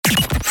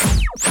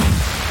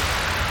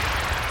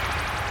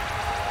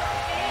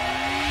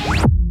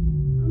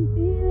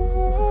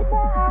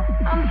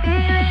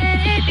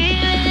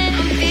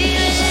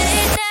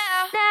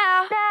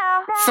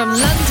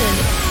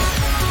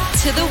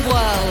to the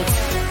world.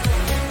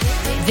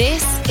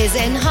 This is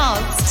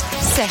Enhanced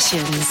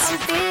Sessions.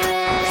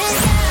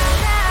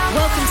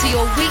 Welcome to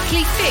your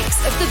weekly fix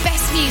of the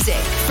best music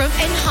from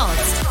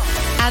Enhanced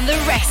and the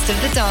rest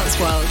of the dance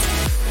world.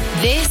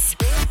 This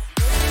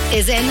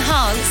is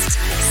Enhanced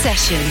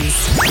Sessions.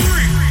 3, 2,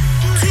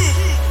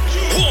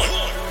 1.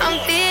 I'm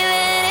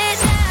feeling it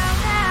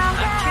now.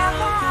 I can't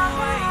look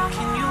away,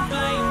 can you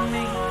blame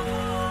me?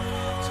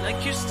 It's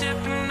like you're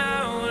stepping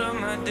out of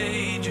my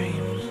daydreams.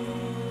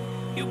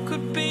 You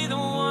could be the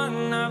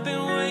one I've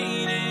been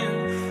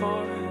waiting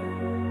for.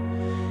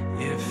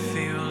 It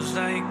feels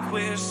like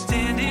we're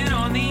standing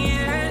on the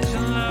edge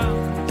of love.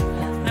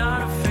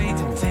 Not afraid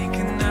to take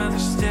another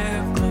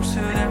step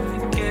closer than we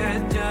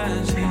get.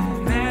 Does it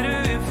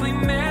matter if we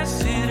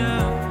mess it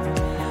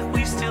up?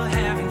 We still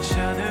have each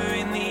other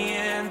in the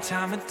end,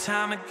 time and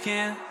time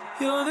again.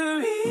 You're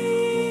the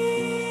reason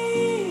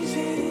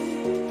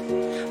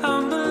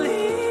I'm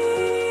believing.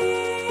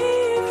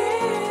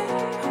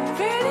 I'm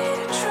ready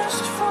to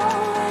trust,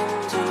 fall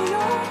into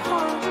your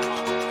arms.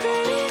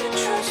 Ready to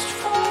trust,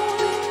 fall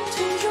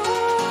into your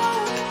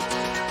arms.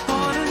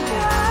 Wanna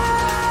dive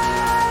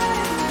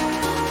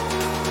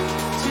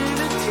to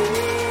the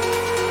deep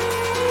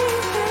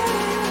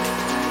end.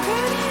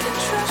 Ready to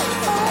trust,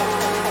 fall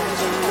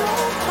into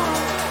your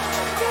arms.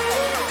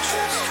 Ready to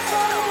trust,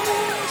 fall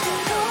into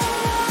your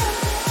arms.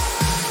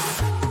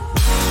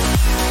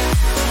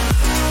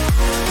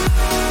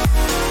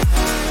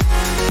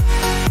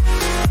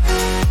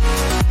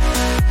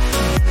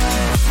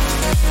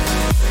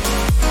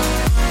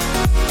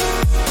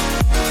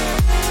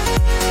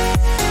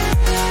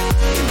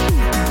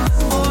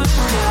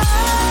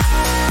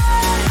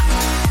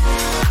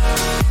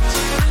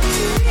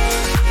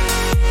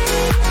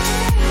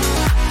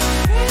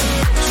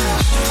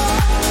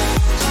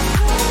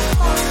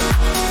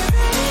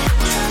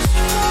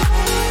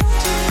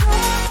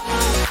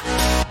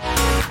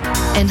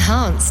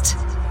 Enhanced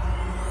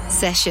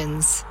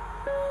Sessions.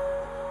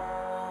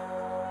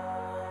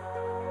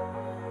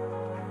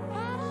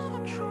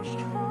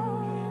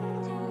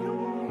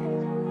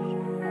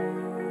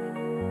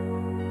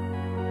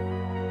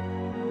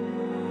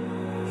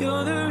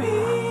 You're the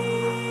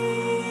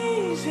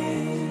reason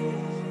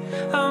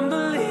I'm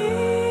believing.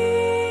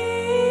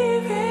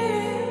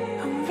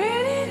 I'm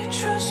ready to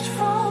trust,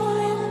 fall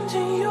into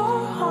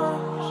your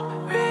arms.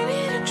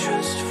 Ready to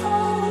trust,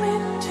 fall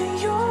into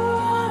your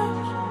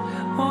arms.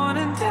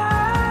 Wanna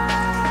dive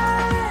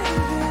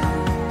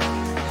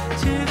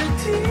to the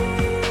deep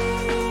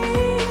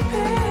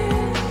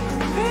end.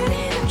 I'm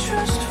ready to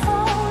trust,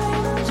 fall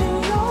into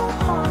your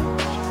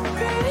arms.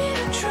 Ready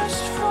to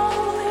trust,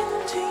 fall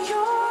into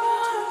your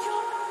arms.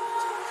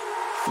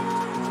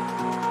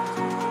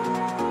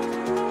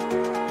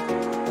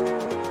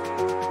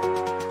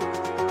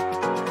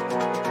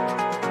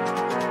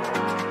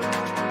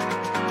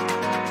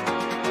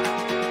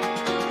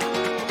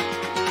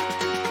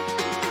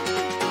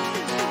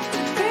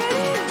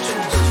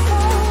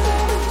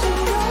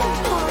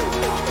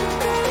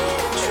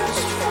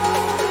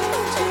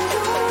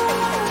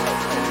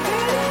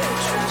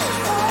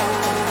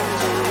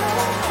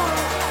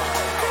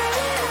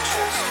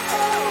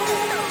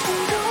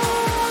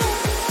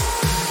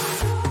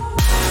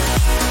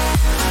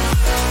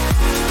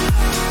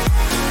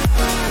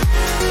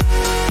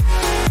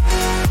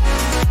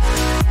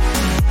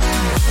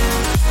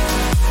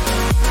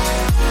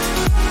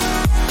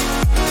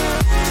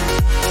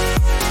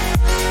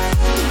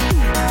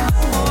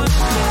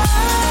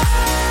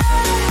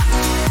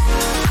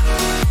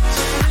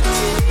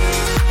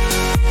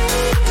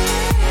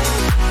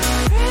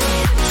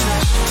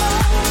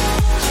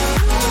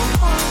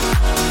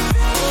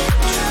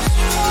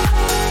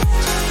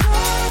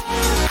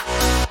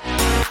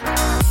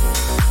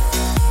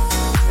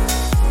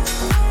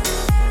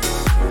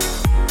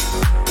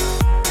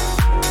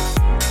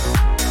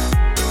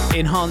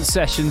 Enhanced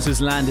Sessions has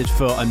landed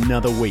for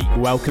another week.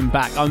 Welcome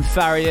back. I'm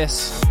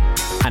Farius,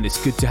 and it's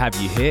good to have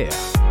you here.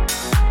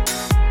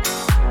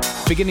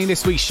 Beginning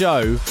this week's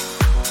show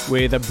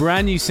with a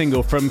brand new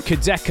single from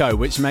Kadeko,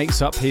 which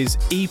makes up his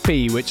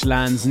EP, which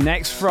lands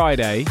next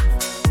Friday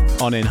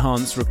on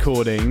Enhanced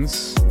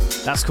Recordings.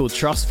 That's called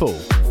Trustful.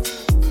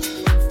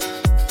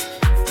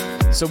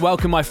 So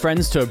welcome, my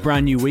friends, to a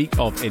brand new week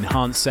of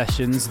Enhanced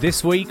Sessions.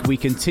 This week, we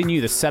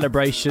continue the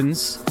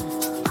celebrations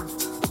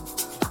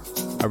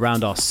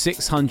around our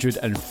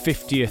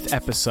 650th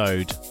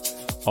episode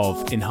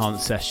of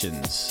Enhanced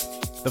Sessions.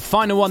 The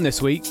final one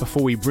this week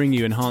before we bring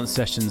you Enhanced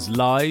Sessions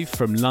live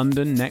from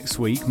London next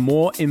week.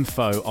 More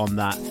info on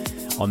that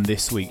on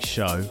this week's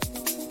show.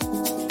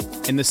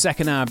 In the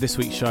second hour of this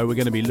week's show, we're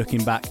going to be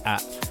looking back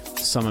at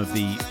some of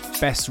the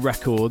best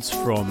records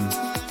from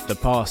the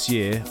past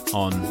year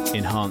on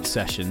Enhanced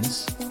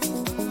Sessions.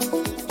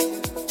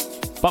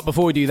 But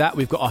before we do that,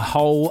 we've got a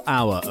whole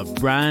hour of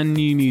brand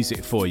new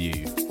music for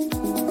you,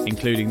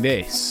 including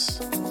this.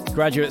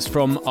 Graduates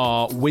from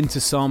our winter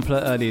sampler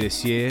earlier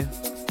this year,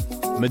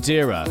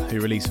 Madeira, who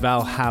released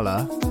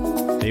Valhalla.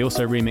 They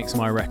also remixed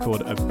my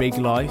record A Big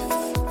Life.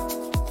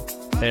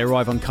 They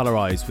arrive on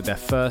Colorized with their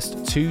first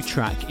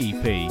 2-track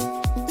EP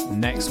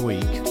next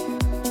week,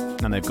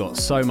 and they've got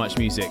so much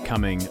music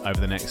coming over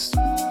the next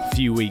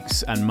few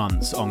weeks and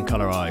months on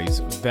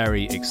Colorized.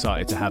 Very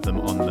excited to have them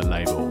on the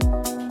label.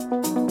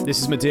 This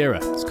is Madeira.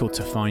 It's called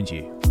To Find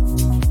You.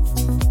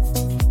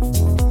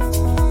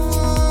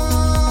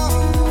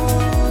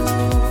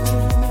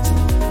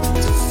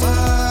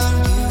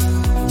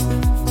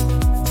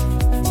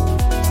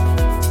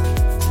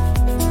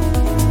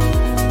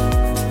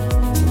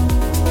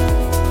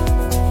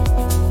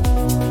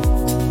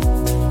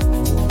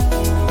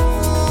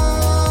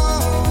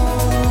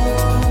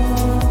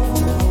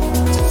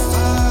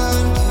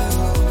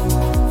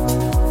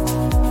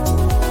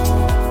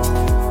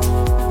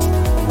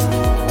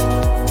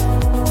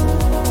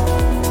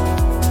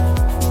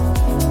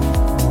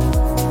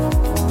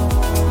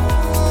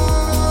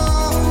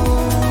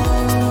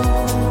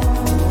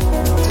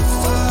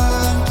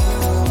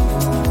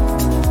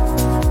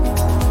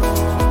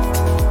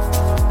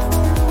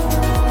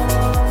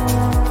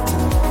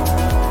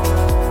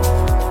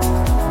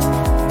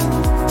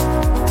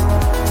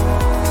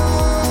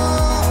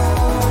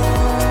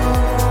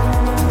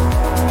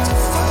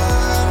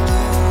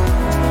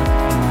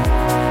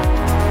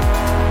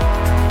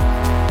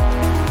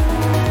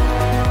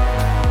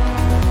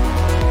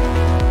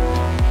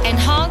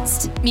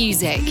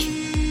 Music.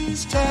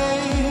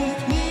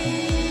 Take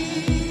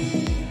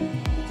me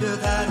to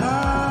that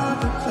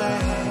other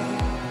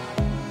place.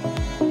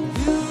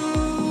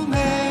 You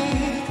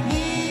make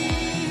me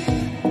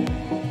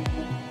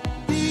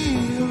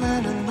feel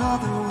in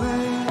another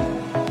way.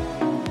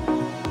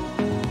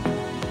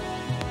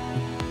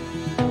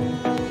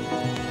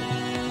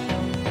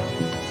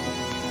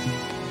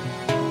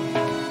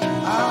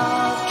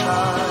 I've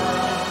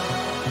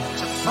tried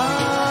to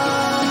find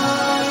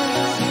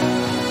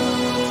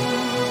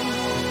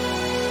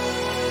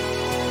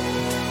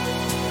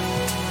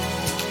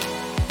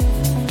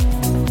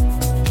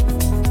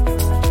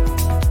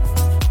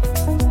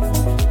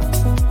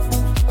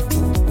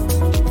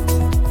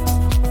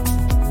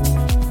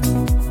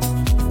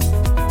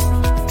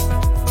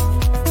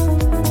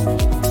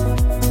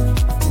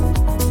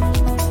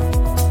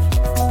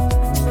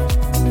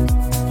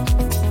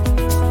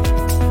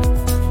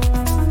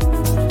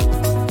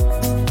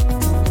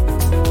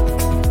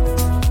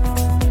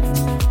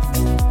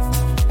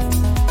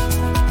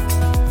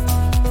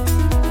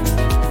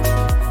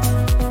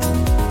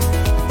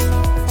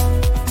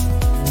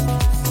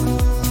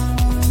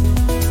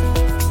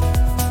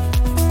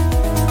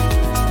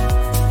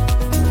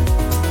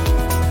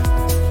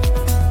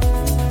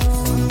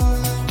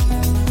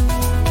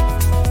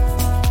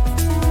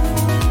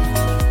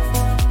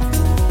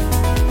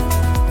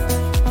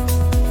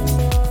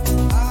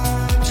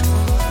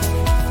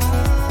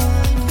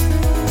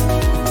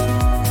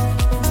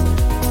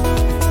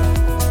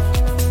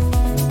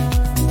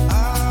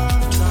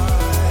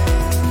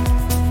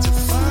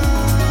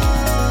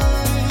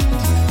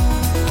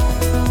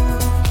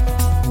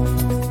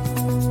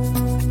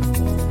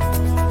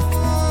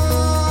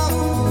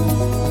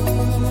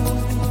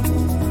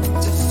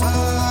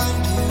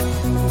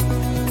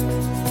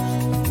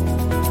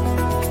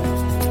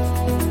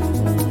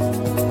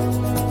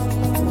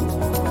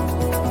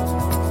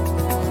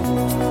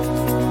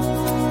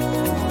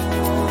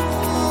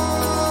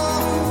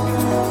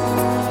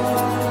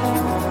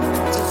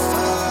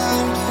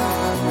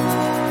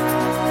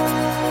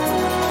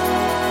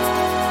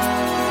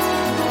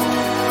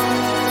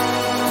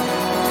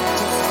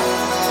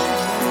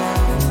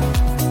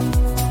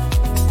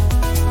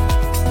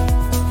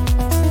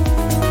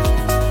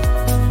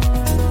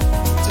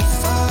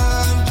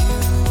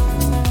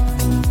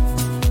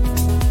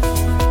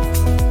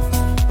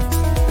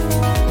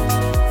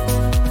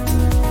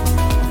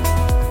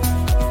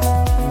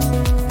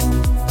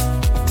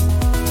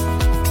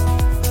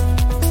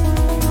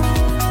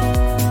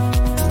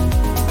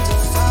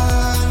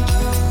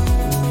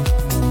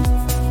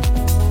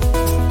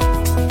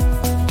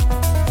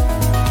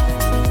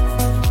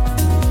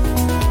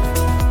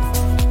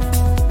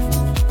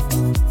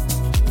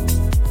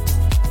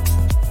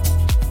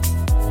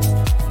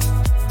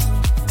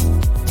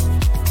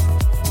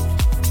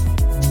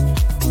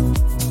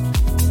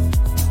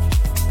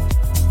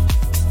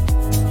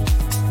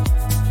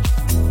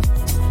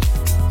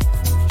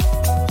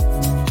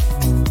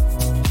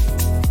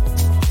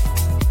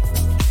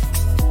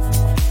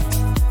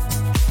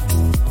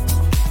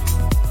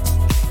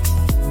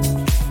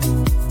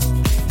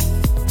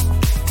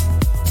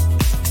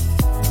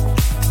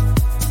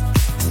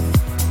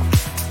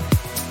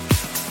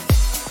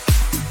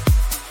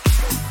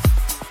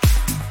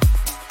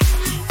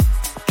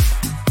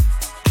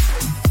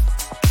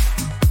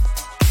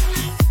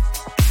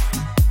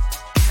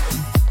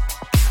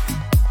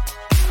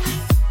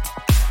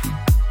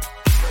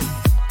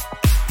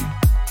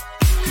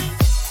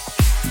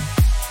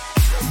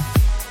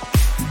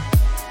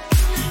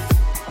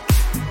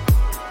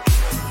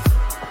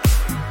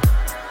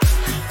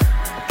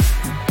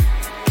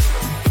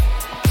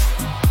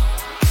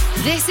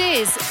This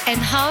is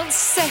Enhanced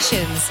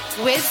Sessions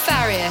with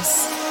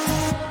Farius.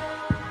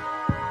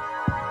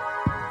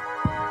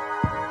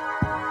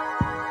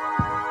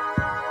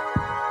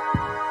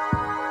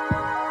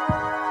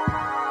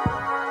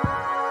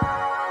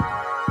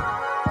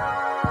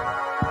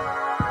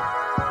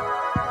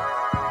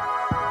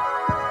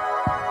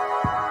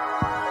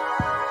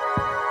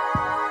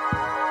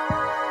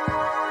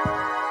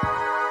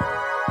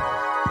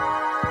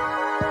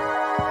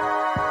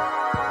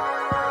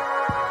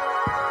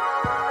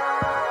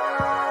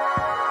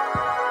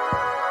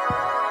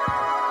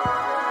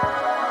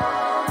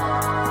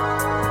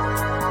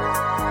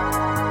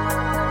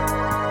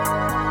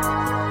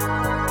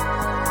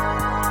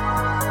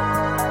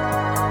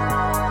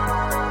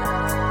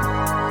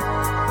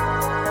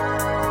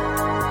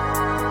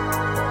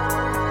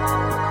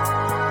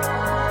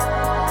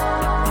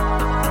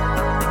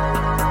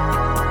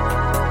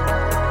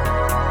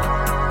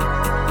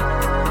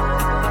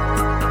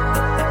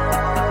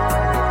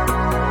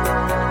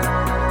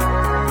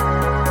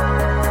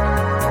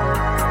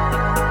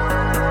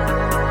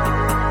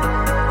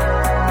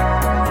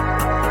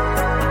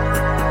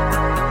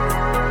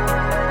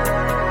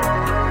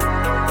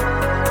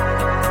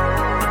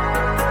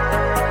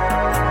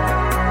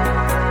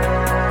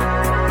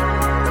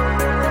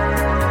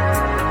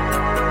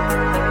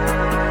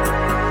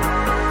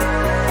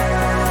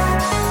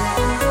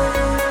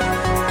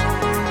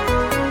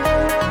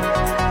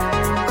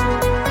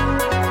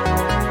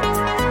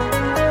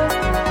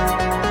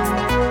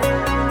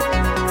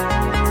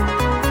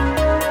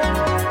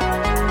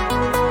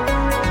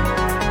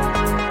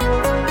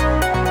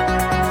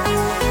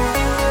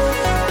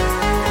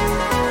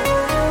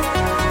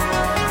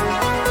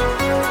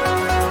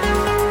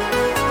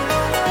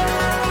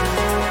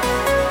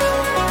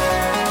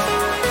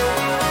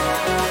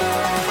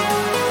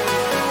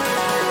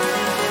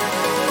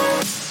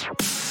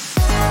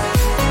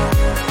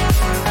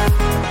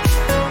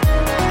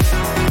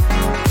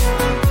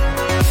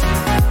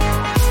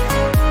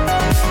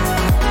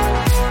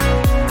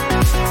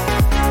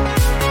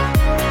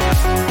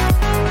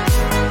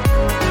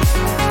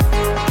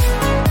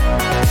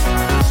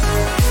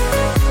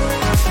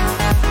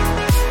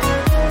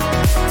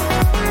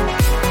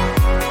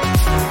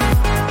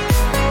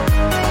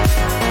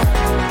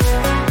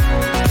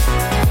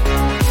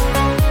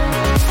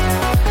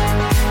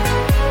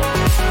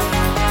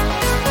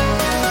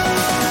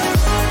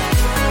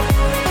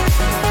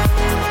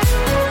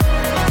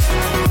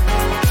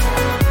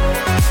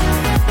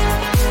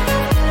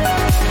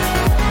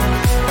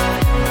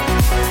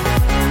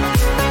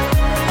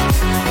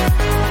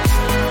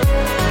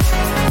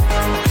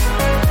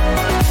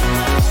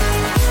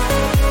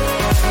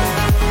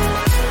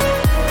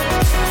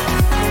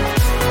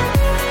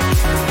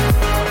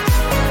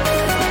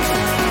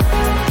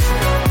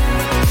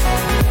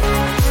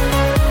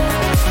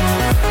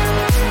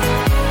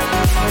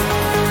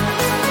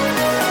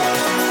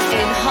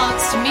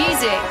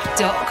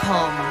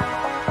 enhancedmusic.com.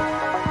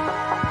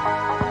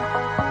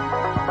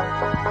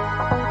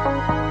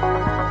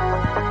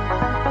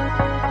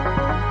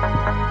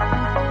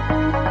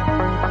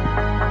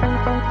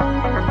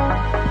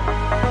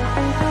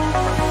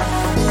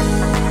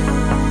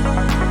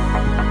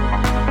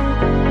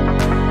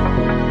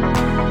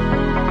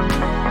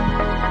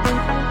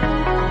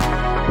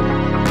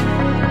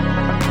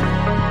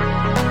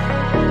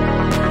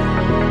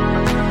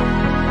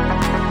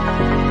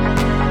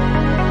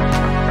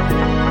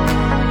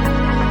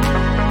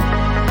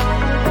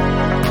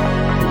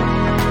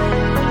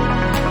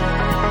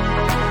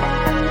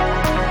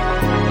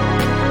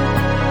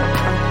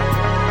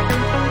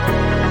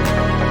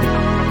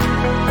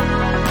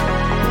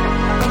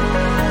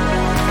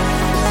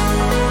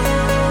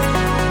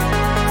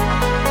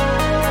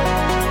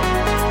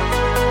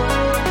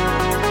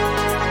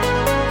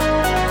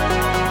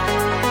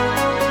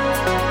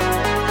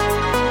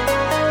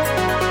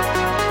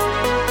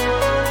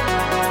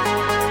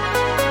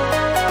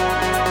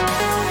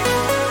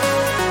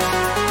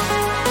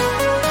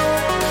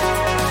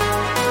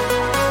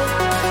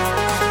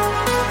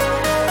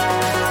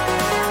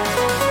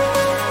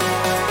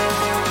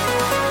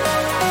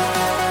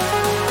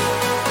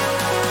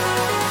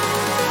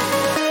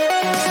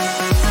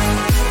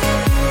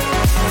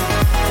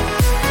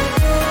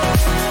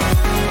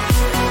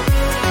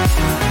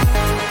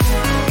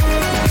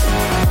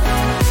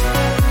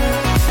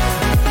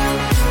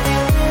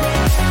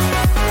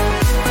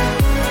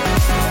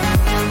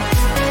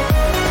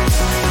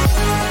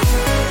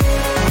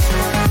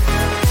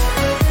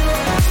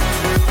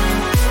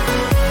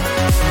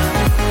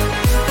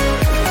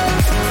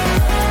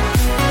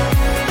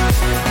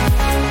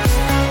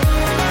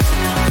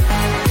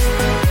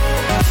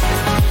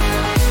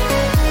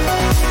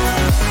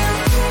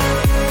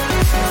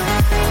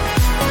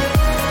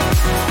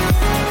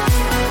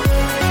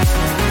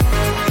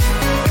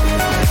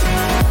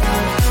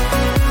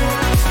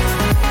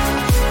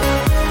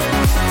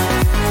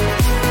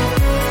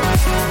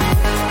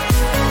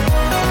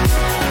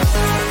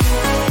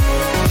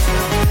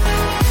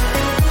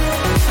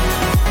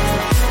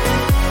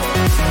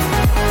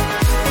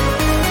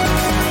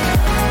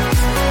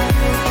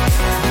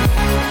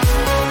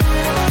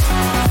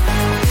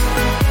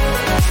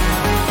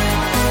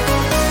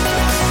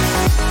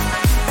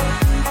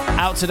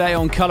 today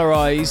on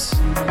Colorize,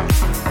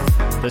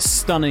 the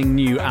stunning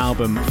new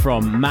album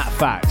from Matt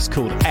Fax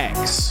called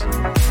X,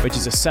 which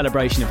is a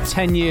celebration of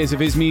 10 years of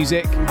his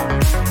music.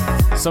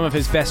 Some of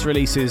his best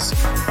releases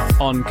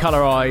on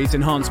Colorize,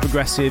 Enhanced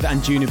Progressive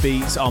and Juna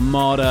Beats,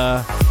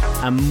 Armada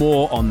and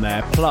more on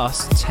there,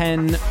 plus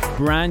 10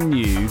 brand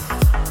new,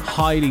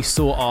 highly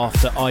sought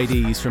after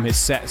IDs from his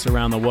sets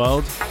around the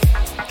world.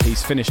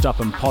 He's finished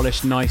up and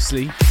polished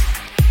nicely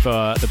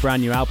for the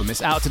brand new album.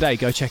 It's out today,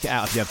 go check it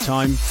out if you have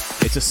time.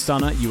 It's a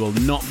stunner, you will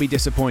not be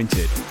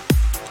disappointed.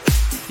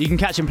 You can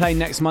catch him playing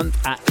next month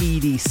at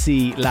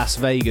EDC Las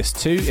Vegas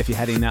too, if you're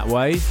heading that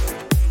way.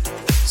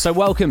 So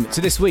welcome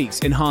to this week's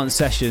Enhanced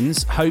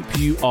Sessions. Hope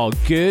you are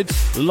good.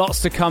 Lots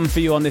to come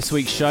for you on this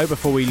week's show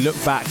before we look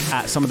back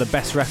at some of the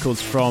best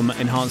records from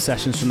Enhanced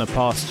Sessions from the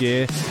past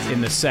year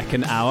in the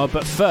second hour.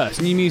 But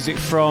first, new music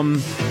from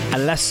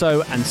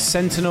Alesso and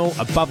Sentinel,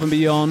 Above and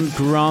Beyond,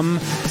 Grum,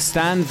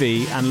 Stan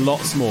V and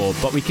lots more.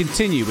 But we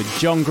continue with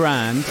John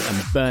Grand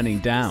and Burning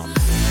Down.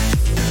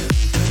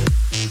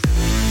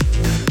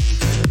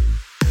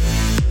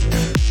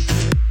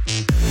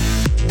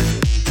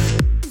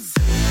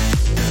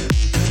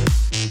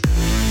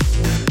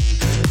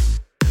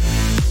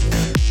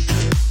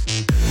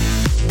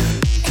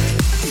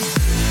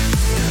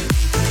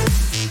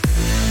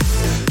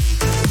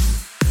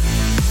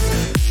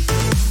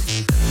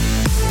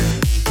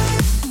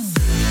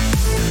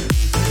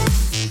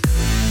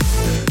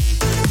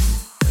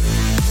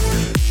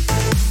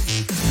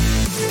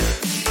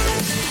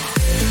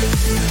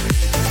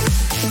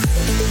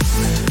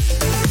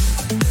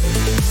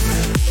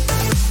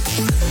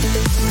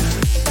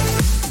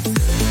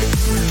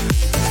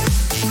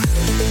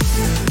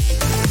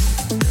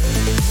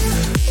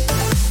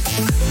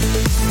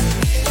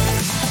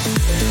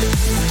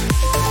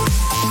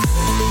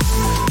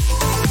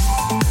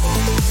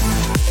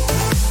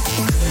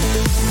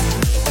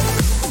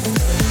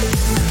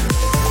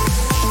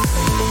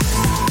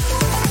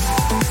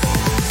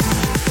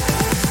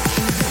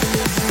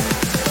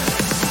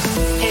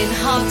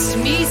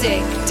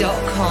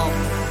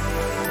 enhancedmusic.com.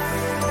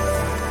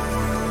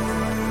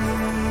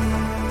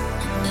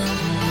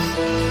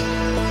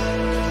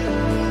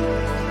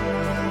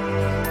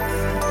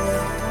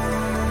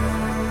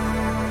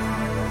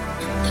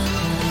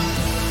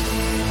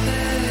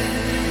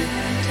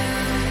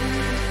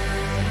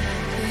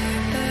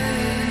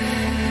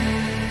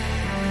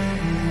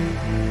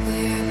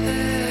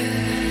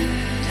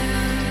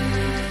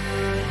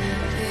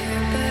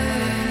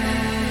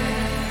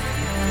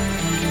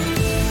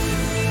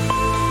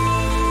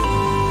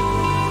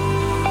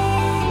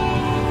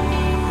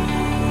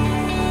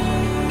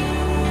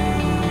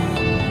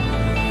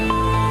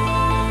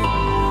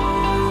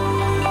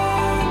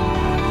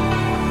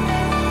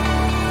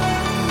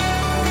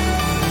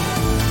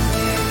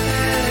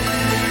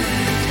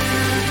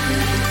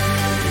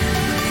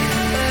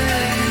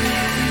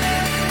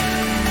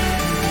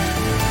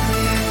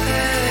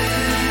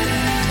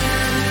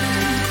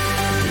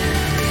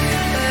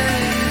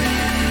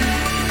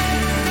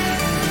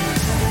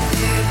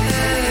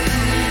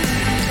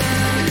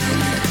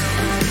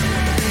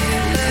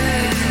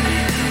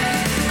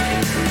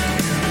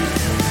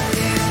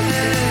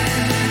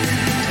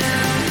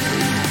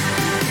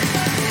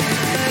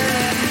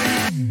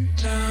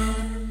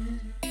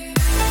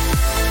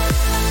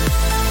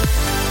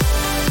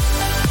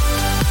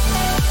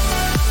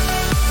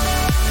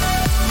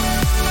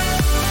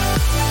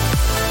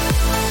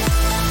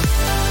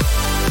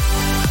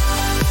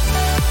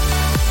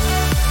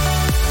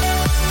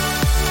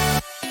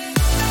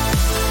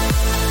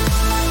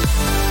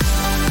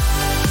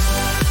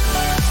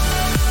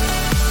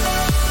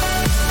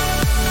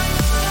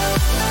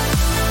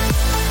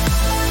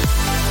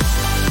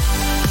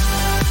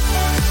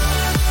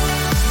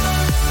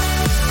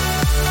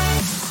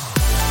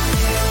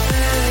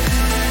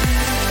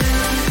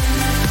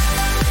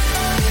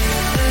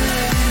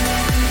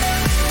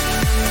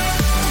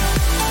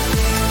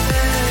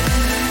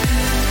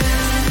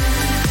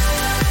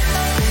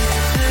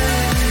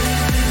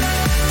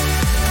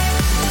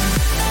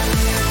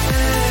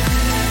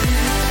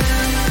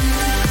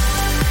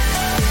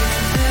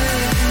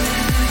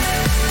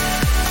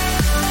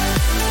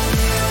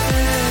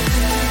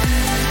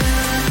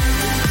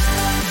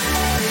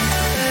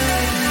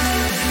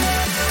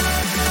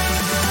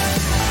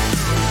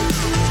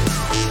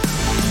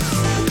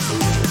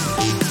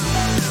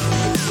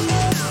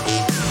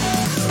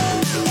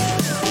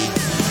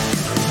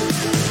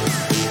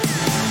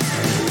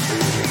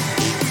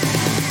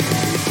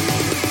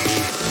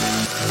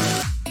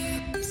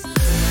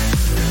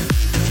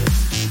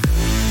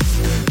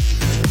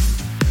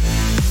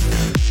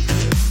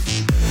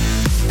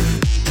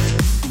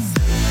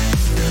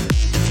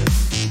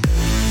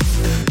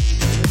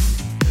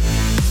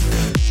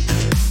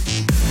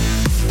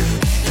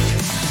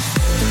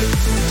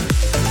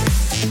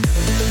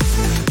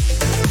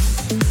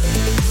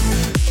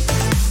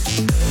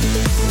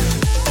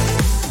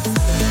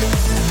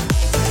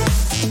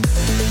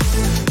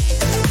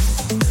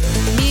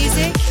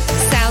 Music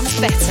sounds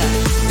better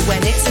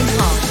when it's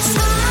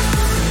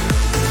enhanced.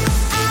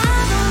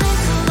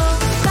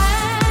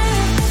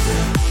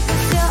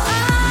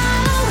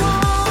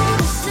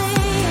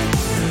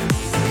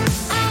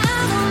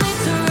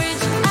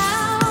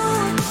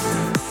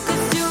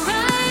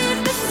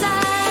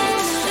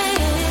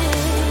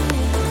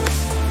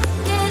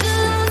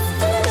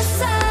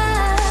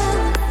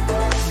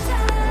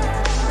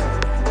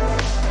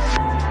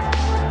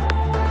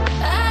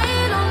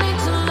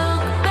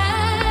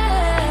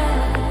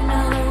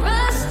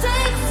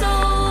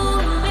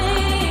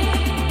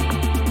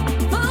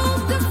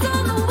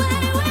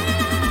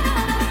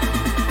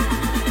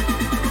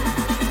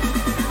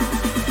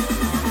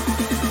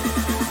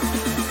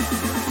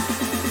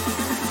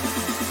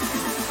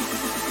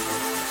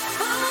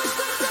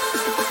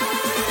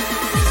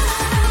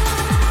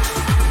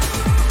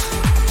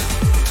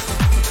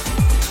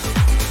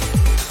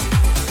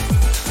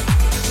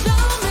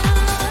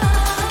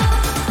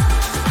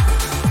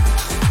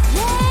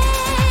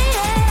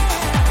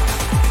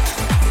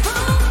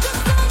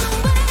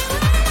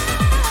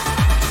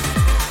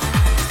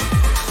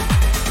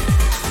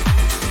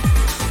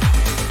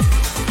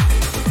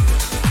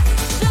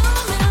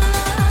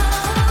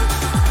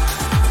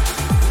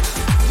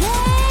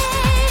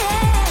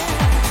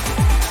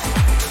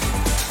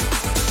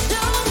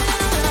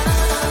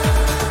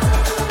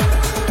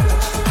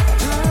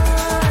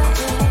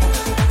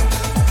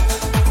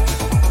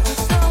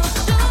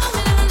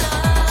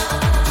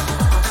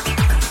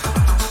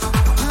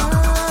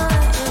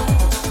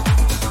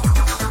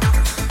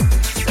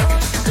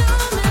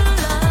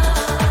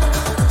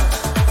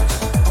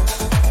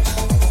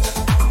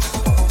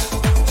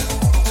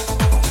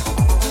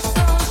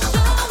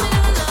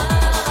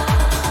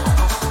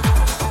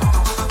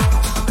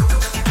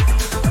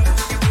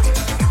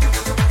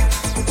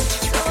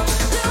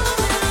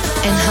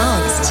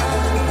 Enhanced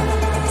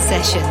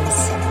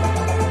Sessions.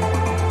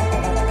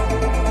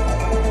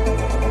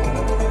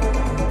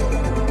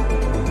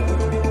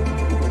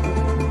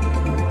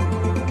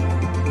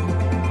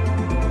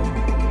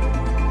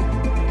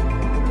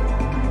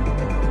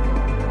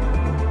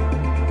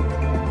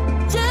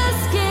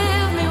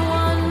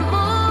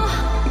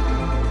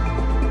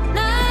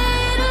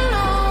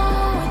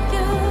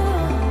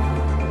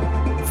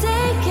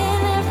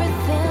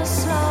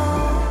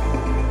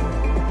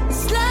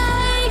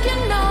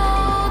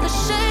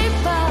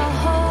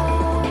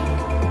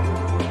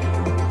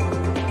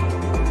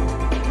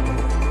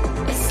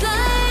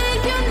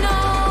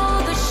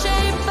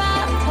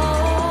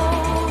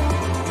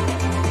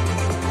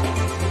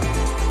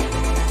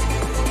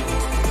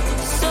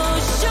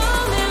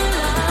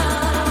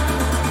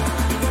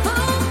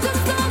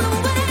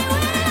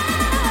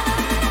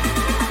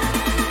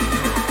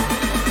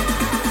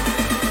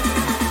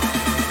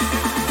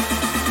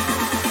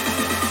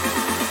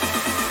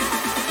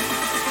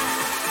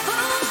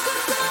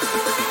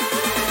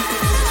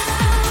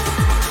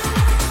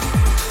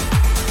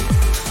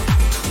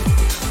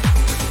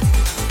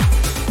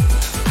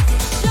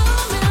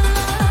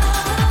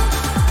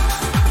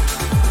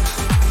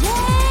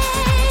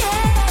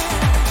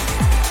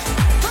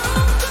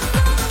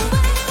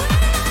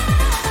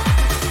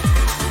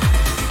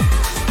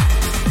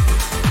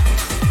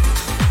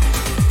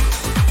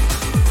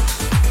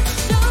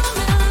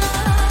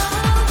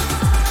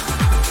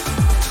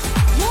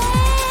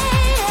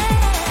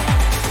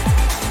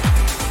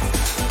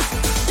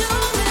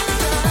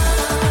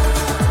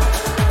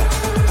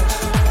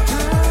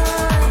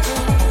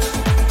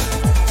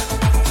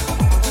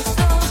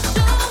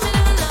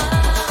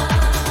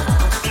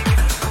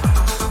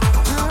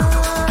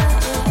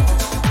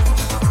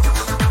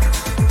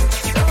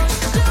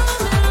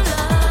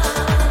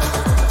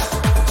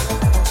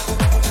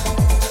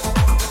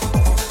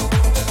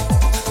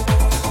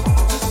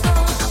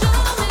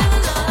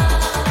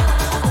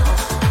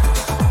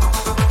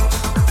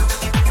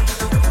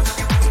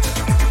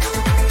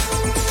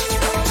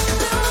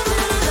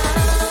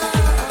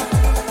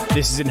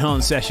 This is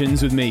Enhanced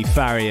Sessions with me,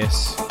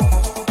 Farius.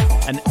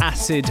 An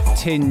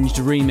acid-tinged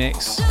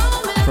remix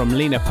from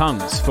Lena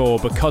Punks for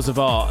Because of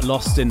Art,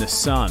 Lost in the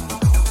Sun.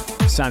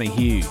 Sounding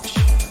huge.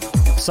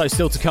 So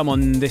still to come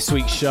on this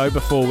week's show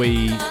before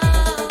we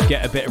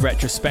get a bit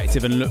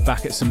retrospective and look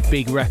back at some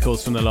big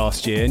records from the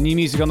last year. New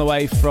music on the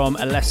way from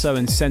Alesso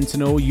and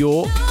Sentinel,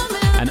 York,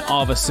 and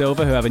Ava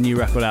Silva, who have a new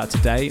record out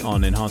today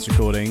on Enhanced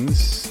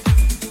Recordings.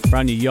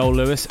 Brand new Yoel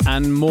Lewis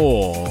and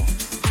more.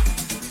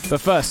 But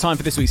first, time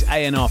for this week's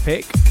A&R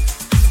pick.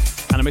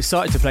 And I'm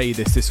excited to play you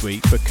this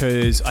week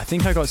because I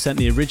think I got sent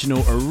the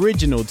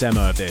original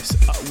demo of this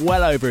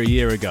well over a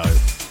year ago.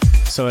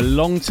 So a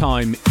long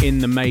time in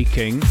the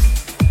making.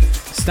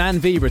 Stan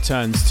V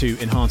returns to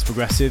Enhanced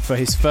Progressive for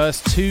his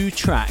first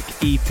 2-track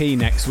EP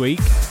next week.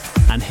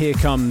 And here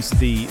comes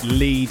the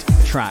lead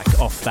track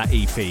off that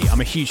EP.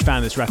 I'm a huge fan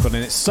of this record,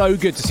 and it's so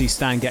good to see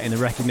Stan getting the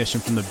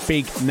recognition from the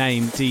big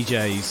name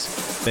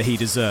DJs that he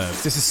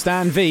deserves. This is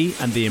Stan V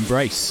and The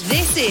Embrace.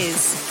 This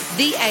is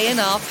the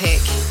A&R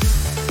pick.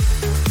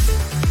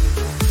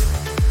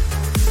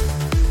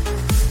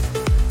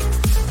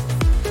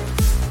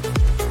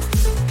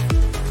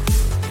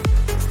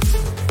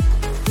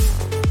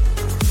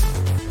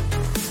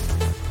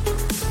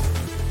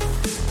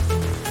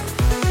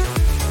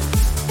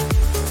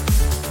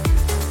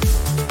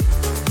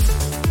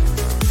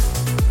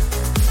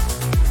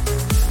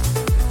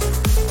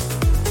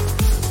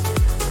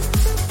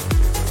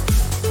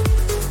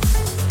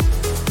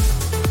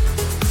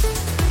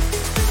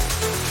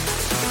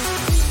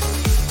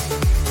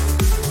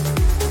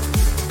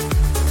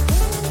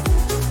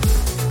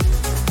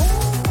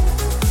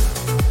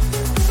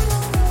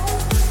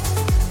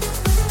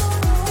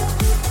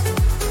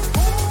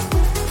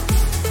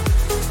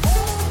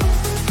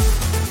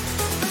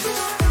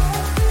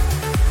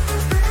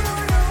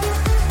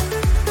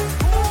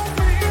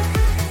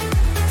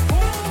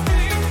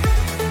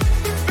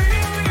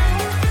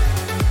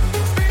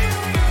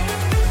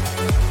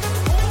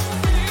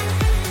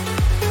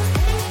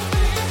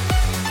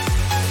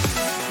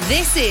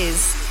 This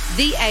is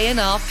the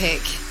A&R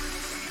pick.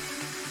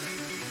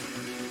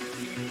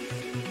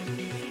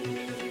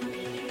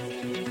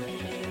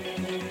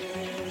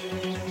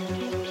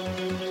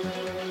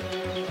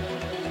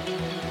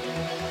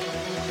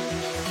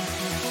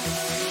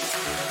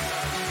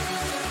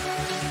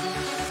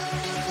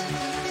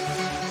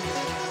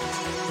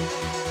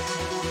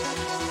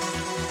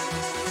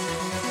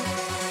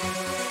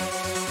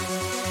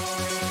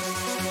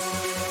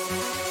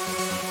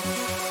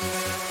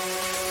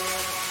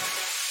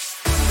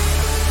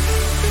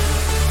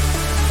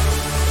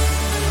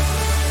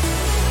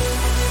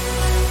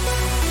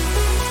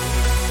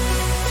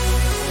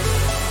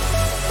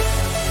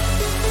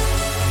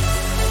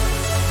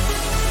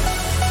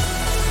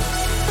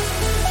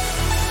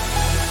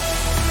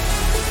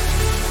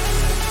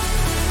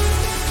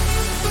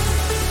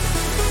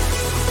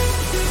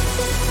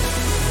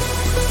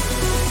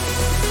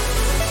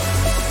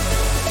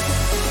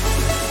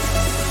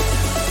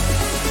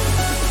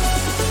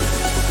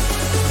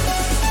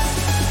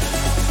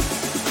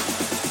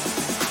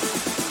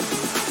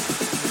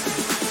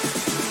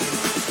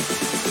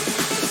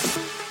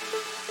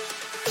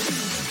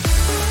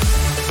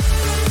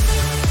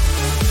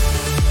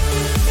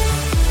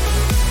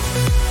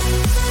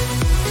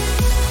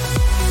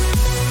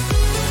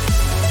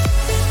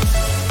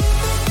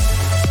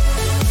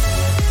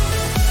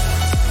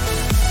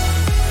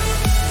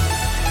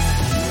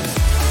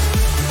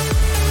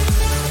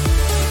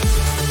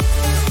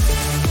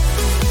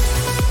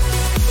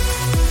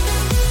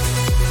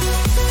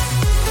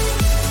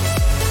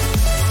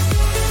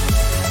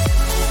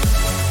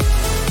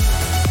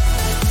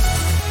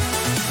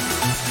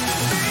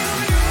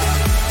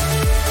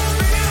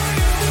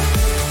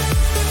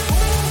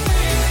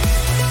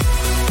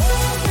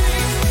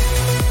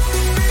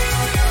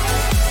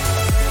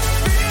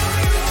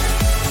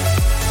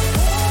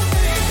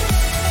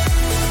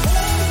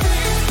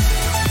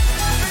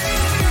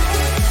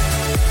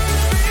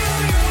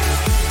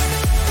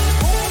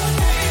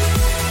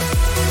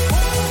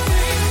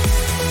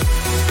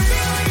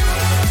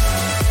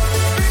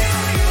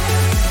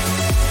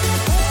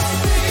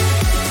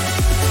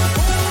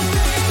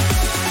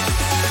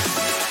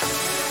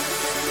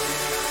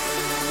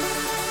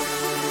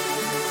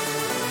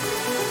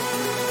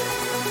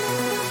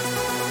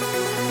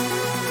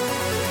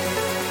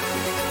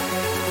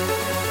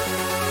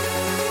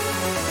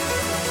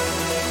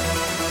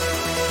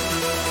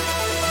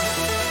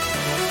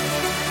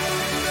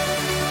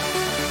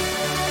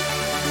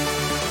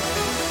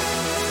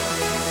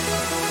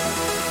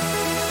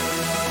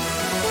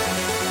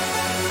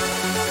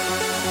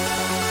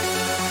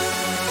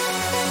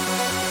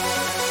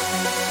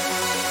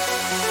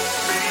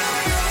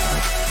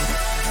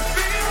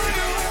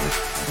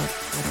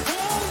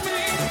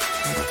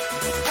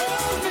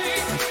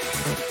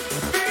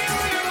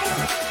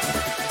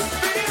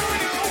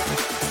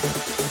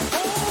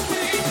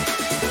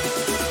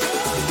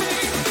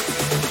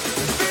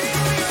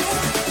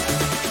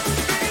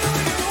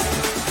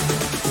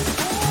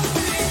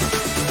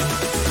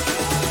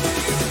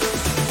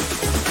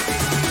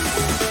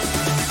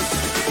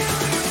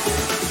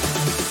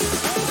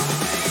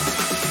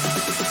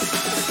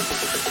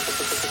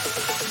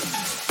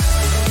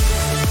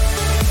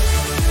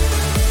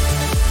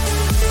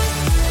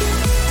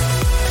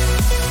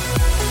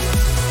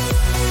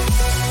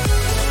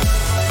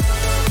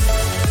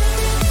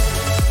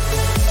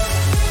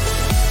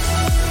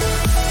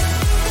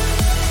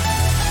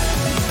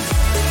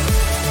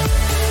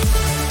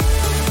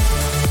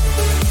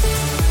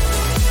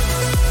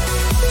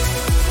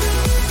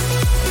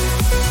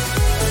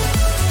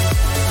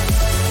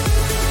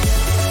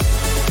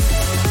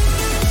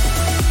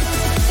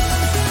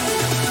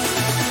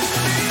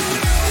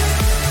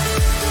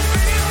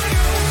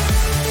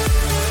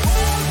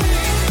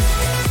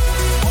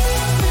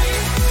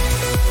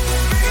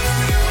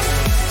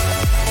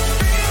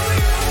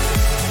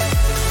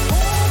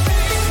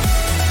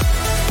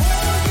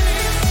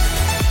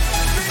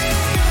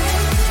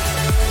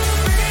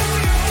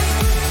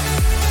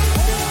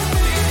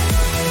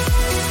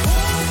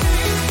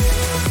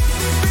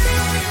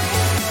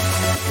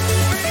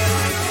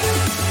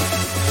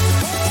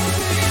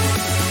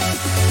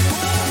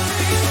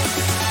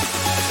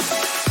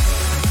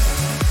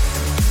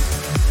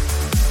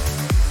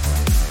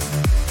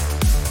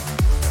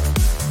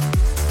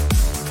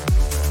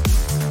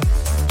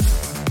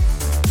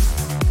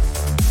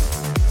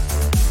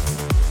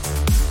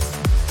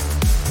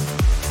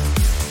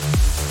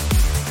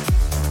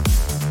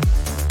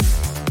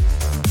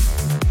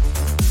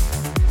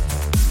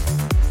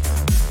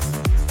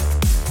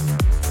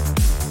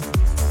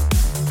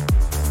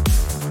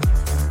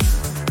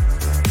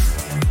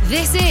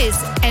 This is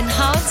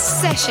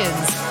Enhanced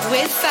Sessions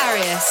with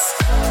Farius.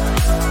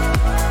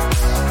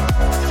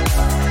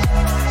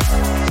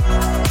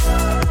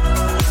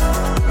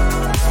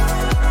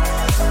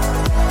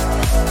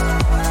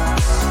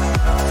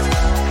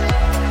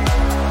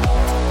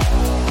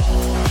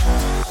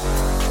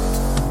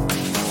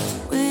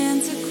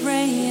 Winter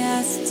gray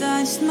has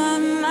touched my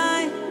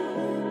mind,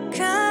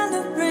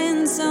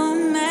 coloring so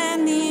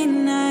many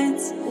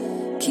nights,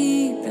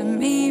 keeping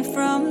me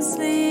from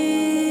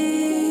sleep.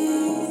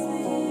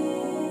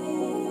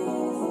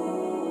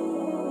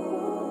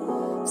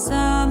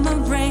 Summer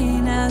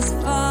rain has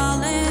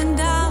fallen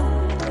down.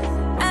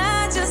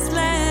 I just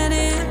let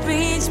it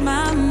reach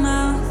my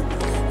mouth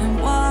and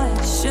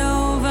wash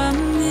over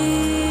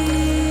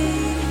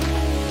me.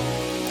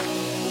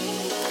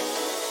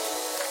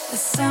 The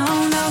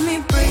sound of me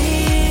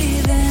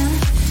breathing,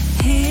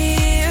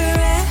 hear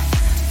it,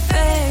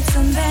 fix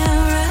and then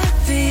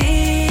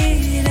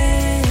repeat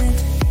it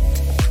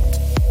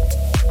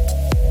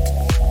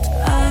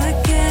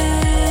again.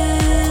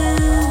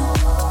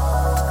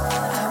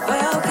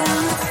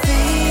 Welcome the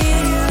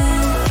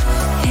feeling,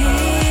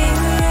 hear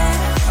it,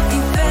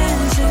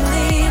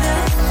 eventually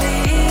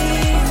defeat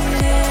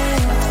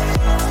it.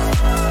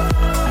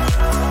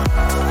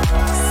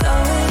 So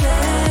it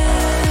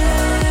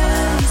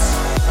ends.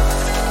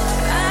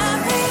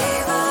 I'm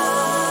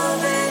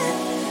evolving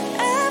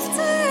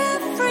after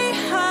every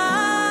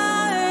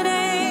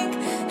heartache,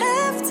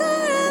 after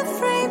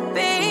every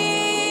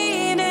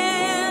beating,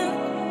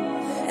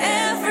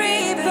 every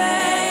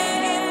pain.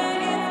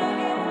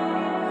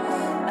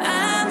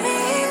 I'm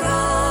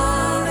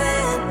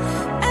evolving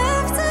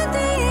after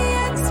the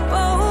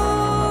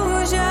exposure.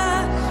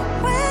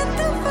 When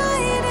the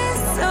fight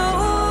is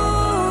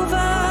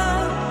over,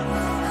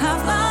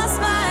 I've lost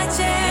my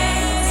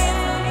chance,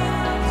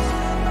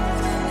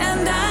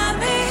 and I'm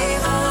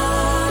evolving.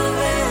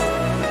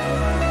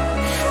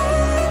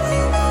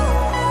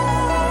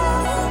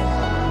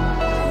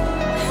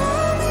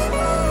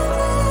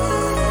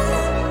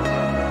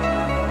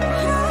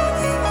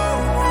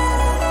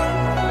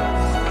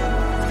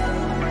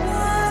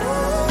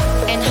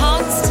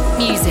 Enhanced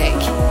music.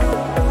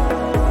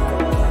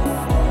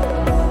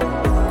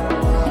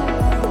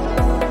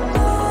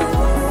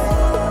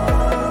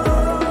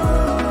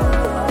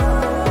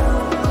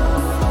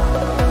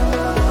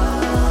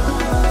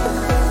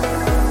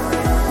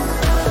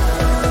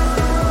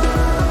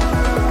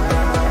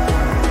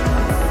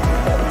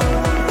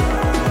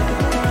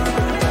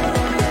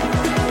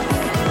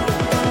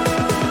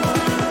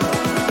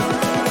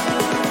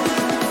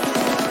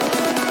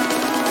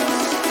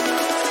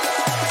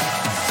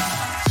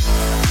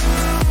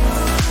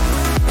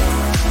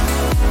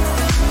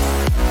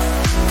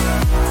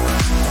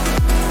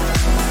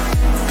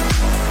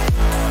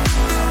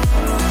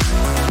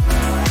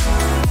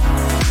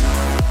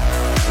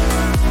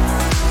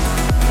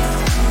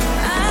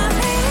 I'm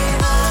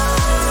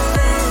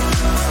evolving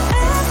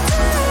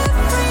after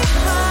every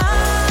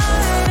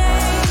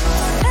heartache,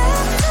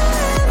 after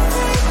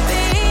every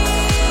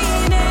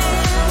beating,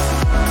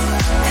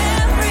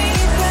 every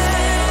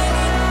pain.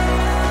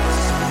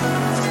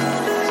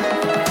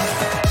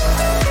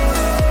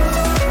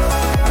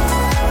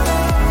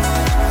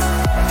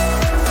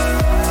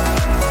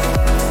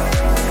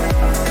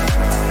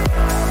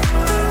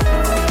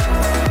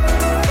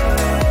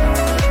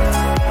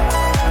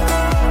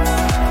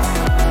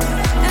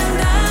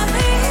 And I'm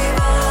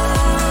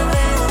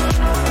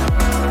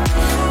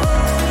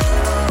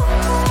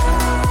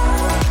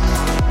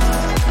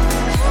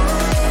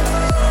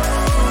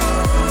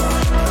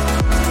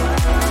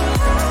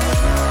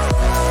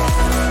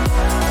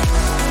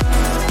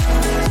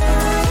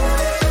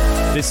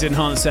This is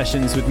Enhanced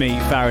Sessions with me,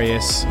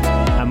 Farius,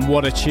 and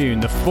what a tune.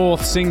 The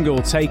fourth single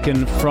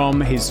taken from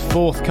his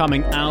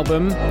forthcoming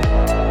album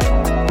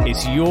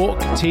is York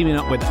teaming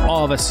up with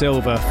Ava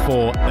Silva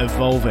for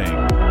Evolving.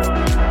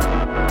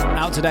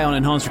 Out today on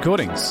Enhanced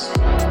Recordings.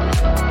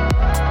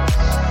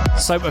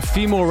 So a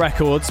few more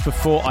records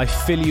before I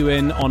fill you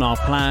in on our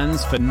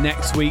plans for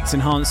next week's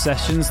Enhanced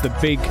Sessions, the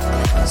big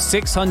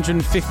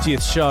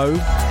 650th show.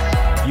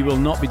 You will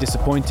not be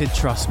disappointed,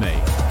 trust me.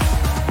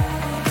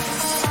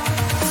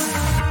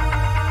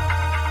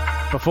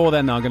 Before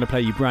then, I'm going to play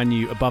you brand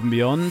new Above and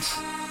Beyond.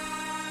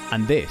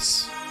 And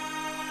this.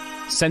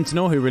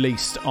 Sentinel, who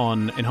released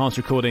on Enhanced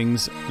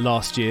Recordings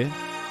last year,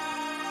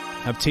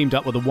 have teamed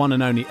up with the one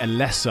and only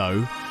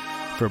Alesso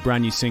for a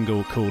brand new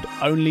single called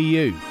Only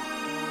You.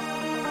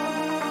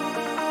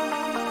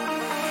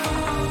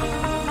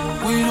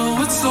 We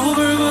know it's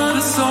over, but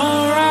it's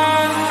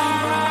alright.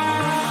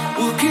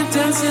 We'll keep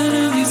dancing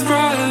in these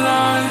bright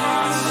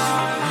lights,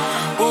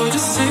 or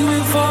just take me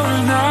for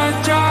a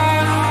night drive.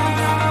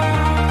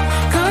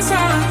 'Cause I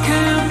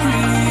can't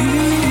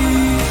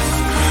breathe.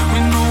 We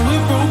know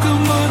we're broken,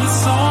 but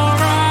it's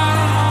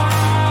alright.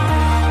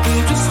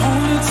 Babe, just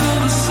hold me till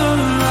the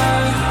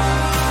sunrise.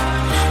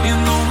 You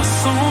know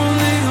it's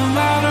only a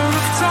matter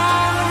of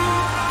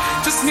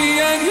time. Just me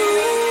and you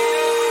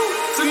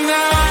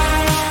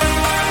tonight.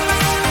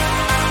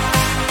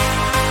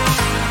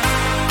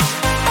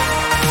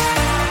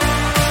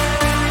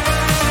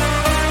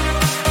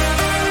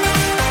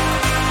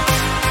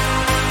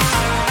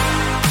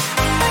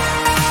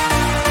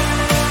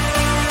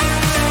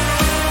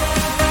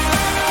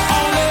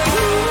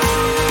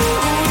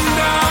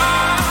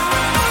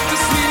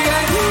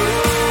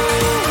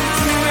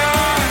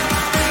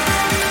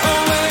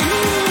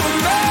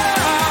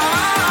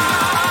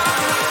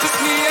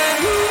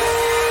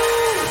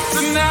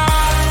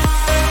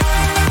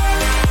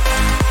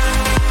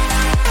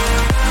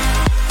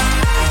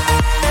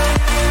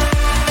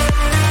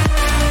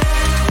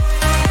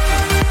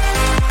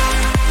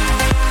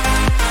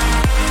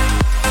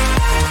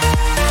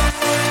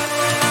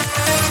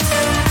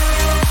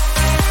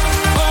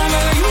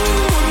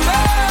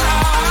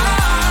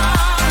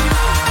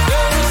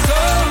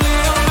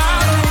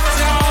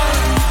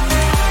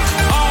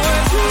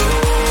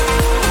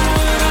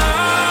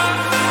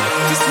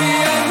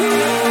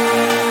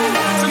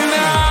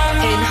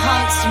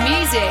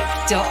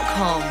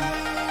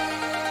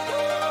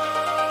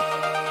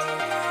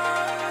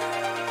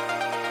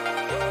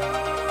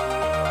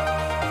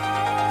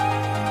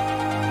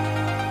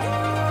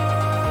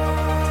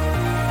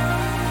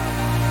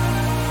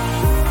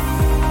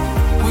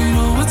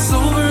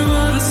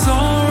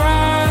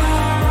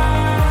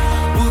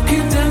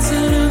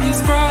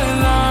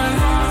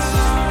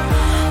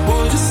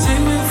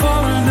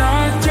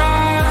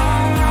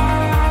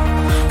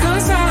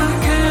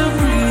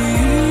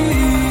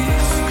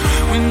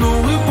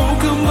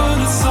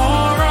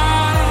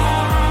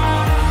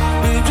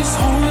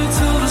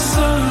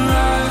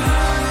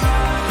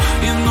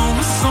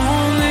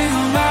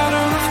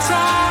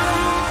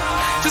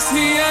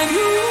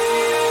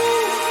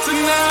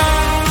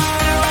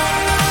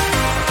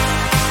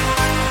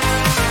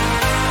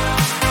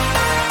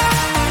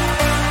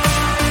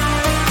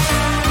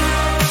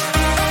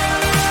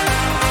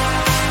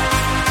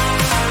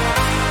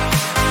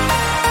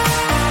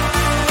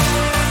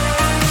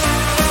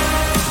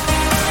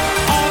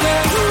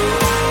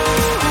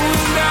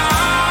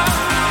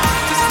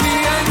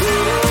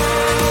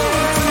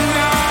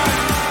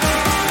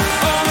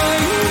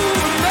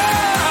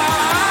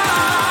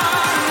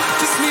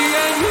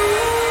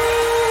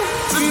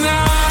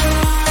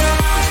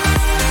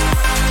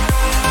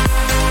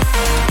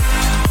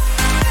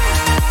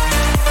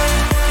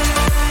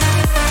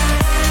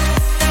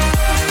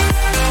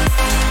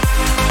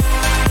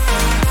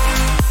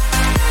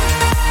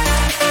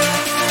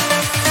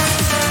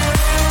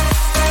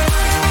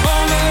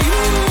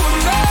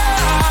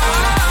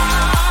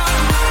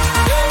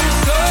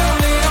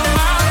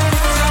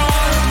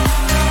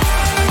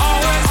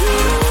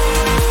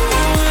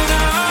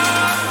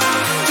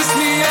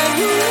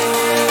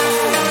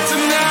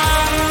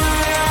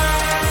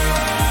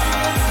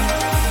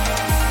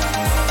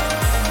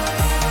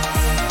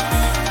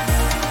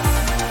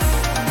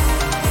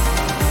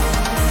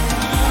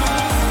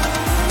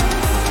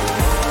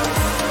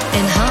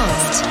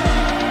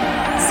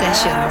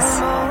 Sessions.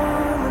 There are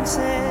moments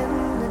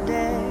in the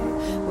day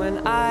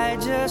when I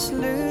just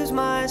lose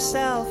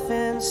myself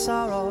in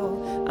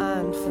sorrow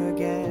and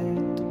forget.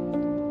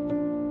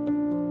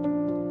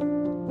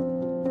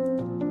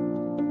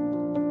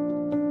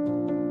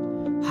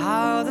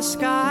 How the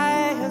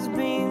sky has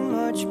been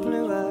much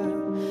bluer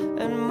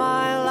and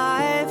my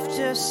life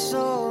just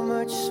so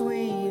much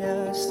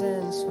sweeter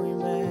since we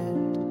met.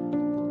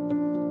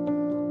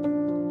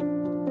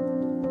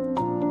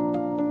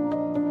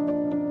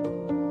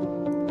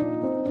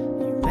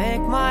 You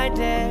make my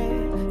day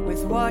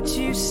with what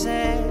you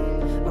say,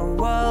 a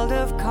world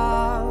of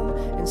calm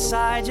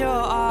inside your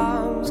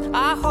arms.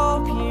 I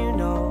hope you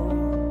know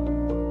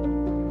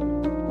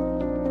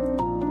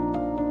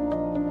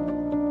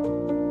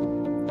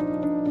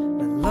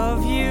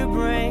love you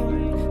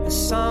bring, the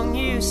song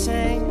you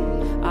sing,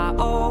 I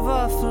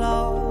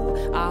overflow.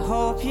 I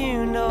hope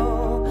you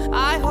know,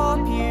 I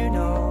hope you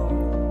know.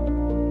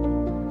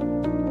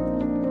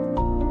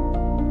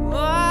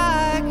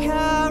 My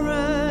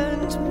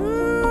current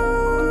mood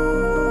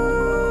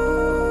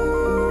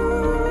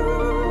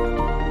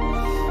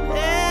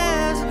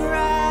is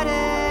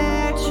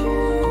gratitude.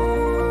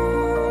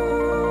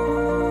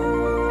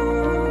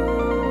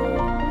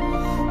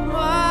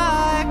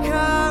 My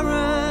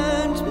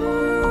current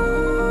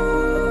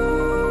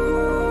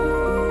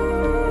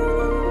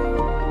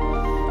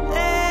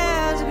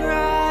there's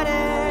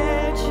gratitude.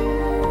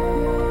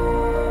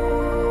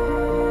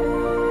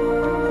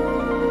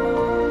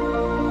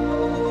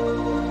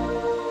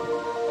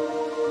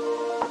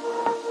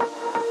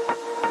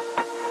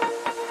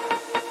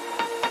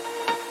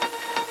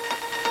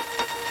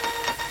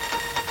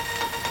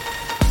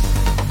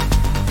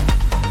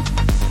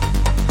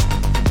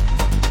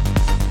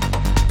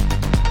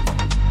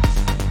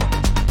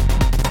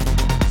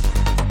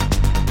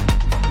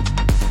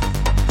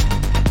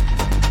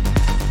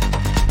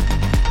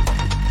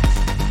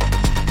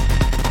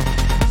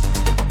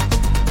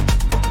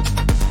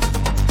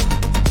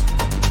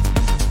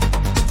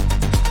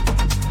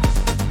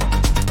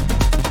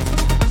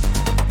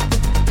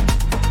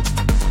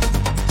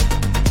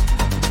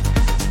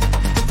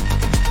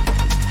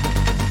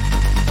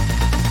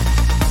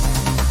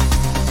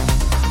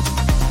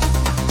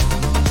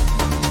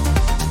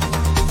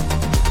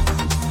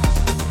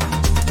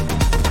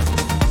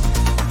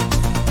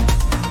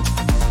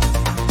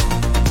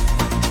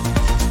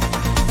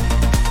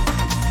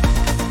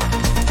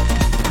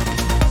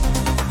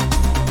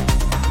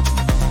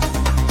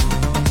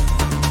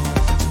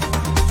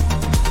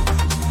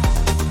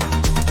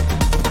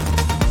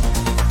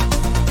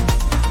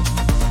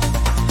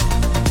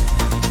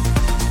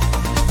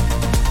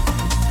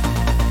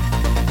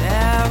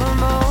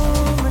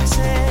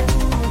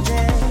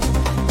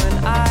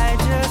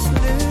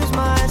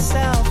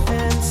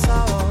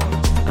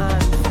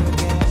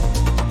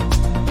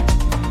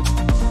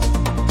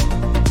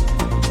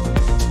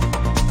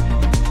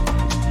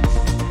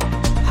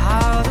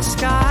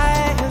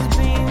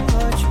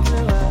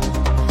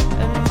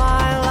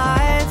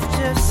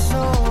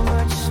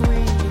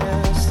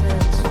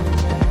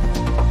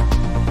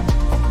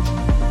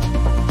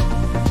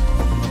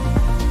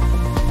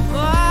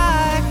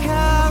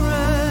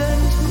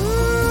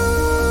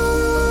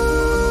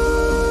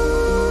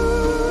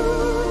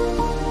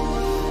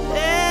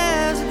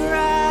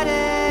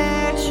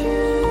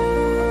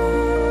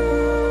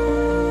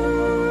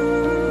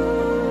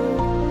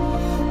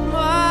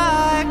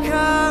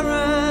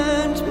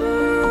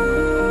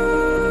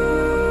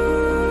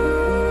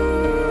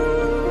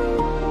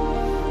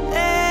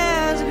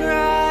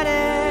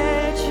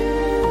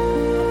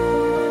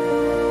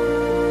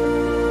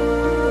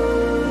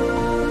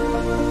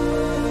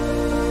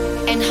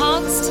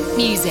 Enhanced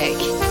music.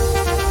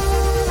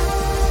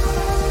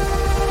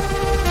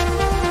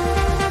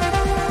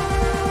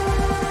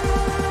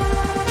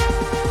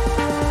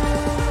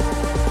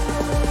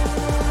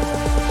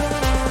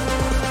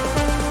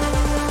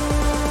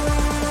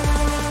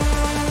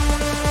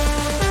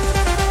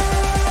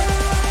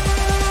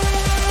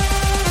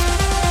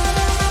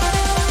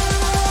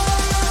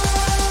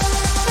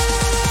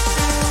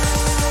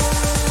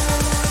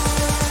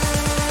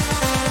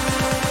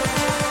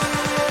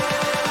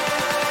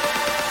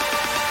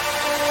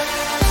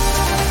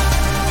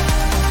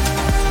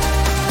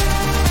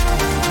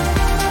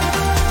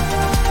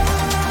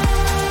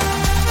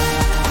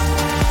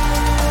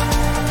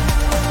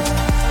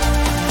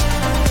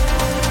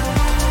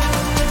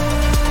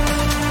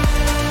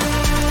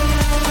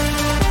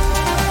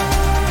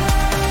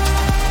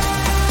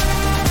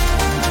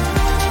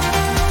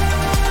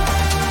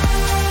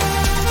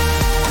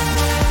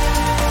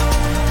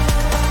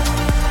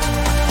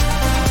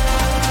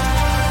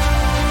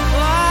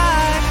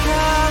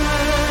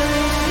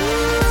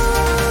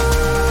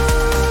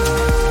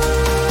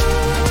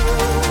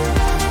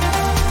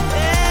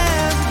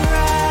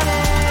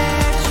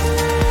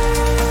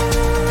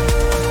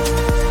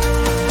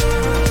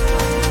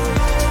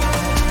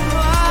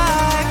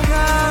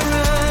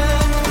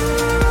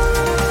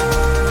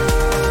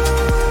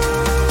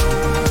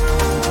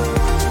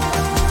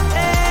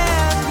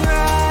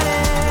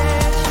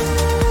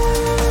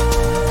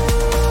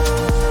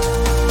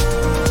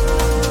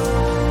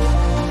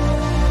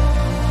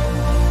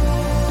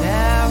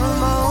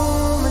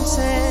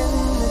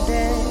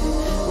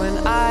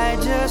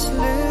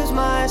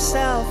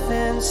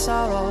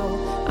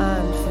 fall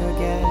and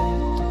forget.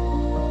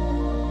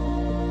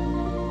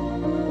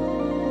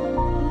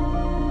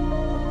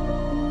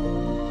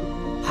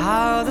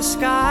 How the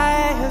sky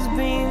has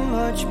been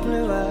much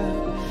bluer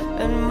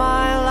and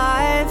my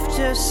life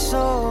just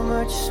so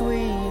much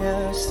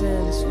sweeter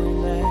since we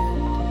met.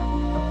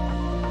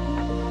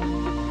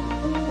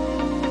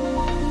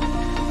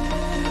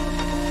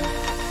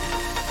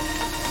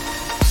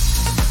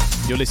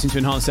 You're listening to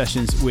Enhanced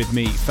Sessions with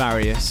me,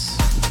 Farius.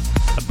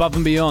 Above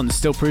and Beyond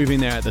still proving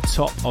they're at the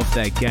top of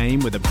their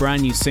game with a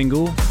brand new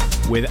single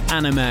with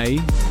Anime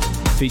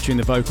featuring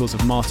the vocals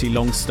of Marty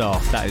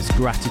Longstaff. That is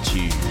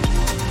Gratitude.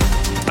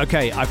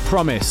 Okay, I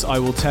promise I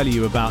will tell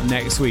you about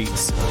next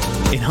week's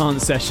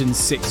Enhanced Sessions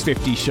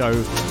 650 show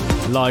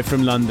live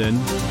from London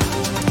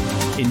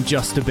in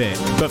just a bit.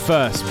 But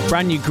first,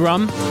 brand new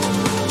Grum,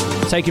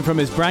 taken from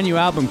his brand new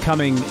album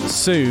coming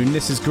soon.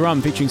 This is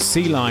Grum featuring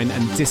Sea Line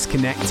and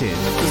Disconnected.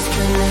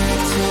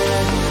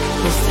 Disconnected,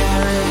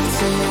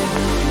 misdirected,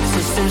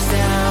 systems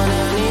down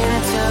and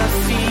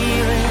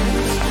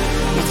interference.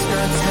 It's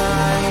not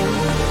time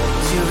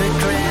to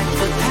regret.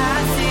 The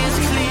path is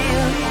clear.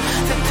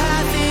 The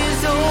path is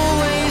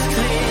always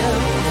clear.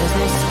 There's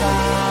no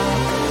spark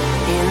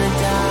in the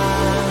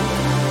dark.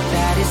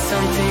 That is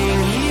something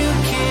you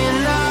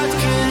cannot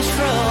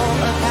control.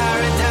 A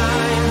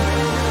paradigm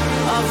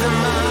of the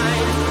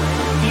mind.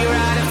 You're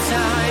out of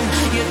time.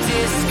 You're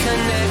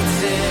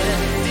disconnected.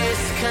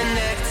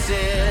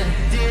 Disconnected.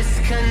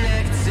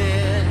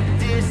 Disconnected.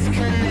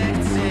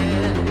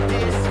 Disconnected.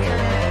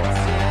 Disconnected.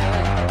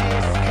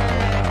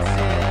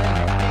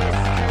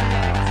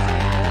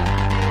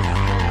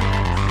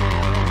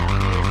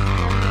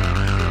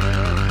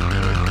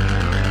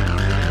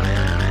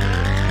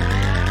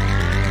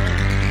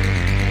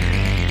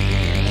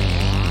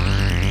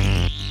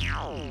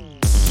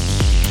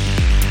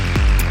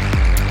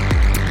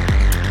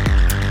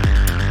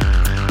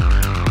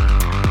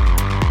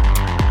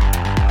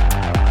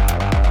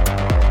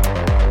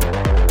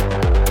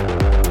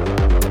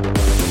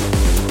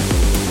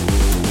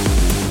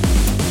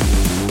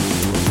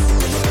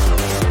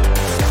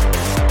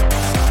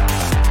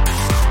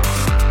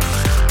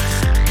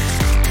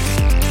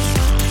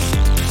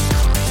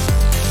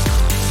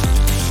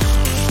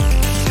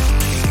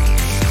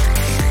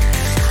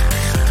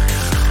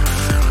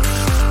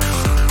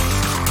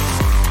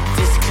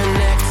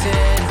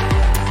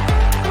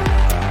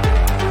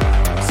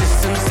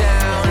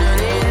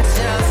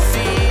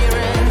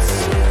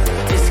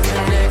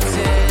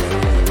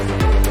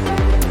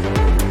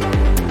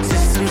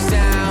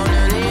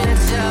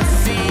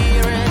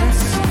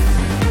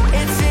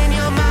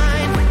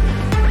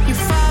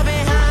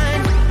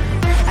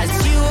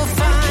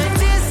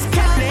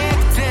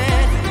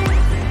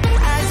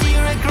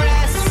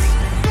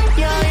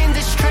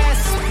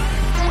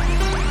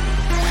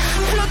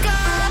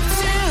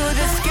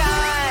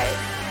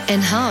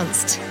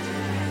 Enhanced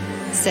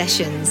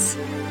Sessions.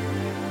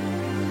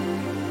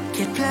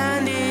 Get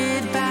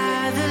blinded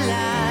by the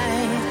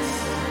lights.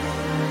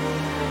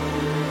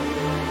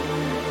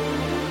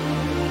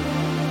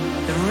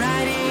 The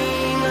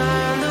writing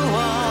on the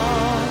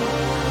wall.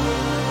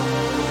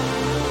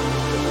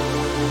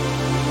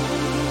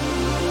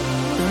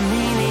 The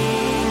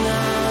meaning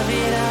of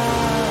it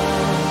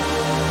all.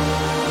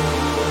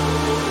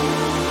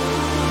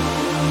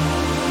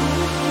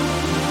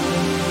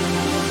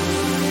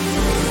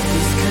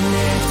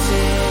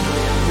 Disconnected,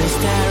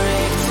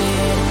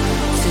 misdirected,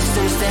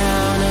 systems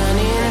down and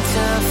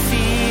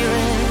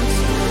interference.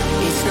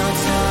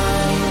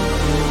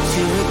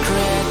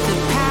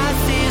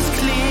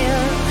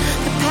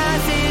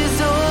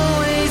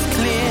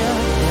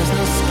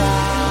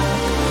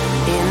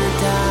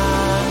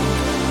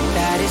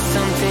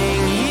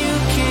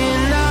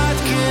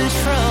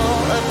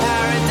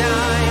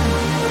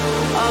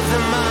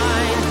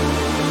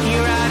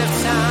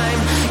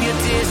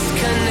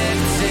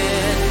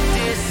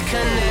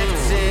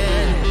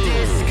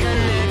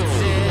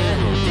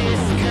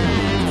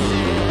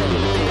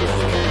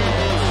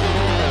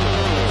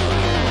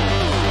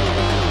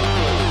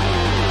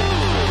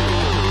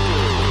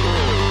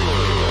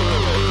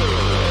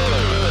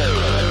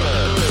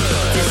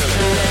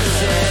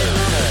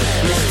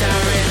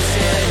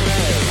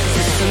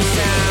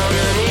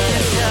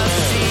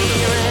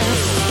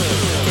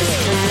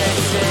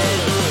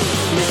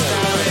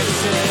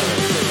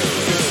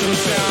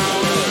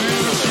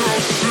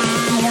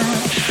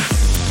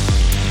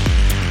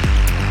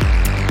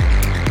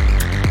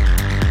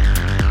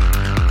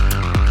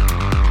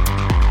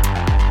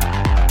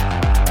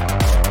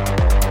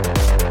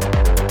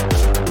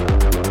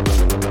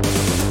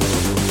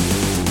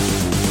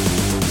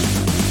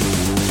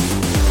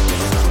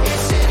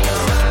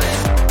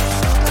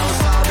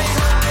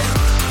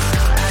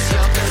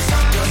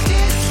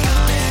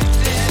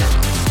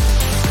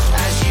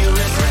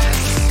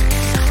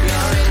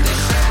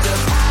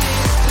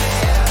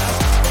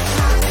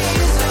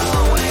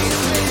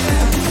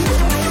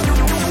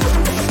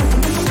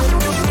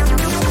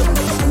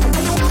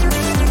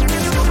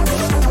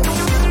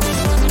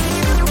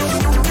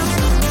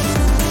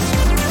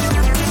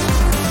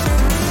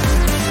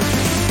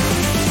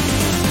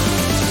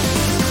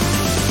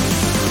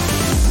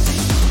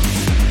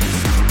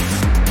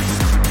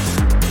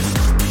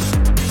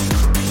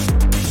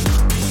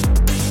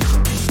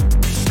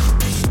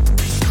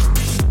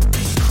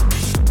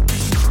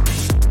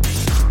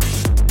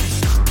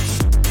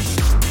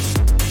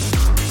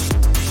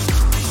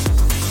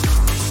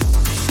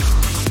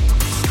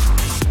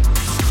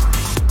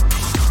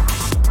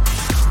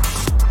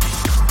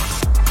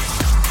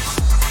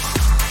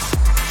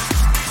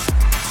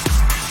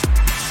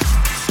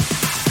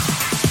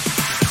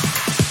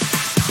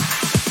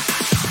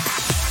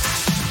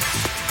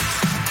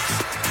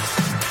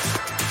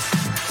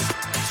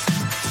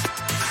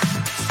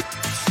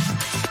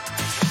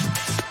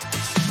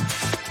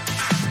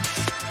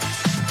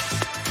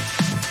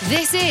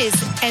 This is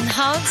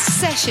Enhanced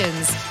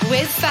Sessions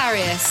with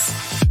Farius.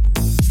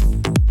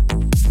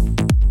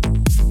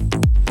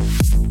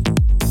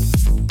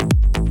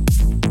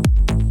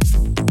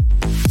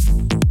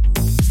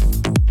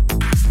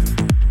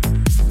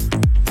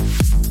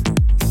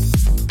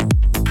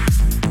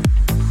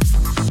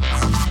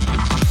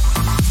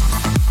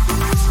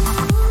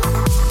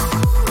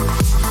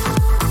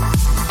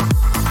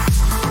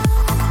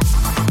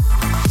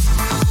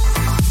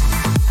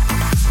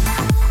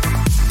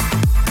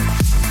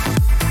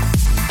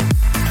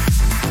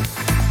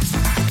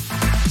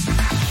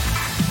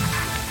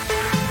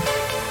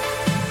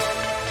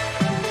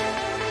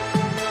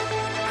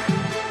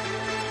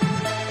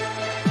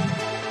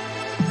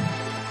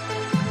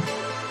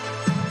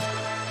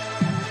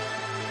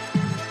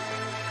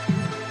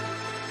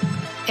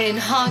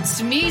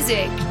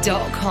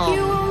 enhancedmusic.com.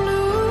 You won't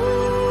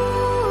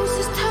lose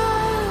this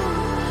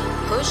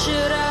time. Push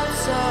it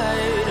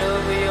outside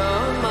of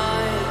your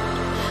mind.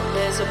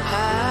 There's a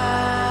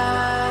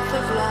path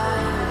of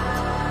light.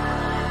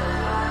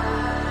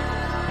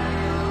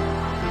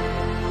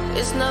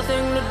 It's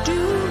nothing to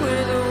do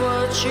with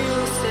what you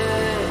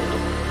said.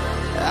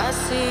 I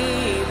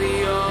see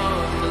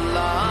beyond the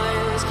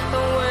lines,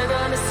 and we're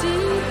gonna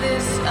see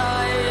this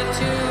eye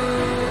to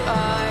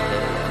eye.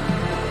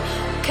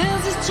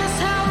 'Cause it's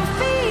just how I'm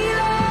feeling.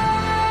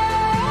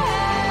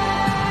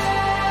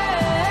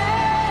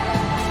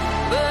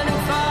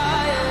 Burning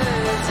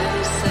fires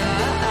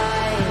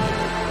inside.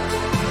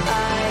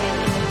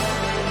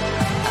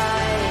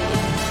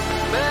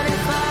 Burning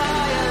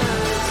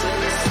fires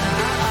inside.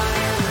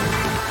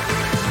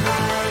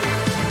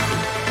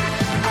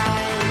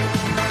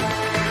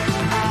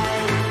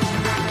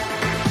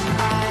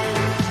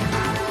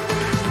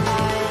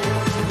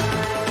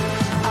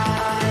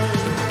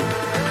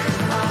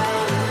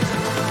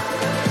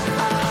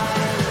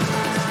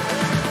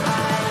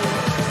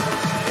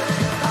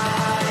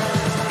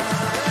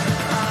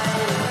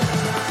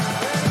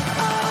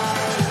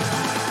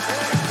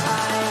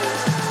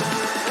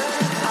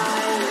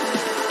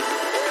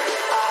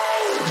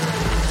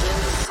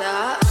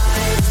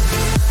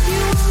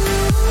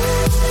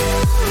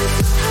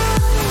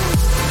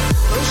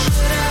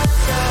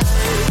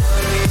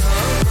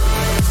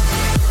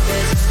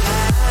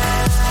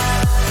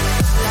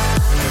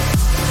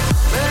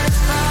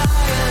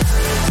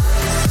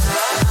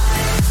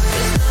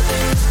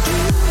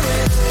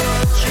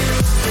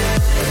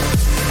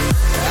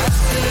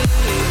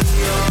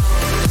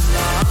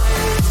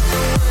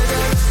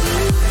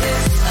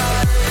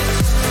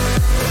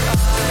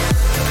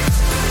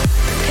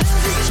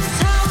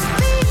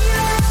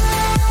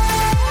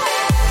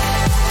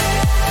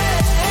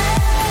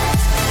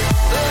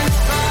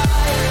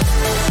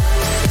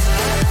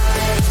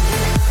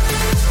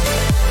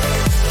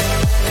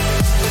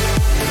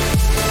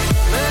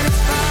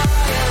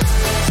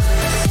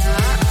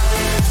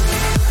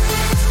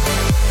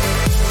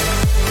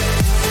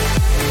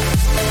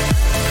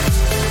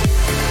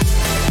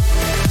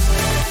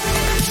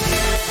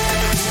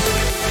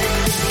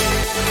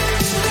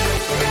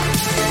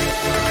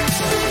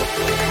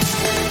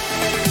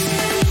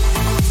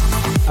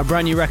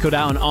 Brand new record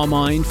out on Our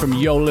Mind from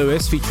Yoel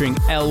Lewis featuring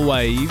L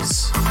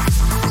Waves.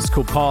 It's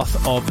called Path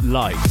of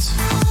Light.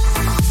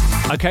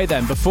 Okay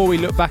then, before we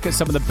look back at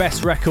some of the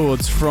best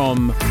records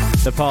from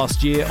the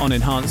past year on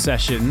Enhanced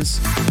Sessions,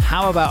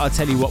 how about I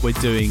tell you what we're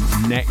doing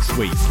next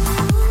week?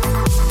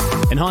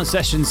 Enhanced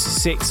Sessions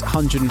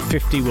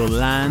 650 will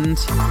land,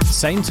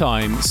 same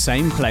time,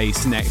 same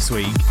place next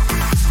week.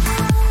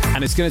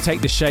 And it's going to take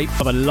the shape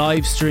of a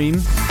live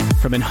stream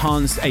from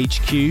Enhanced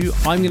HQ.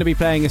 I'm going to be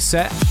playing a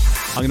set.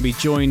 I'm going to be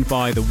joined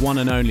by the one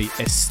and only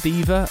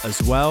Estiva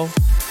as well.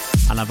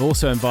 And I've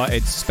also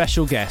invited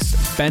special guest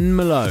Ben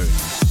Malone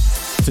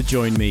to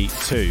join me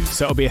too.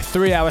 So it'll be a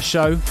 3-hour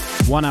show,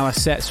 1-hour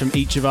sets from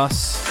each of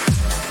us.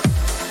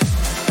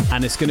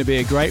 And it's going to be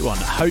a great one.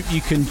 I hope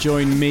you can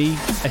join me,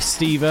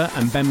 Estiva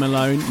and Ben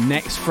Malone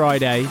next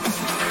Friday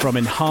from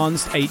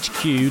Enhanced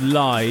HQ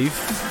live.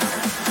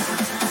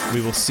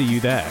 We will see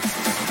you there.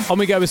 On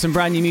we go with some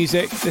brand new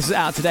music. This is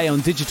out today on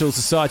Digital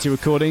Society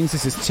Recordings.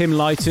 This is Tim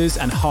Lighters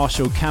and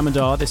Harshal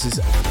Kamadar. This is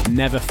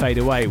Never Fade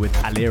Away with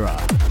Alira.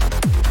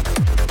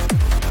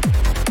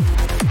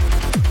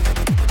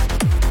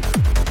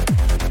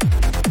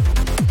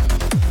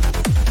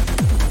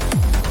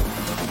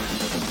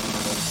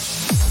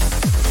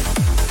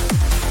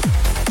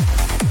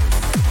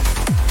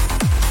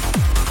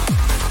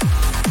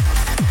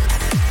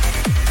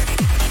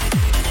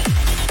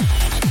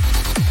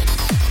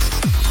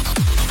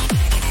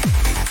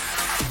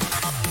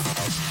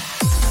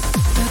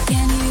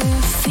 Can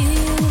you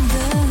feel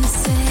the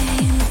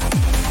same?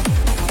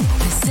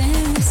 The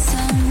same as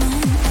someone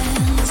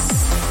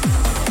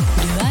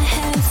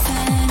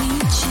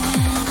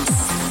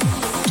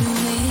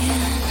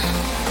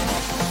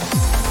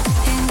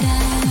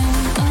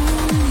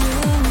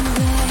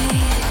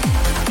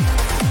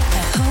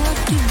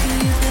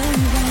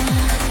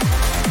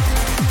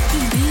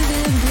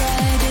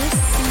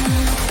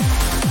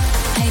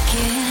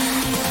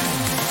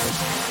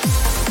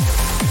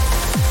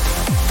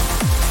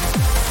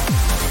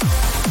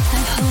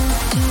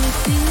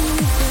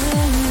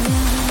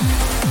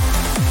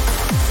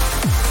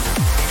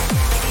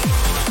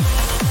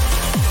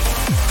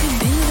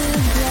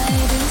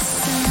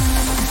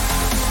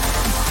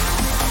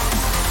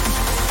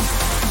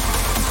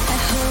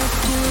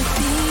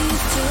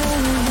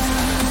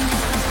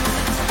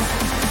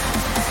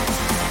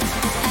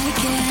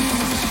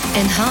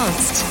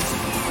Enhanced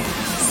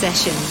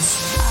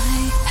Sessions. I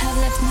have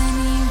left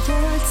many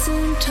words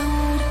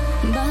untold,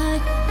 but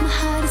my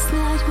heart is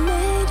not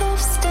made of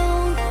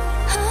stone.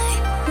 I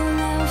will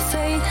never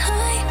fade, I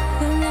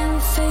will never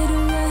fade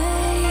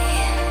away.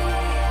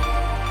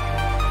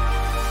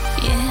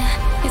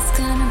 Yeah, it's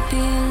gonna be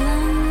a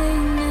lonely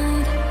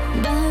night,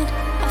 but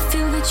I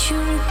feel that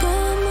you're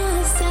by my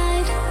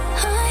side.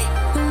 I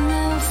will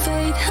never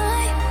fade, I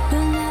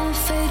will never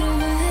fade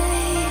away.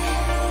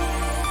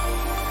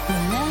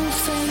 Will never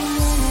fade away.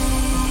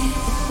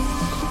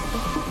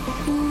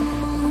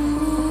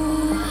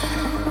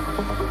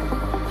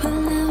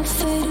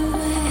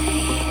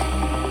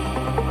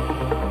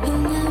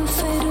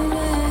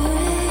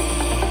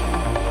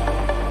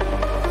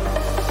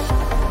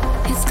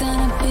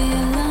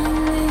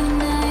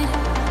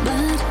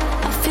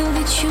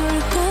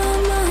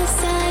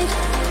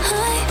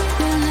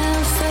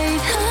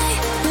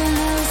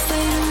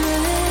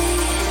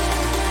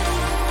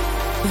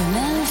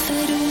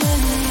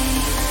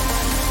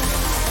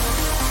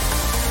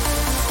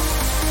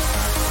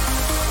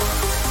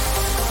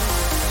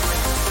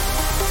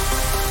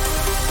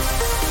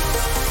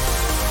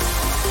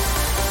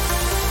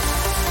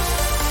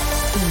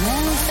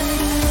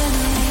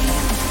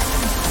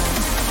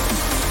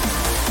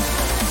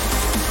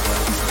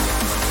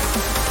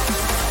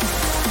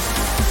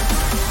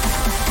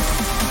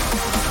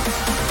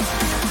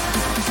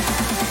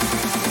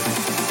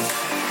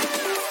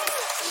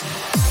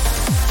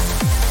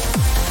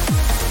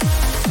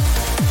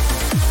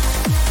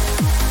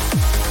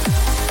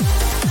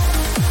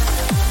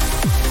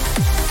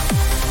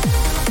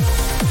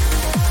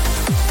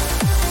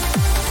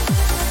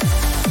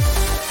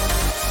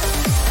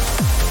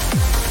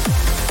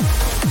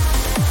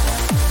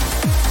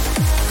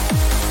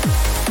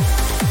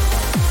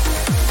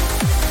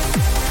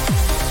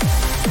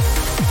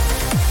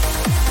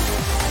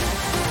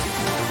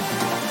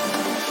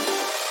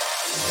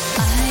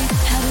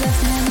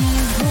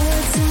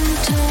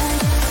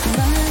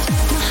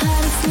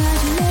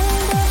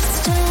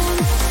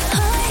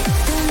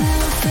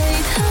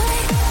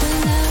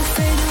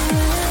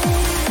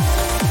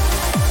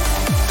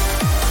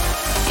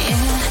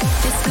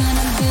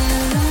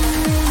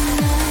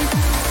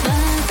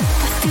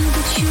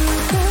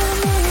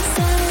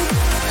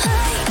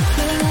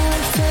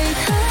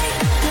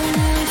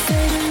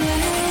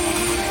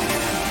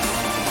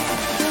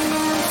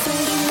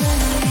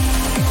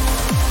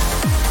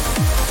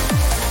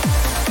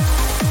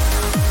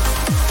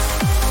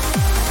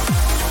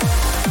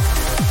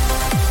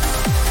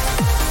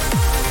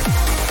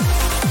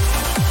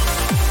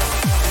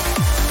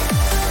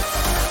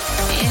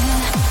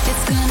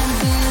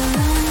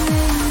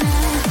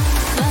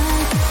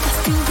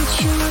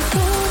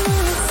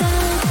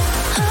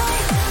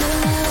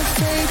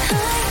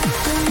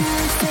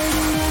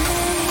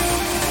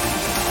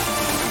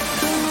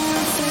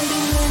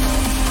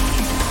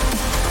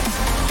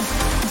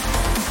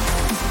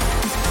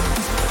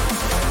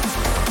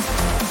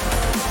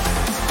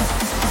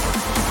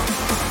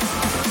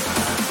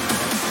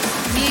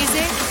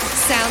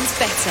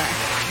 better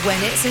when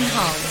it's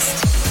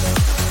enhanced.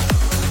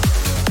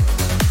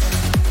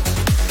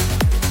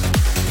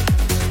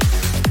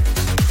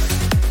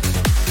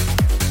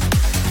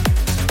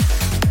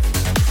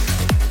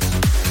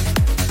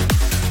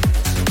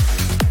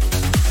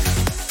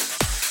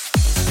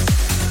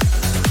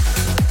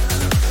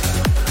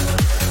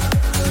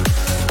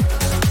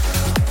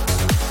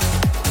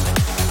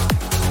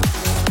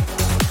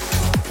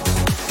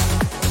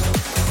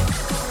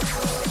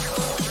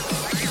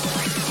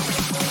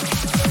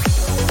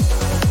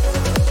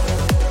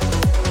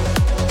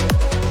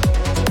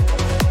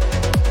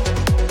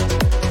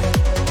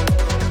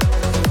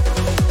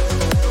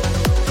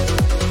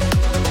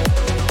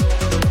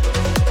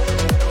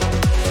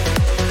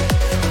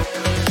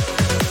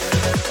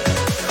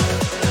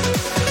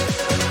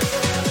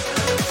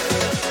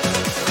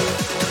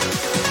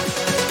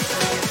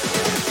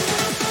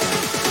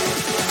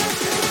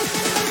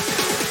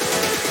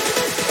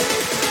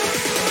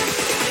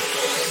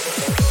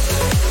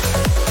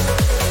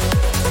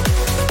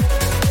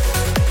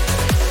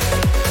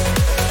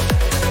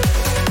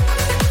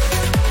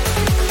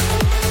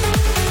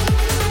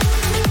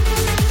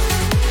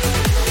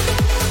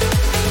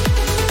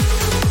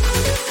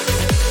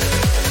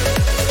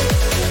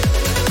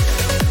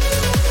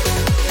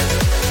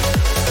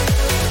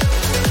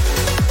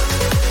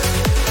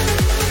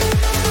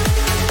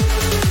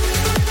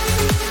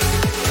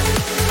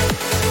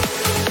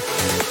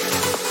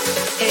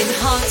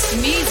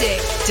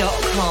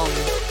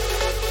 enhancedmusic.com.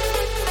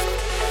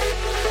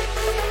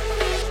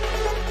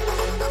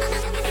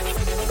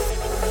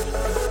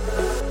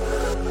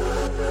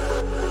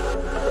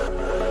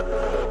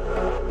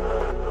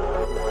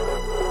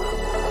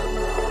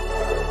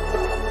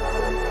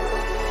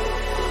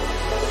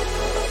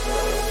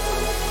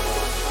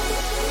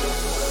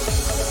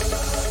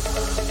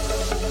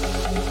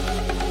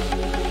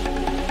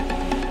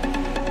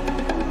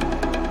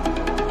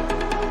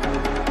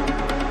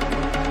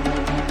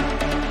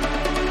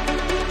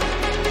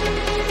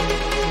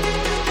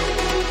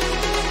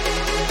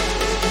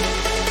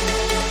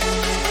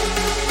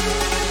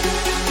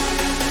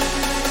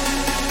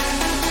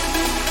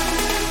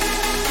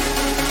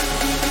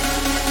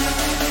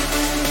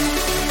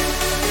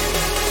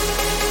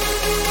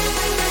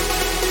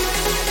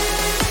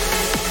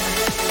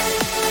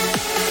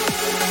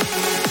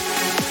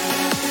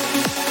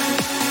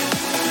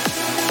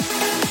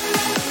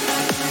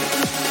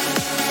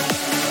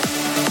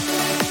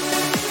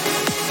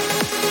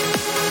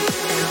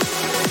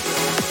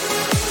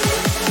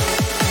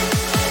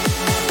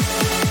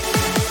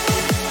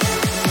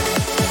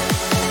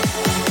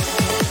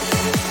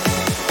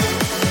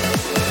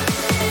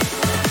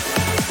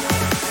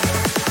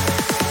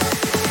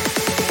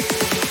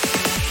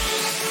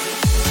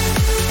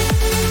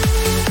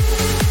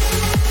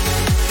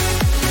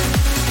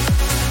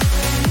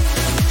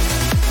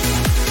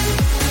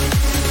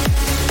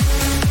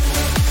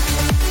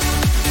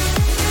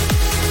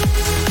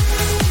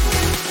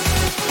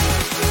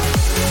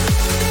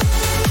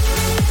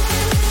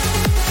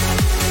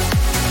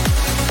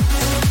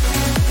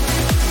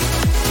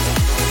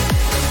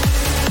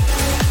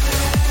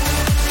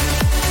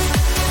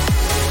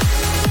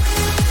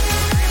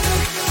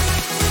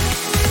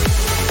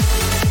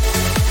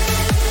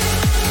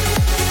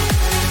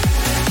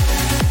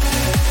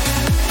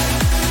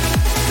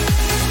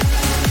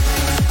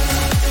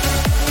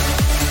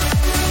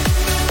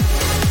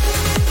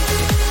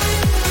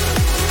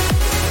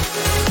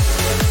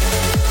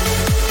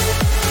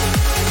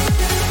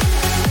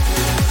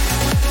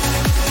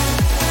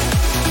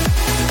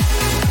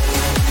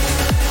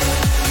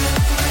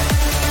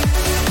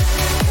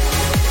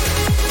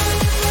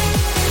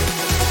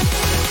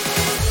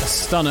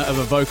 stunner of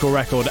a vocal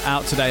record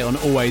out today on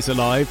Always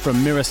Alive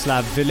from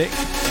Miroslav Vilik.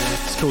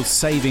 It's called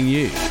Saving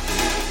You.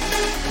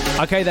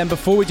 Okay then,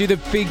 before we do the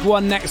big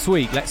one next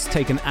week, let's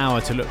take an hour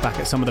to look back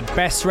at some of the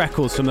best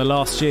records from the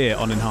last year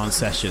on Enhanced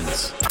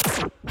Sessions.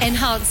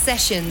 Enhanced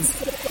Sessions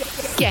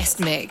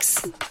Guest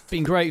Mix.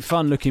 Been great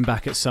fun looking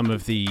back at some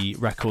of the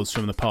records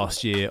from the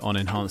past year on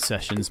Enhanced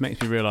Sessions.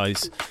 Makes me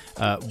realise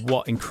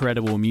what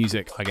incredible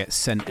music I get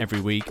sent every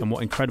week and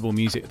what incredible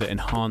music that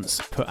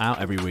Enhanced put out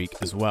every week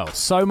as well.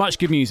 So much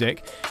good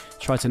music.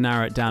 Try to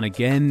narrow it down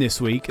again this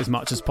week as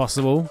much as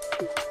possible.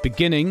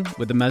 Beginning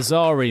with the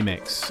Mazar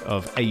remix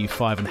of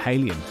AU5 and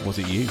Halion, Was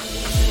It You?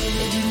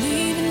 Did you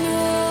even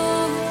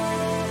know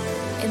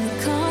in the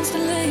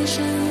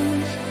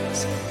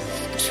constellations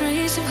a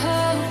trace of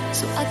hope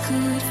so I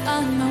could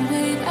find my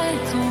way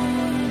back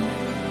home?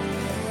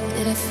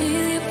 Did I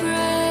feel your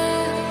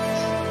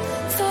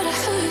breath? Thought I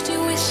heard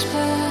you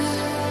whisper.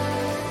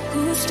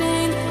 Who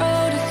stained the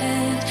road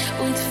ahead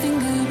with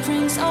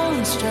fingerprints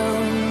on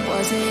stone?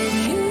 Was it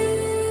you?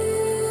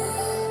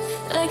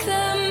 Like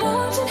the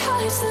mountain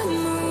hides the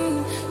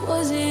moon,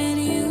 was it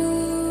you?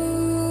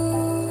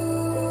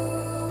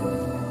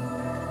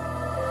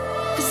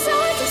 'Cause I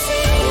can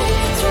see you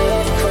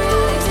through the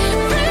cracks,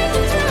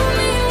 breaking through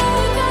me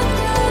like a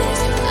glass.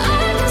 I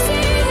can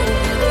see you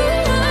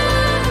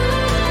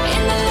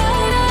in the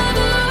light I've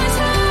always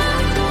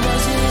had.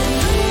 Was it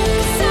you?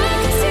 'Cause I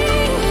can see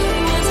you.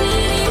 Was it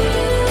you?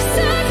 'Cause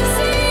I can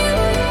see you.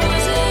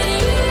 Was it you?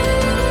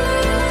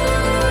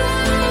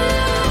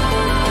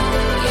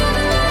 You're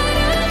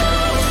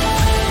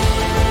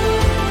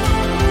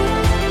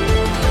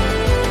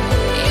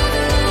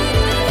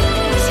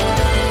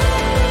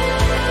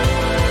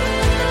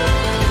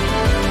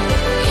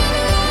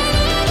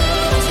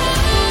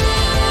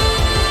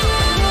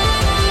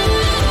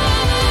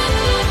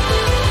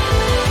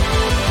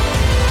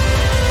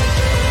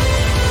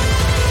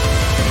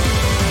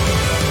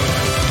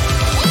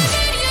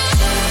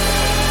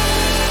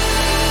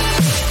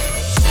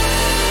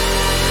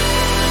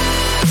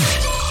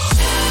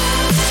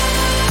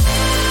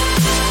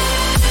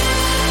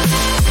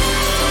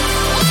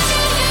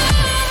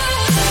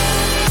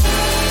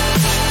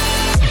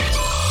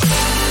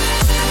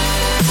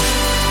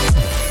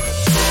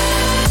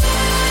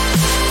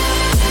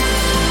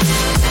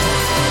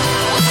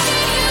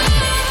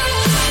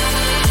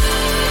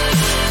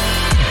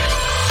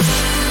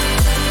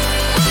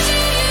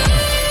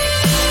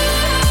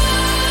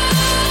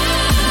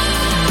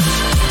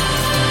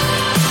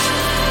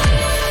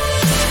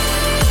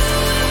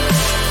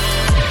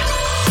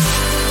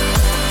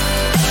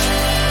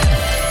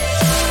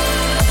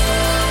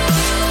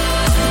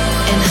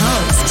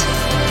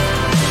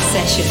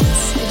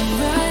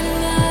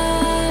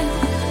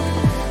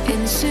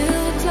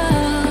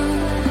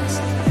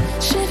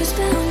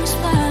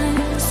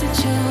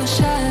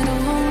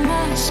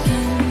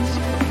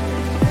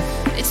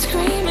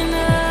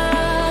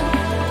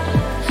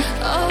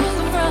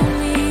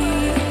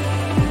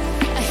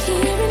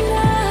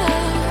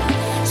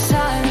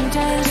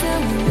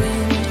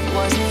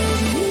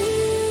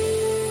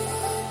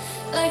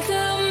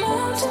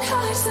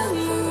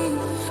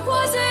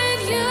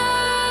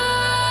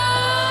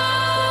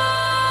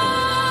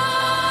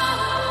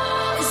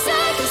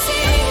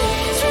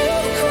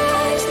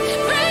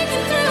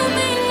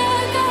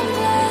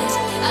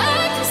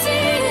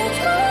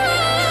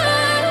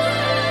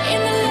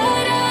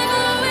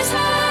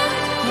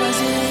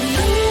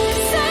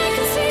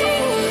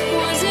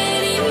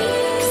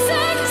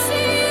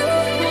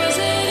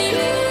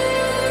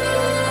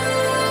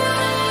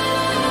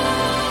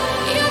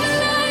the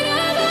light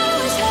I've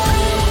always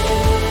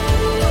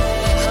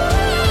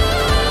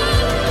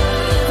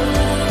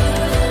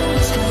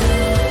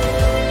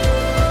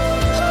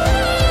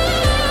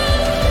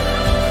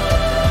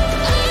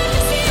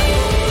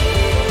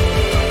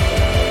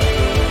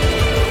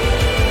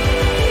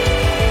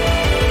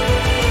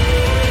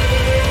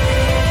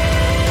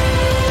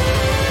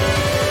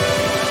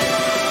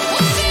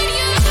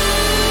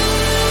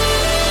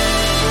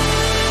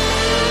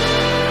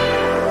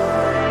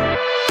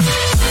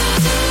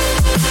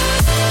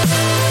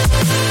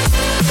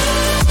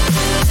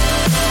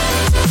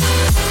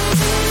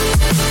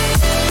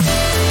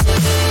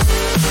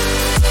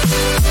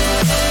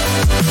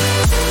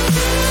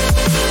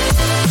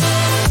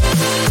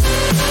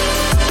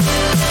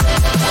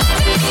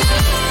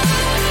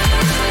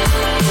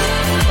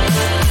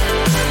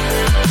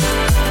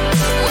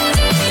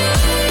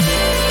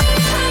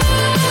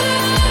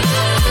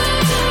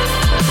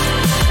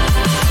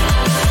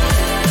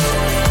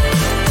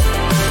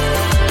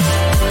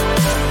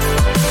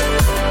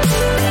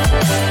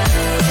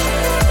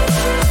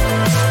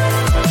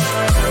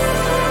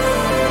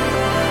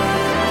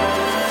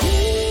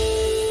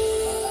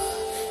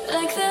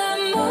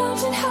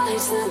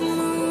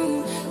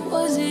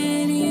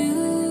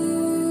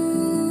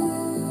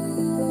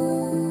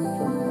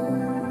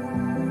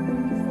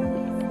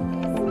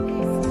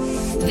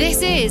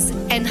This is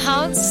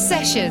Enhanced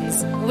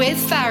Sessions with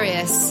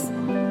Farius.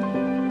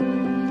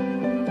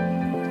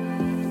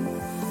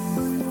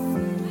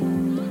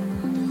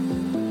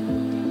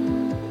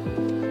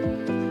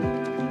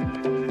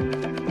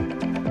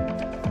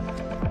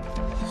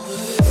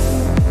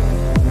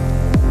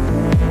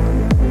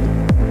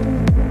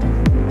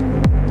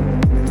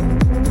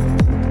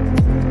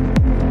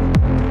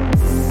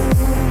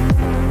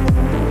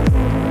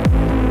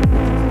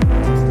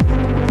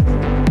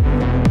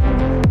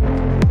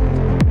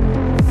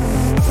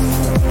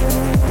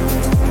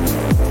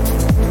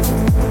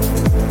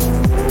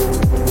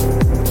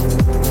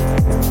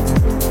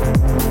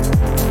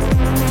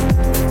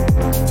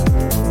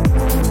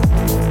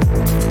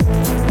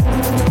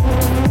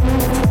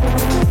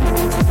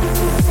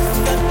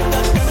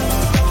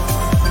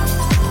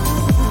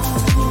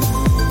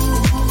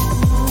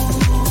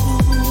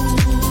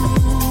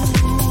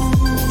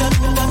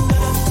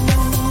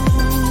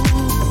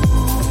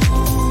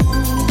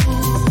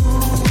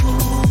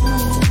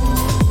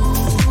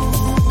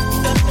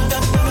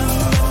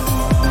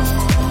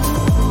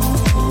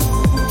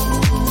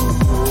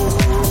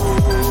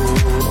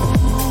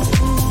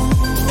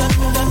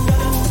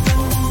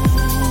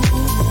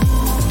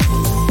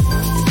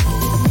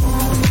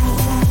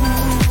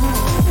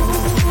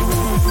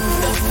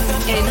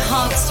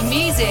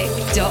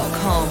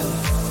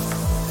 enhancedmusic.com.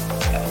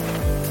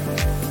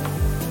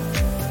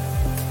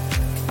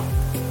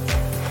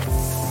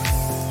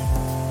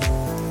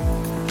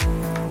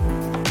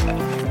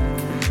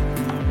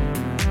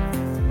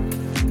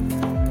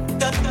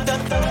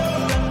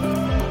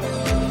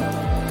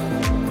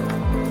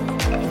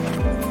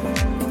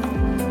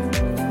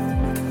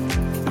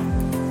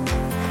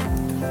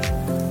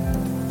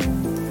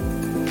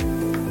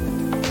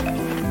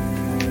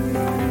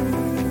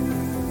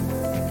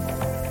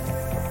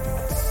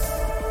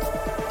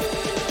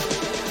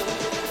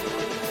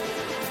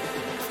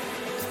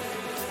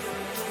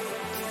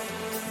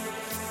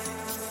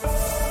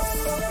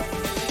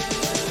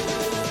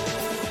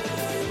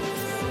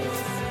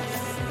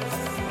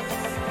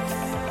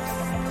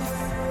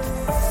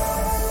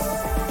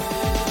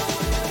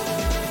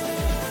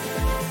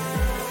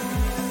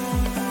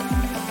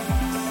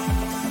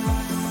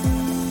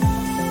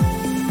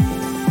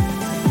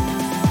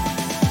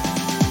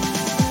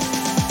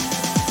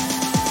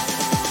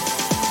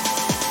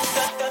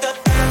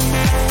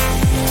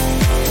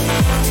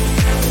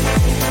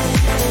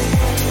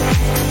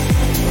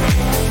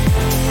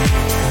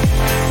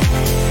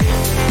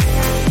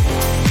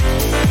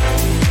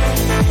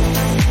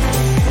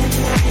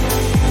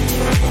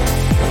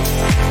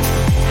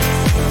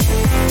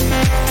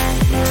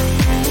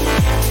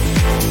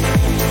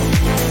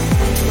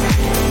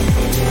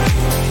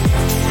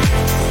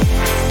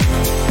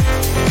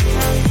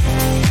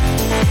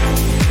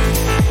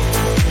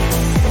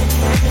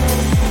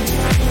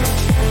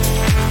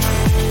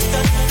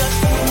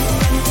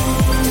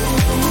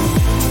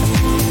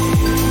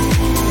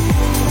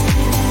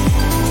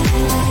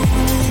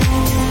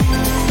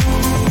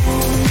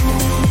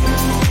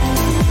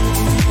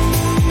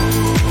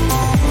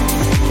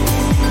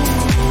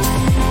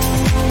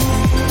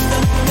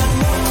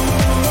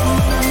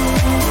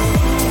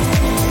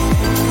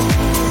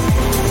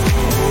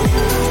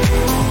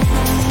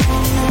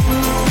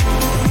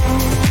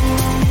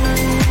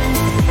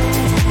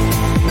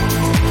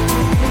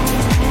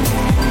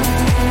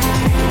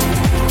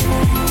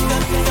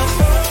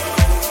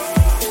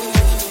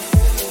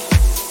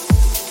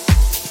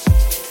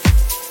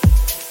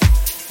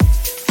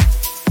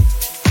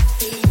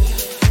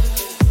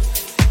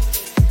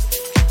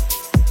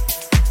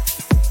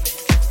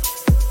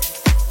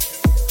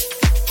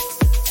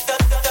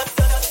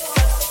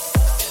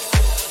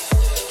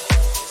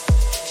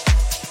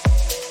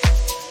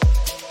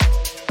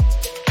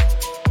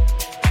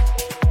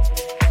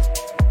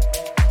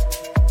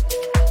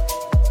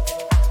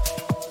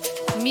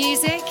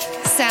 Music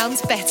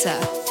sounds better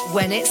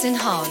when it's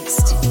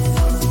enhanced.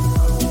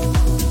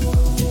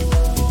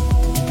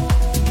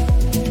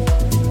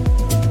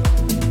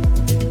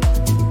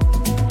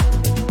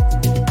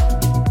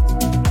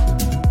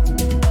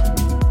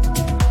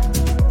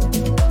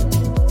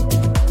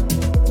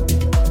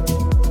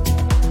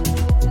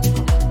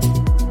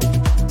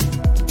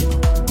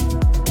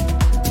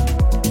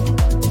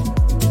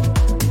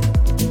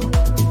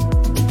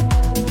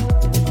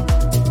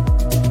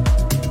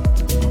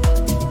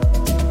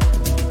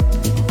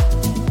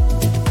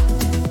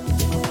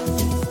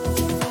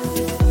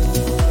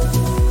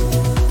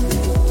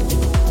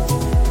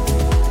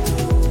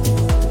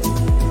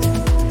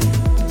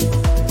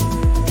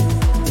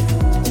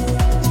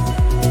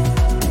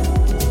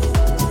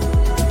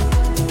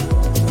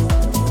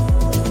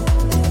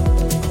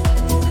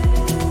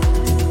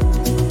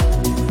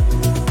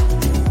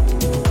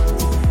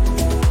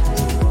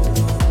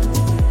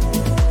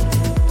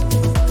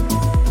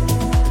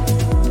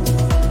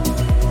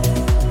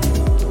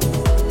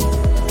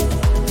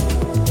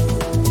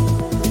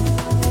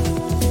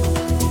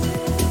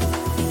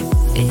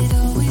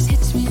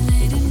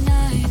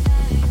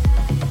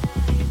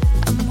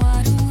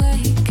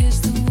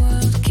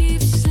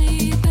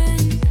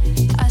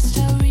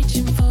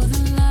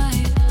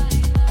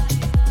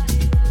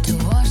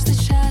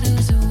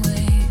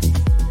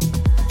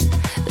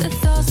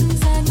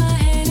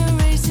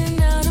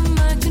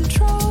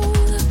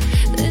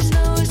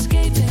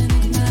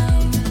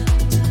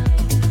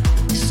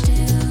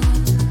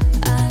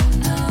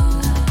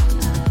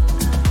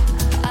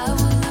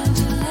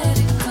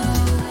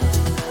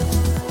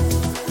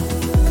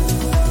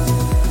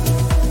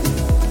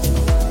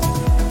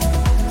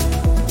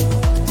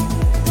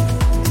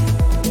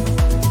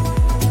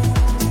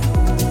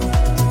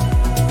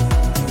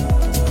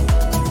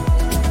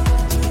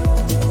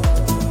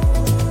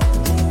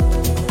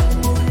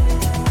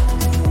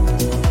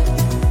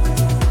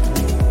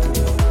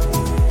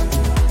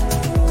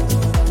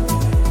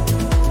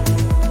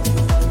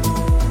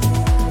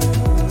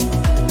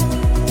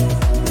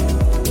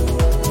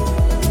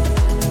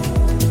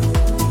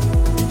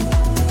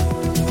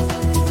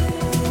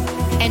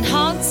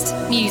 Enhanced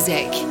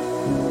Music.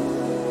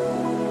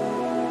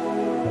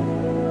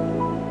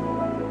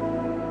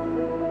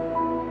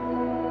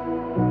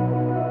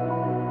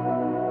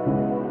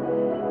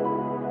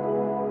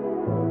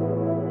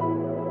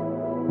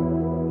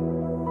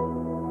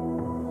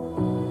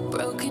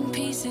 Broken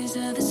pieces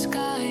of the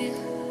sky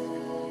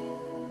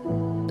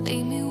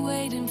leave me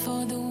waiting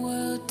for the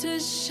world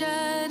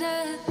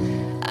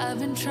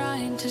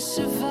trying to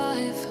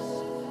survive,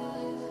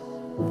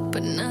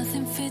 but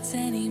nothing fits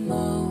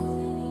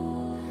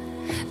anymore.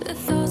 The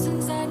thoughts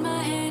inside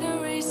my head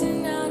are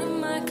racing out of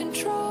my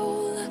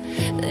control.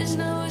 There's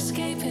no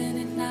escaping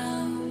it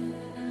now.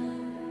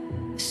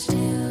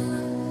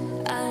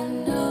 Still, I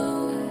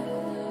know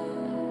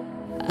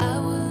I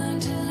will learn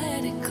to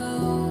let it go.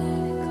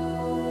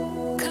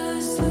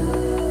 'Cause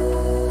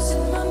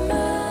losing my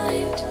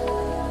mind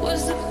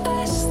was the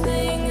best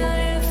thing I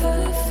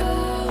ever found.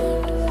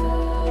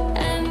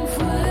 And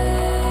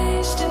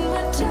wasting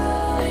my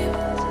time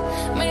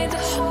made the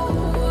whole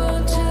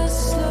world just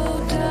slow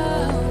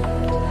down.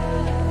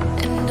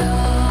 And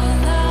all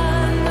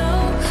I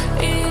know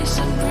is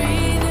I'm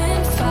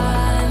breathing,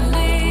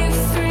 finally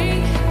free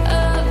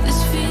of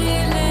this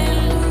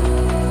feeling.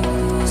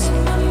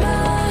 Losing my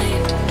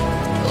mind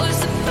was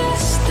the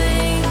best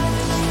thing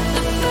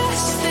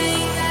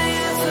I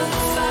ever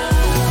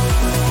found.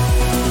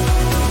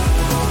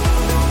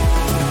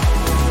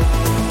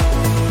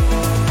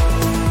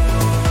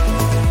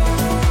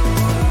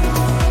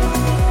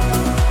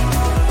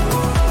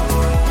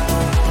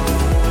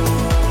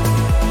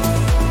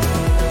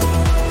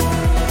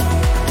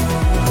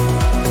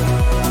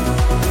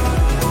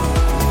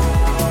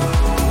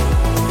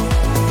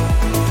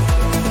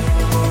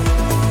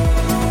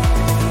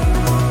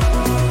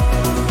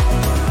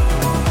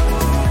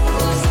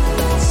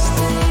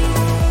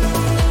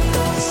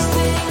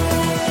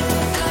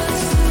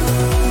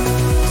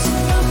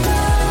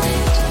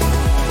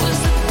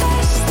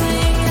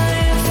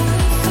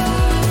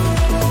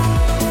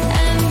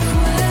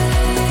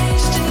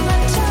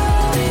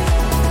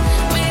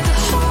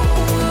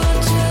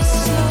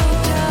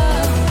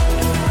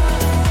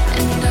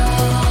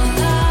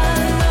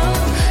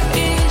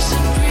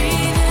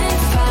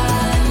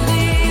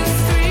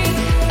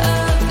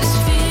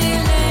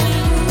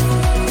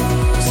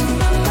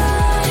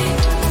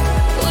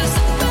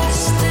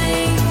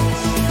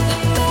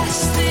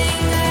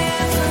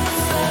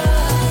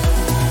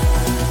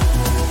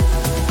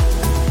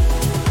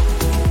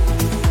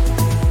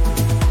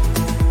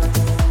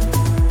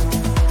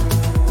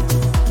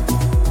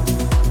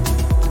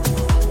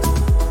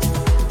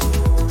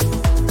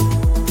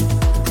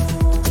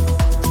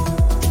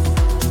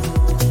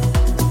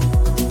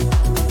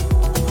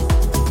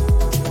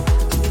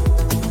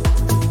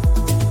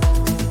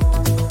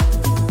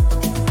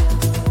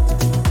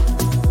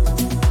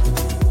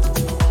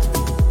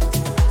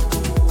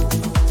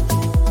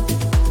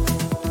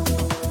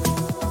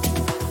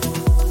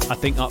 I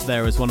think up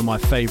there is one of my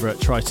favourite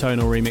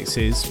tritonal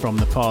remixes from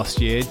the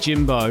past year.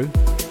 Jimbo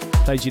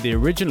played you the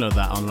original of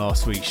that on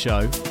last week's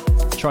show.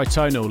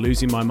 Tritonal,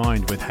 Losing My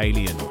Mind with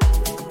Halion.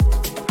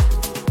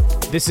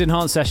 This is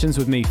Enhanced Sessions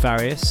with me,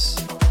 Farius.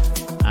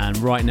 And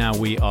right now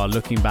we are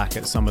looking back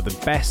at some of the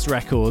best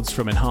records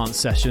from Enhanced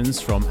Sessions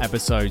from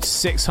episode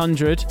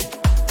 600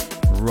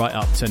 right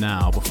up to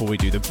now. Before we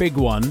do the big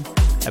one,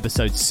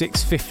 episode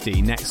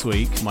 650 next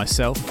week,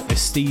 myself,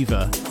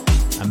 Estiva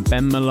and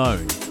Ben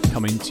Malone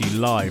coming to you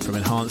live from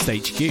Enhanced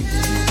HQ.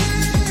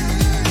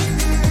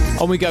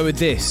 On we go with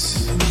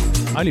this.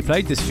 I only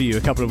played this for you a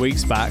couple of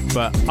weeks back,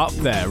 but up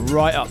there,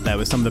 right up there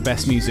with some of the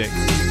best music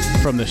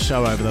from the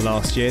show over the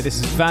last year. This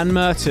is Van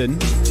Merton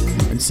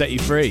and Set You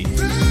Free.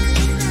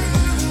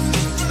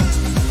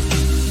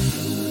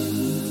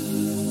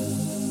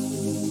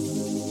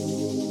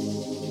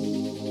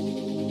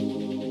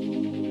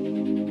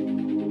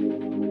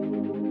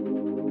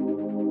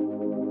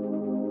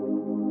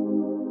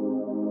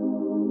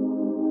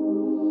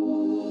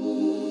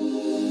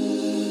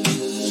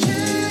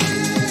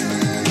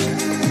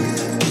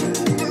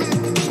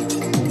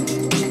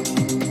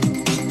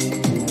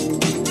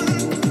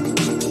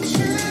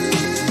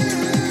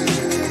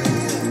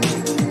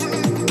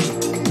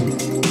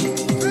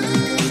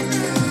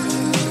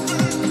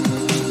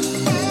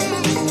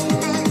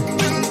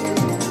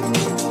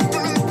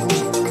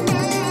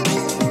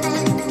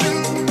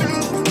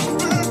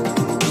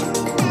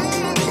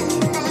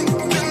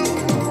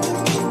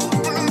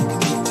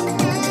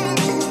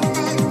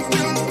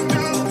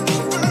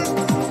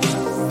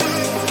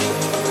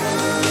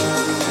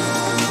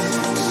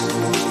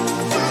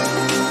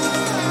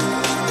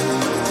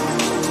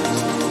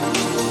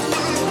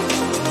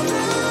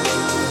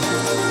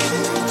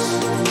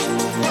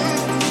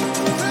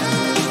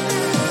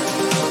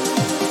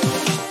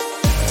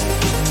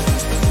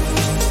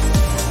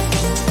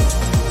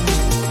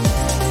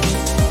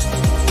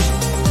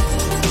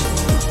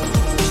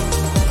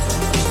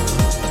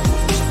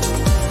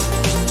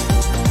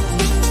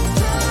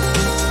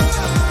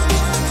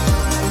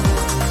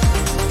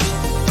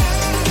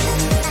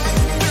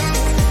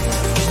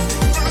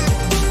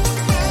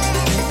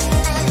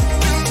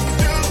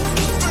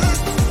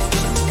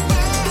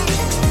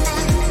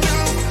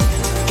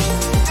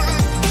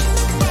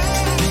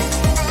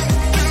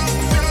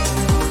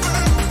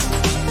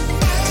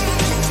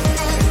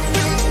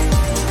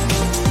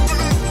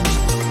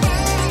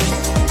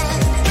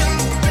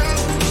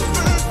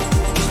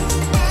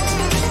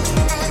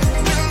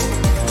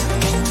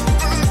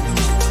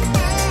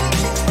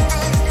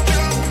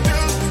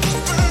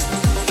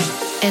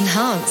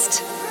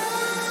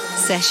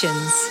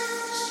 Sessions.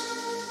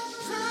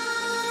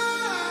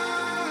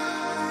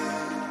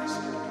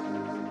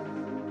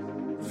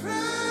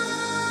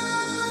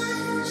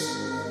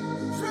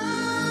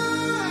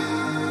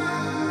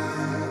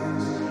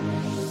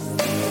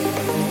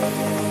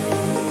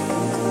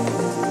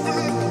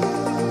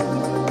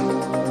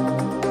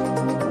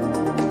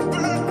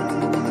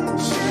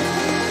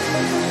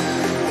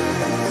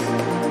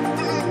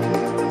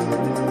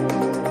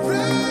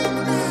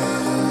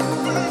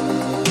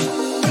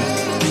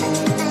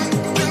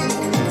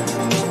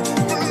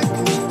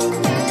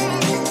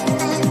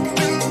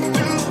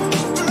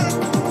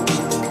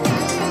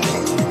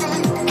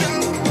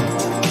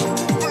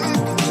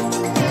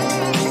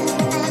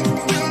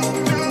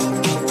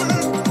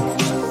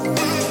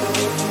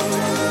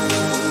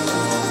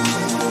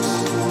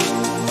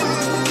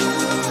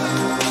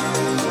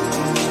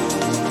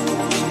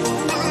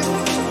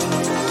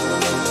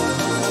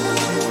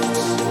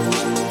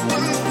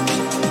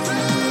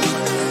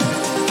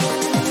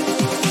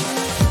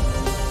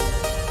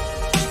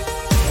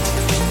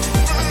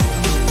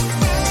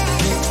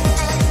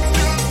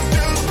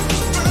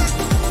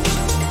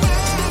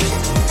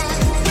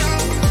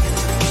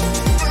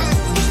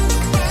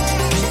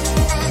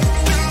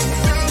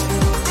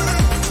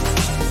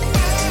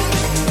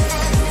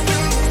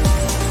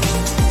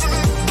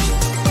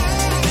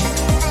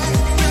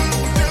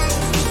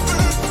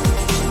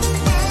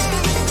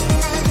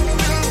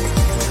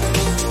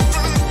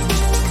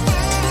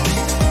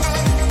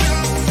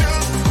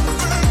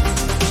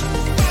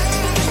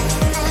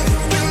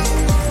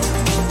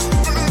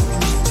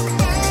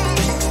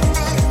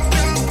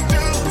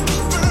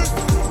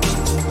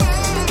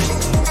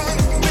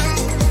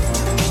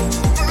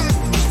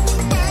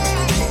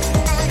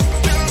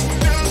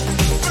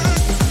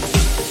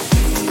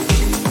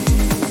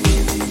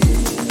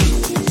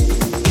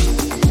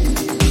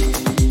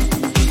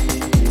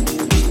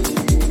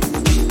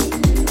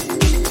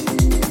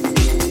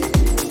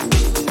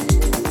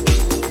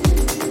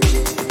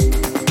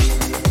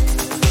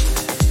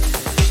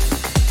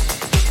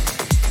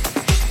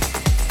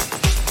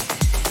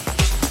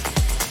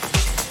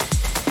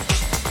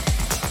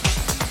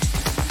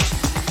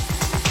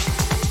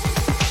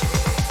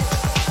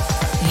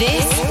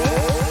 This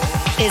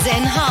is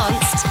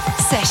Enhanced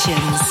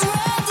Sessions.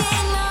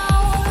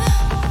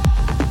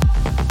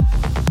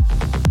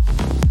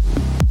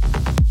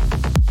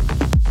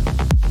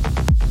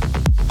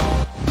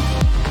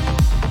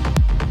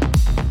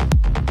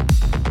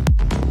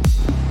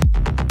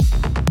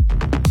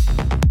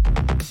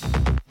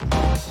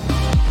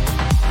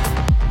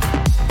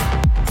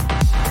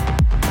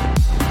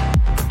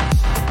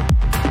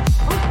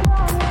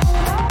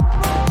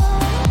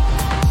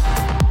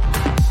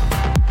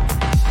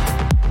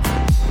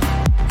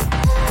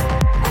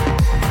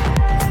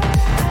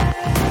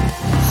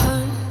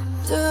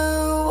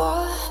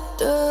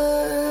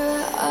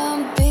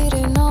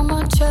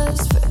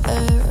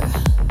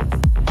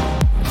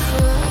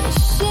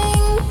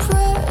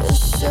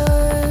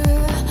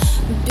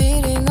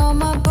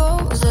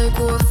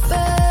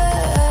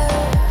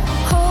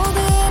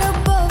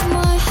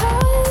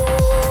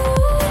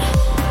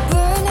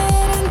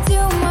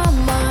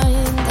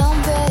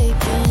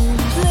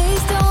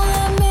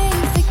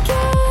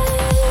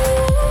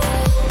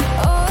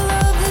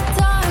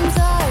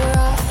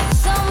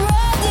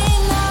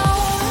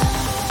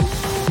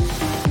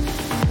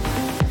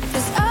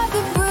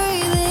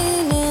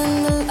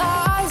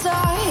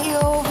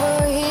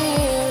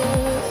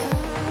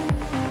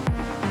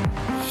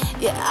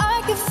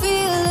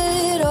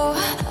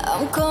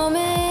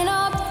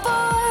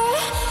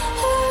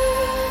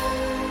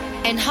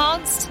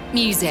 Enhanced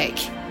Music.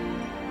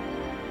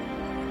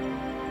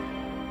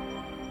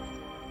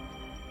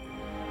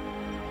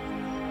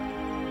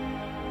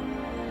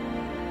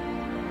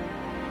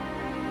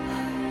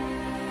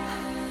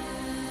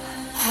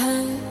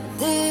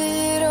 Hand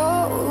it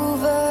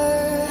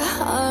over,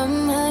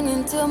 I'm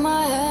hanging till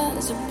my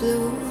hands are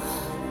blue.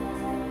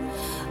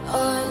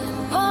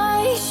 On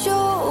my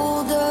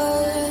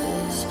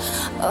shoulders,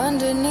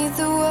 underneath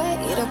the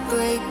weight I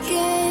break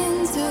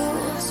into.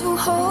 So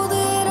hold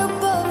it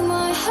above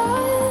my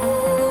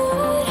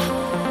head,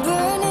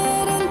 burn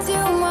it into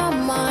my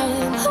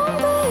mind. I'm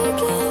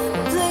begging,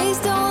 please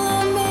don't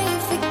let me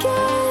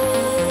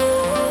forget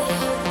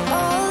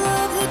all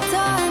of the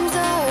times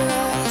I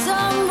rise.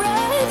 I'm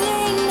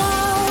ready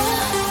now,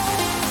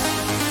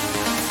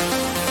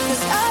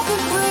 'cause I've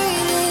been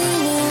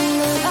breathing in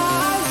the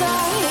lies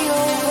I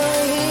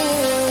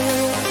overhear.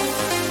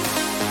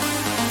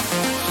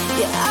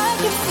 Yeah, I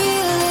can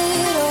feel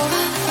it all,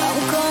 I'm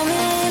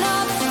coming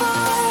up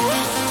for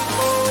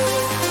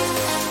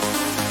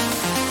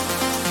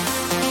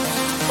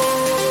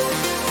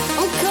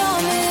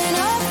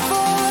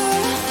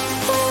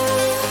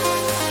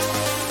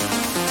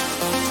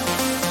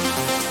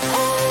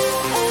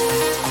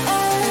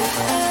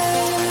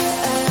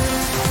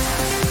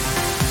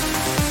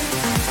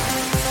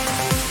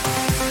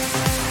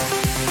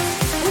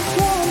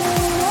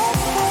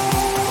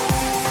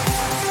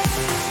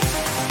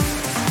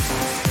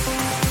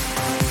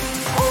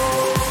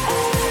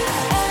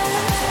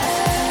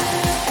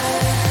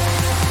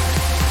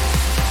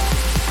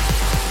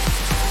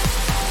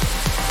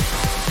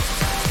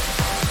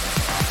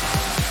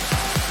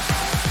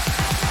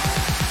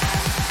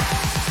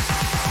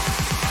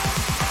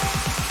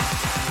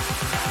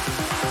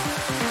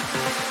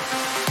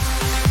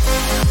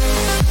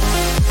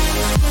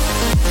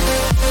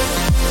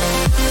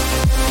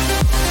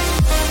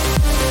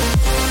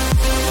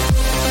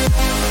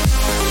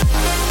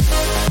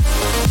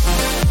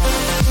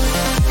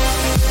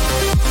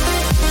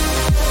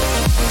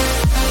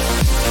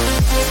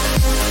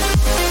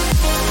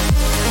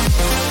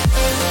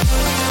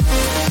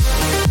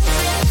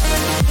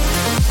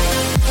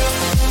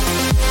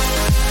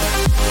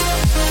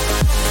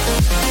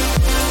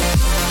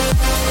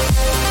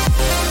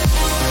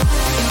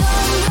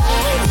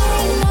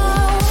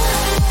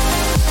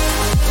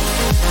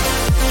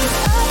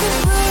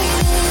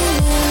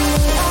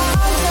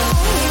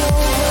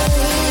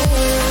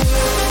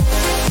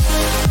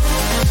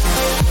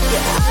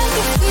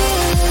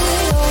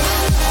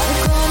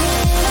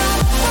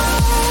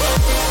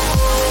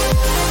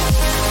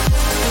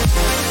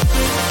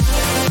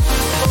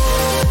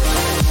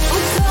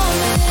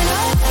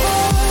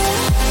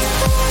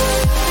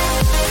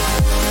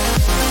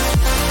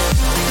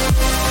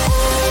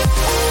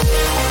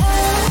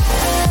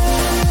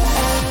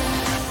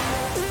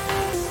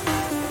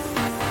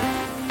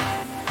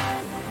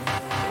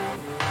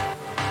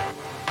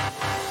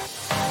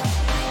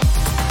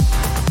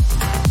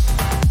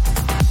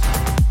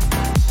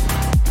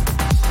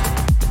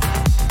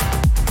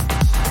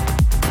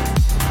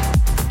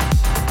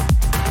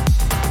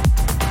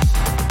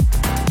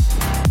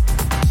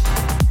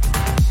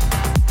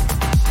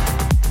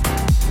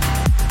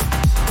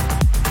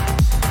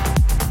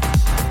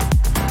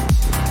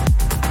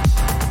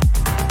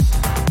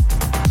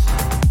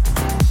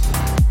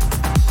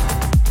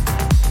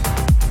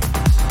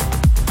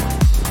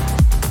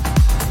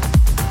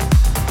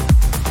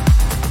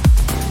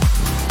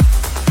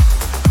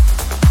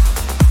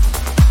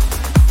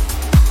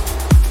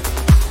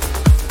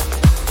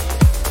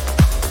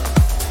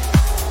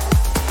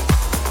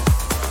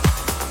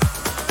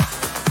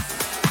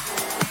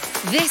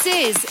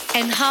is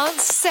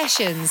Enhanced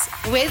Sessions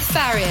with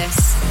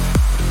Farius.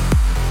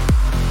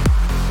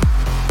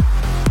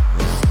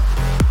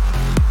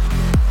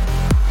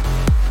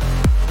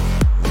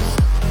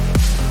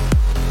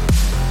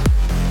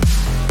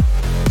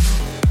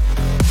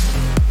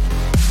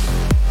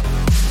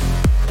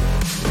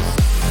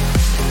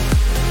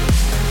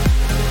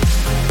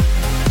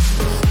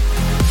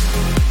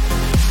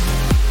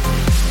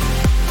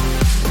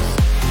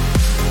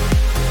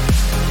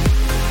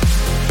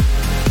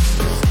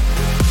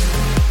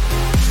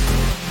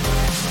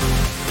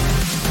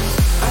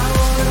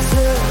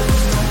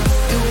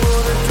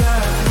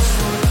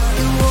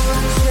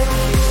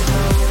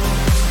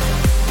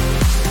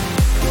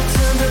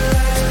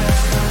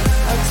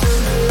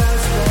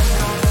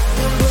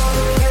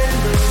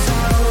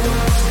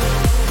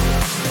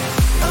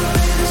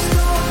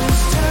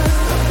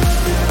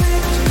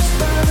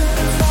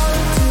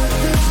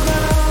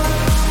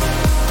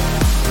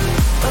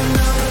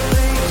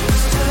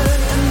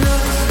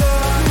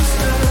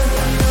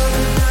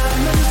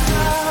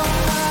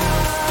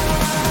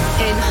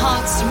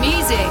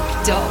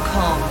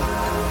 Enhancedmusic.com.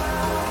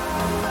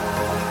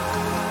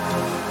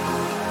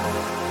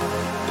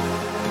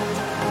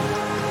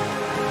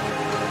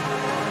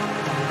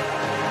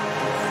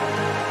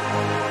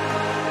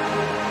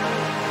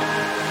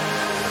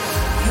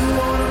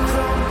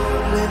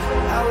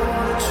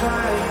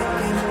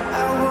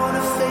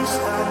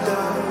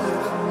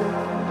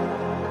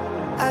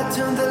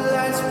 Turn the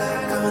lights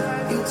back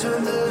on, you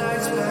turn the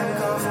lights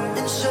back off,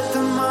 and shut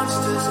the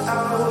monsters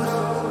out.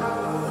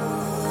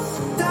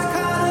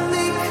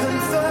 Dichotomy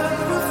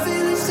confirmed, we're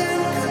feelings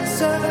and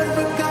concern,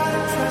 we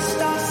gotta trust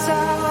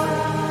ourselves.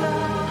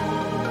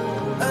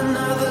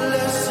 Another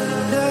lesson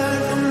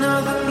learned,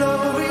 another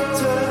blow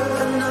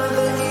returned,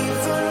 another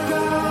even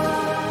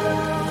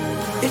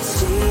gone. It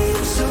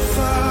seems so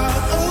far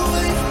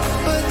away,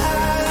 but I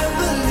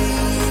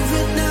believe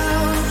it now.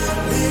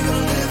 We're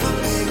gonna live a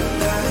big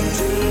life,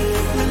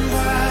 dreaming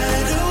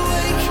wide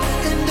awake,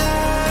 and I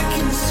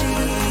can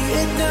see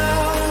it now.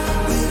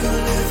 We're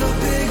gonna live a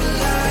big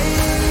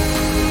life.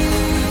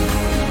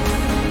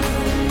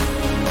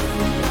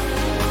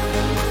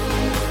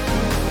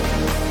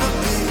 A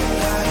big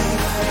life.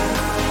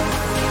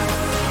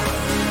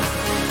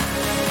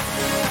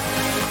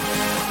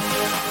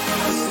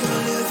 We're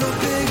gonna live a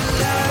big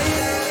life.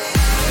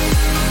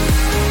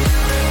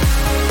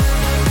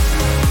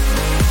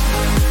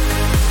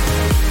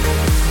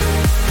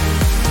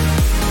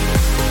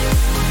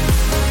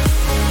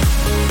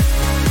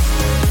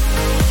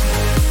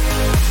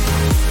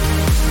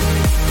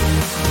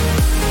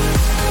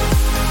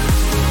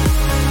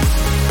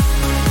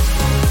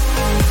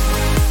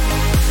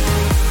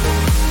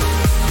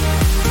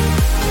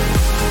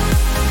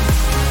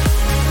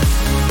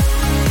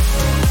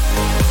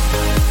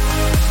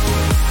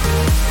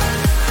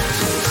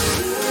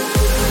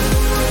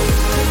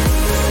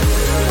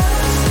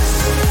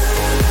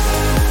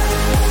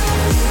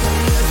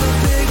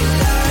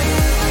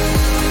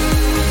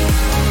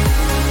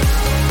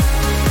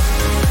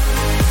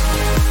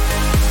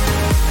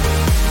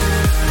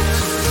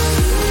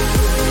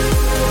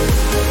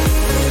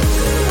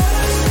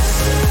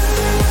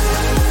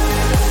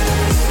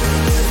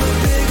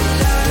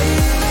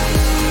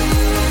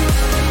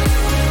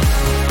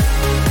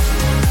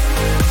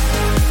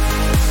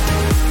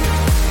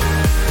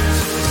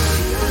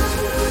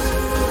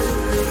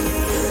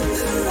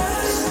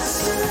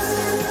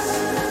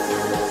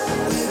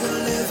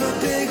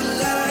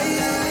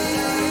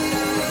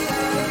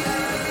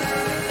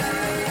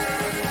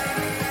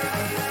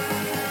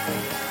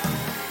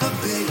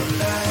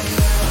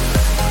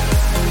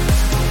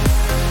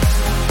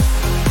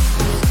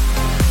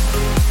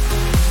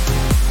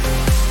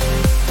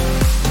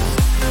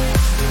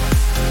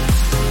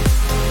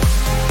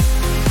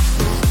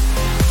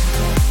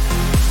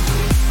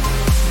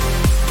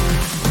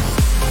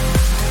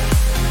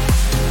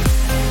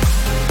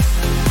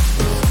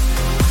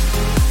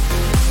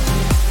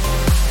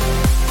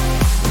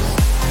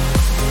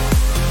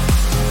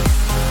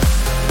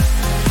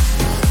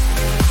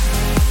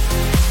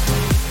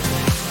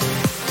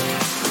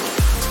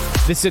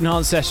 This is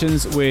Enhanced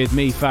Sessions with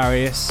me,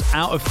 Farius.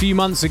 Out a few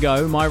months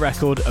ago, my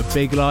record, A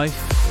Big Life.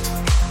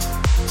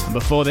 And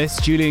before this,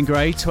 Julian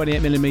Gray,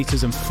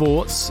 28mm and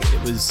Forts.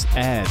 It was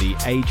Air, the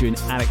Adrian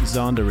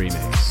Alexander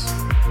remix.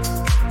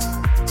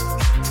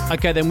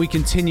 Okay, then we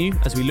continue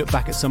as we look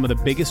back at some of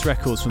the biggest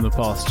records from the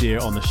past year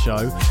on the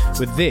show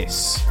with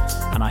this.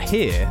 And I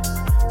hear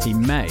he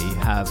may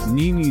have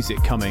new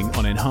music coming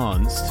on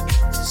Enhanced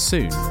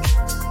soon.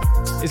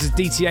 This is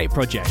DT8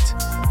 Project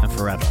and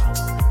Forever.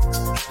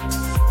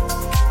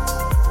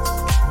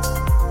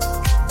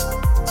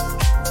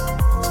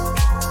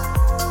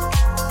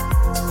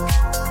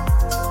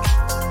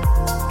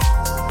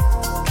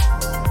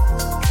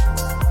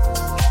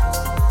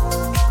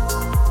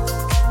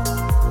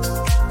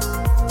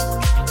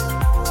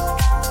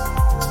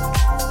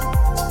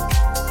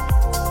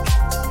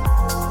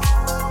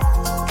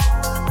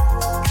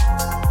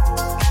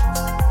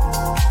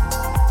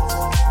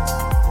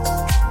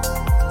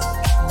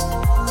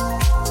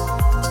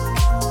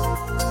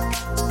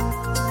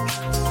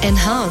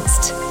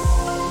 Enhanced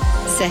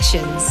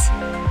Sessions.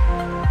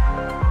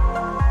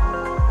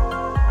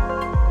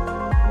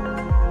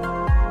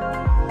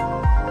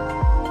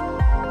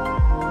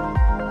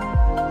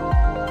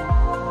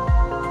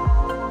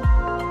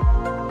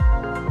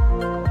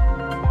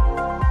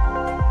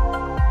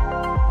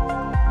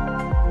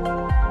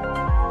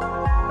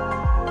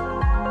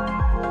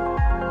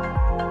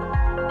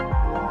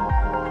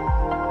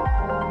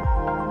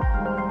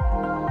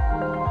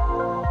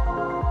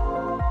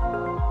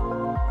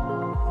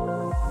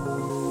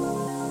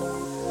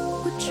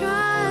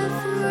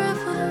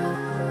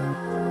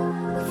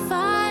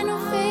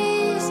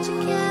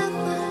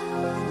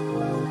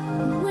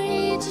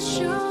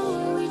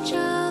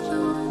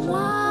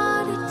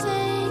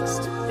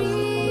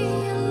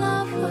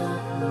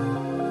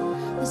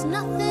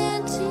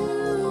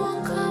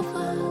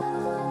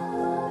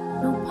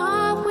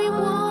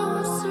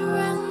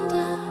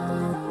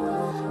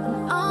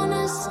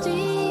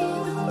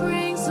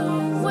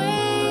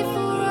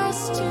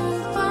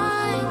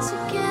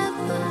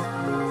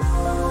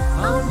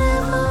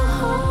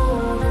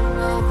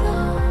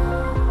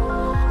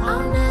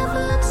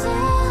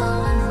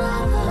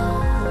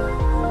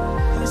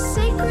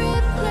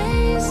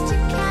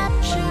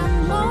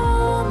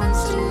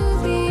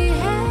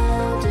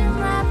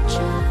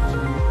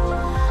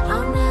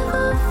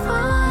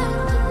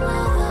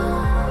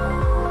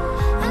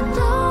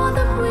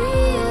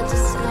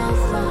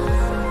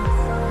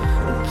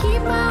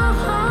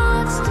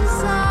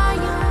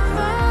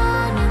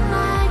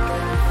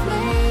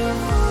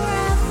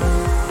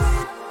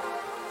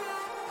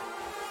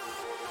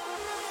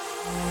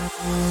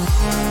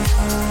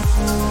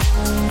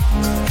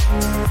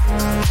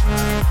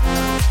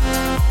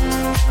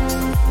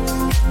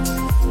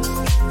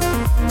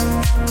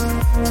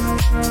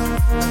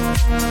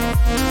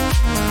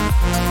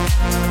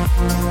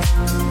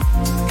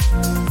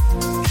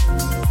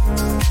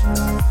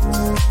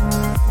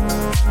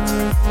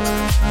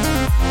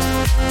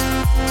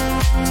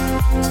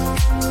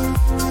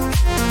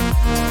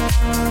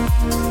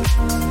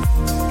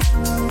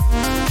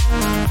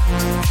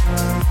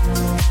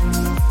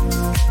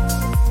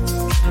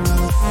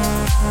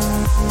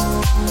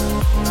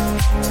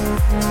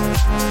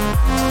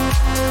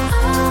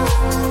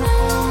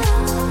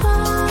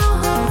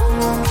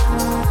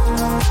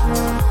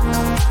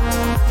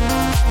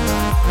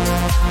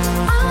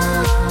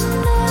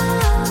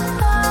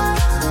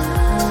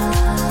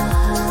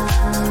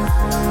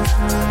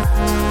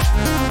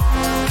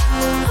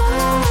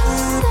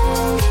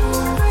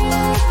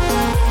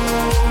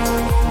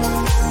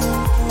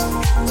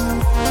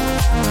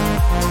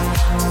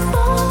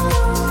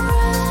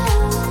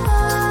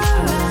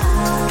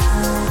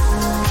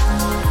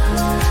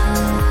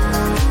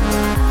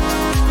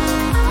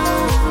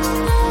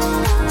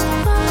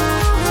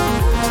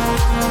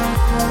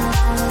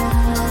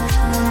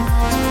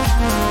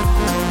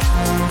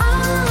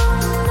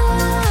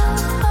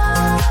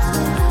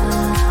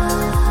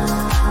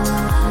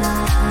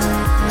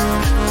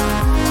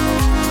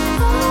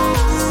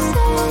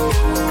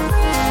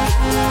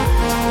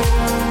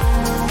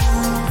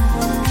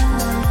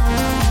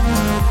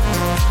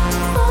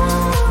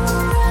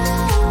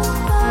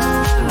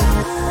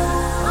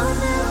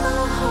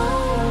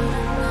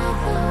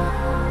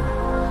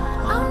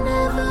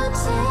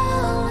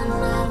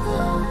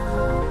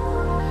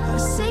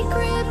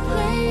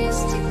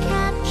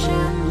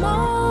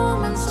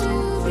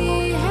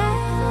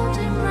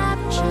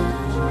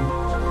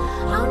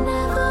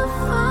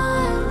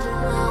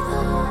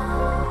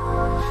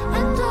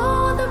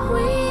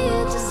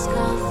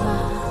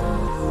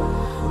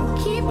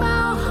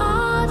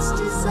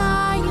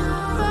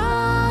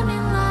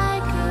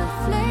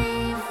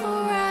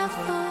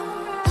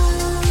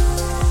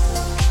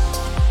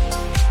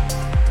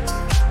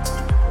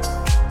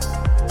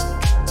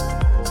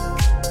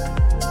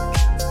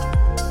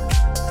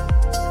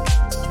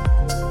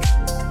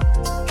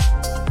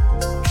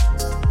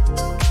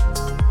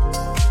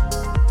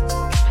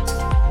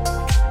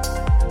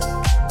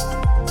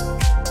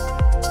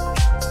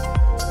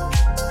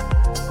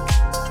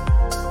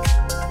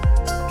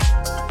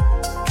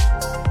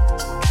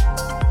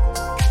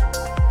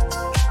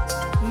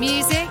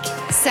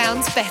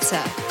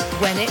 Better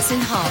when it's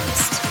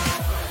enhanced.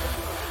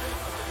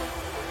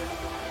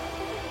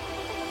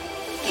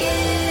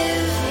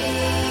 Give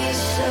me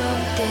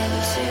something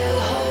to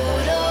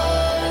hold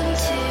on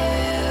to.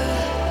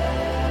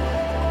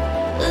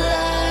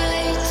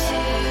 Lie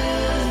to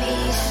me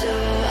so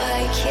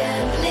I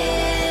can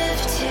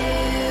live to.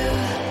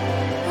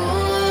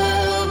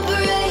 We'll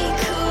break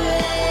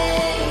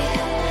away,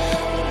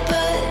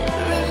 but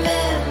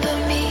remember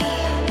me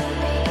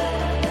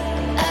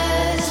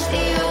as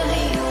the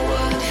only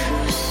one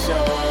who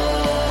saw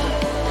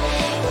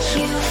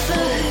you for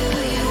who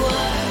you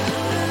are.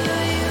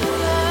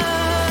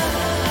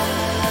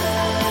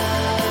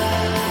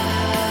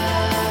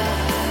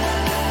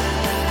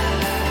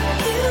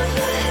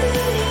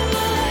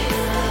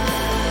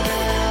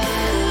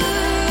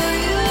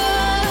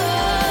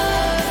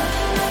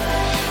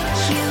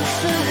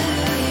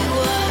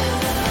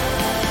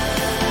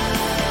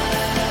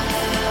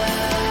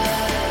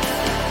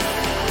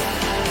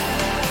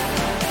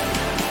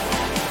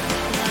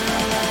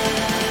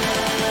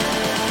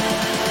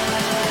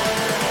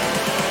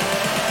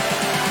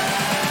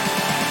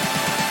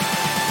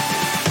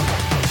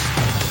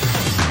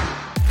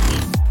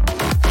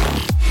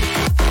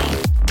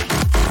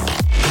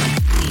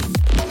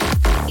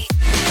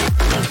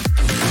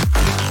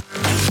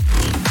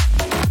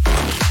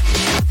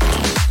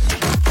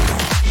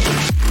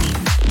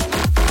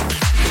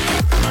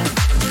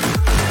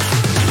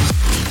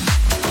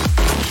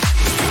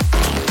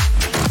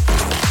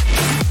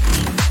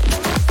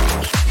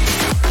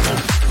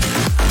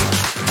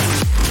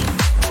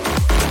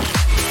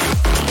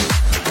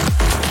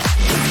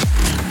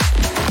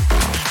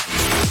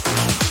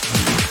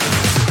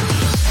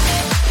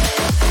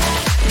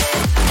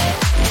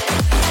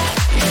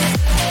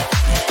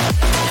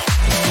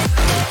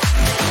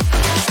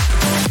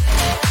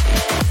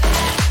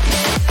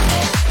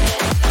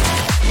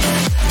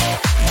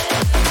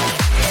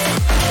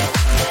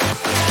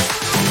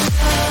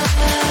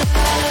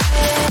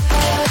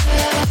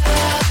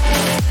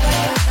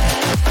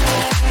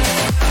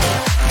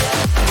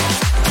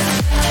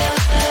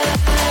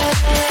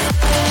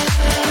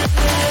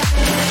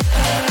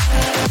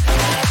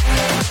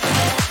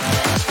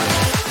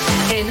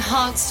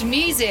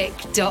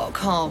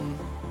 enhancedmusic.com.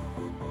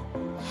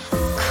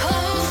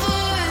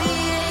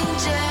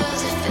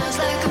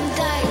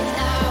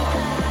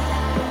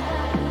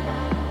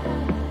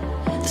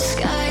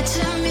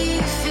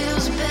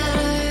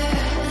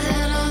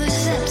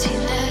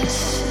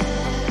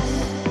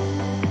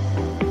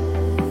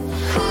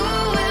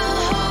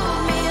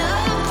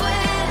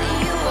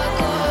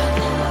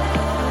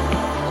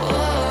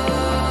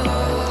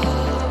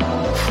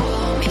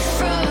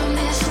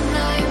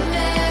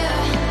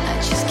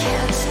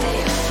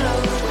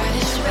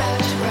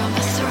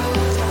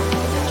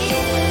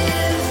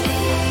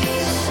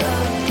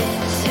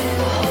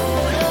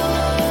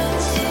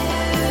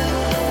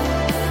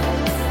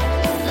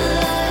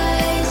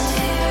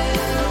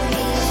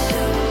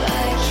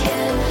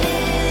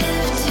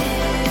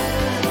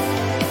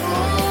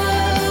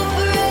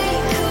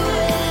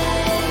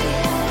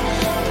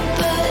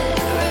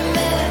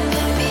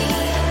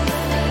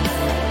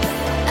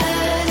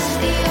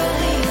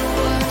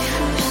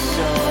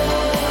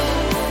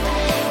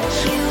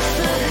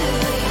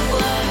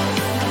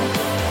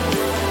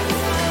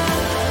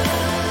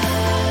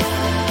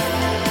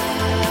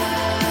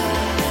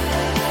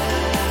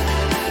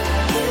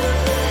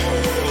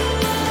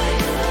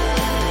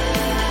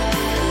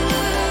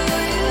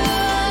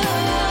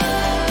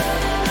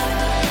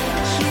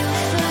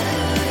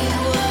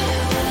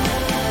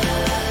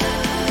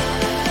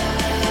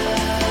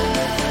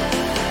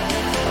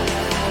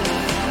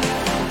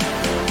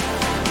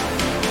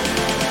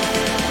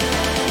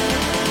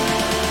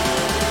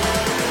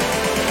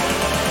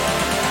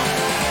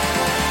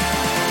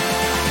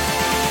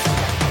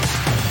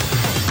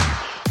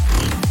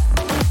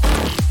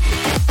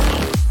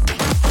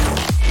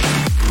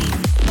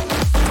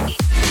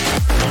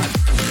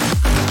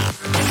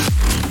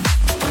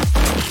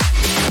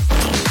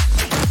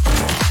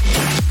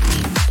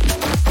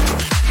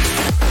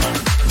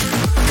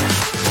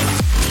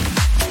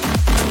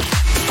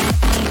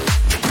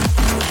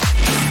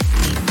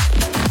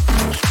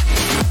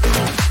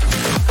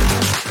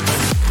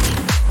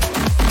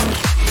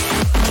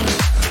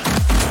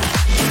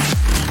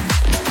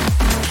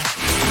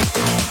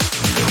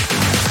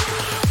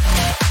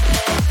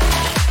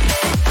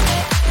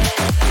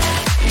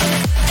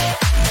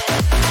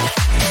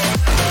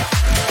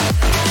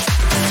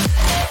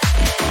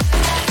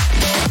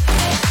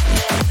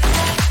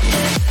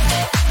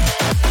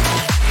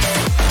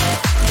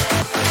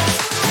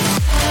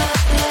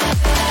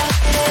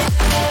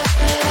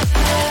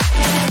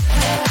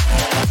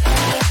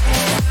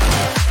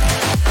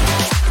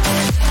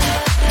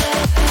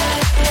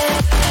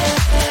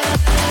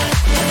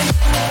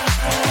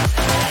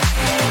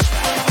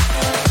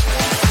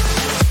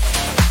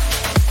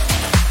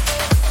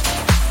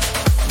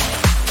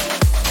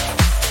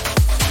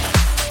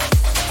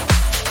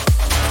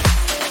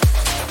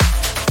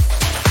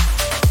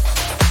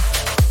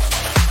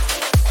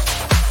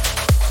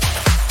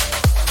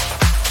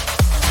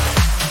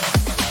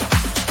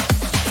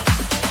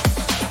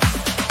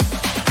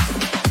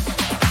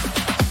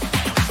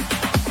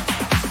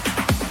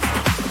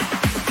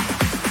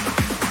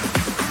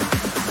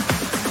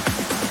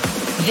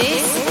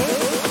 This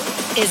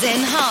is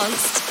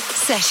Enhanced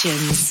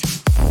Sessions.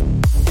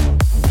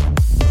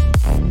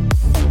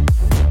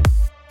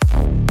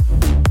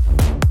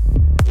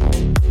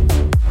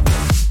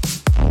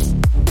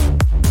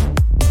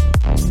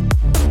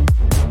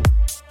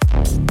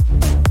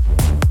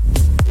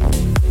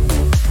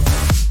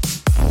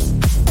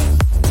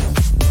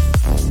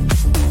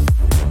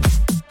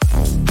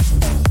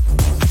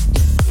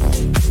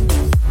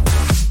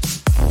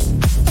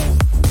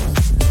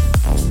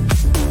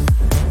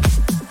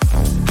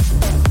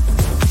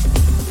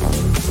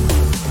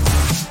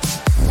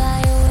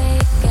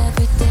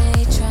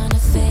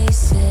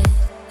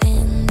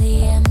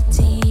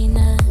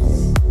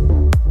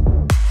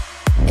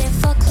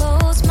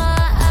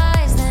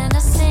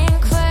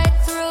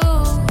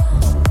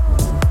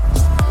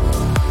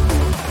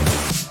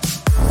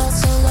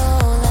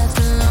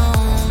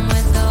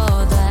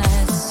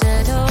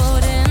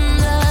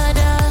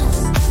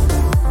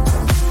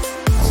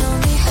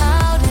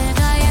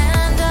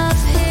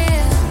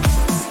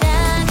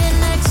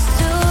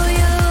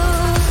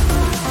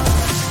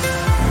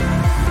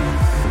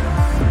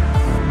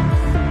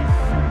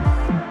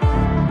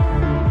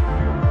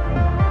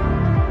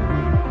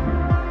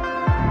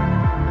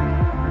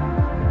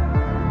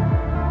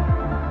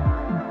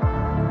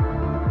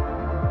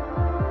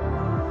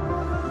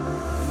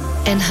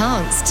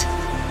 Enhanced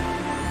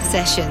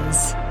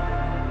Sessions.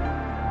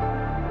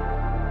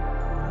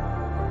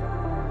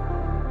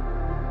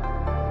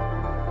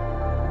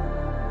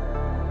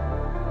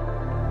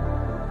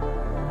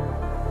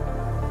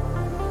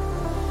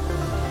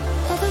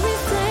 Every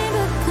flame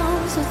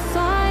becomes a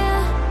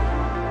fire.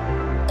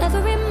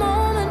 Every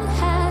moment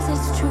has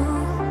its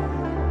truth.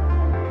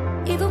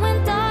 Even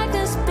when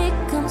darkness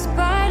becomes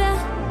brighter,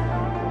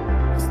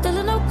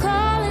 still no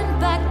calling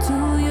back to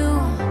you.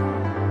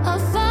 I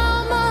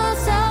found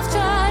myself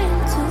trying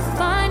to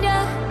find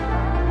you.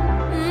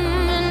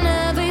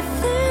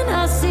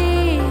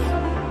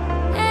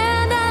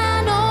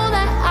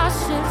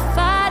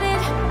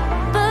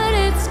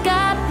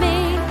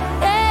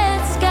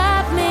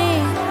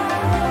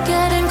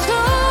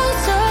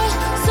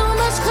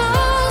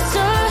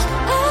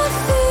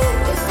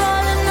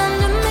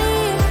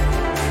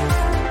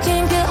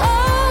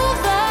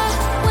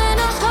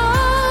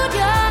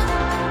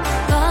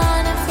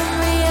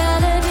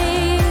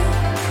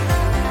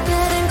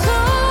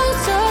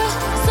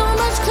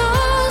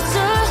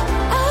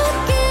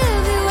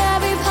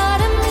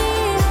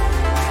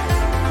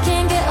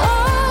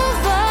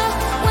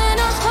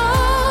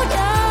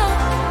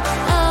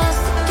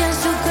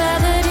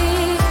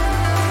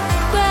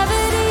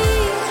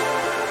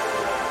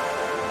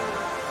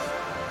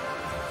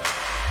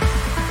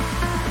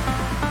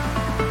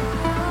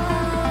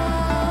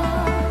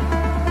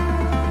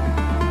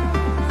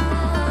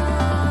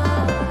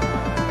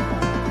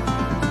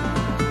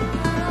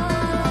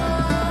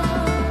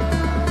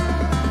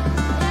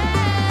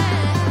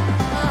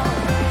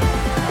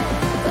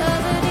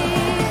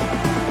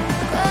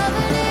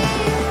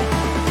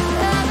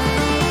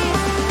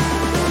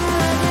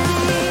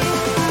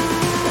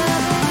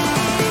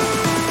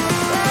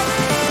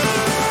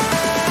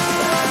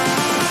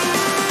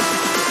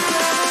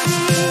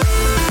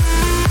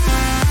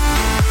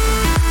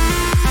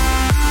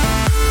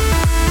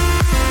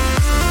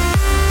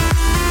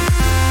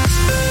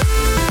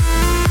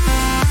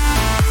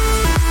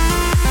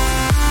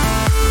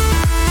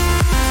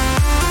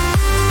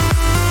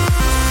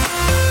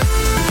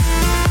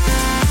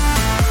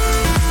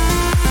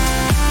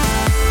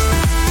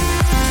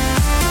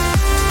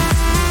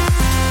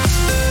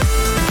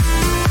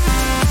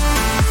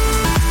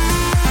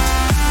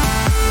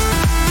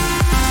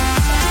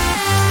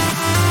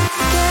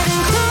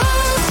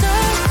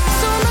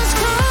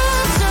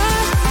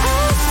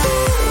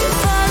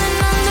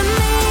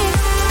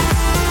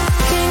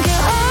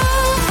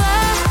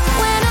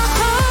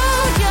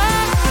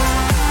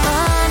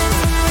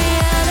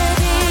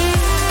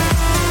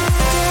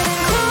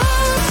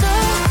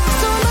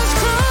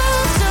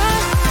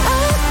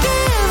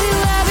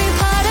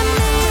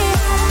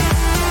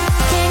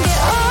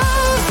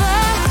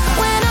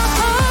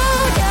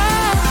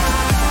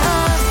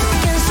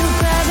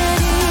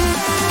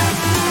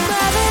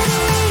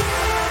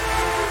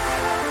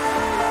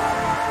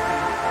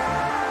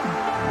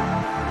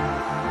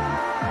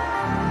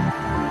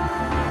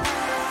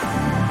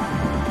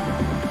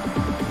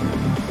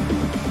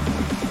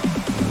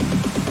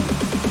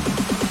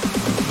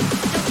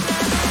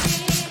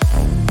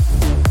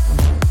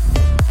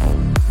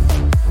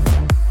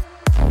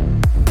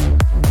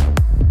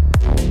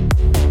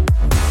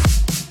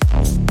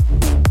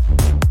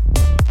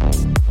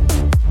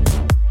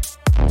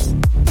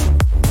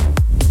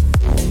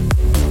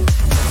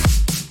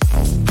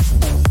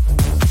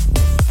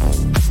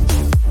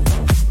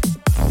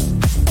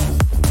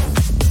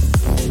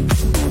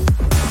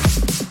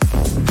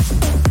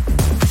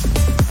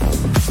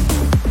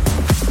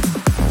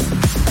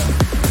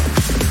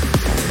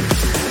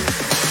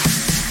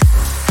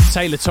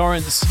 Taylor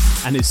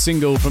Torrance and his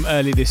single from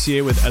early this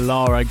year with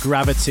Alara,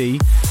 Gravity,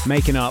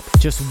 making up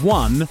just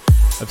one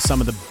of some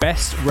of the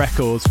best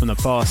records from the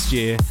past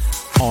year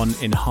on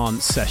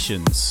Enhanced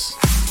Sessions.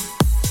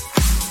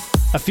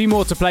 A few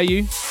more to play you,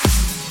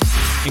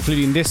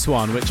 including this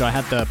one, which I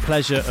had the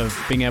pleasure of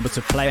being able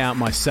to play out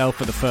myself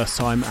for the first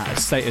time at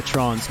A State of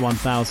Trance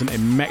 1000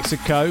 in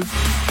Mexico.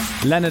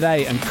 Leonard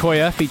A and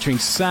Koya featuring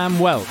Sam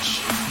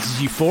Welch. This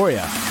is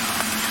Euphoria.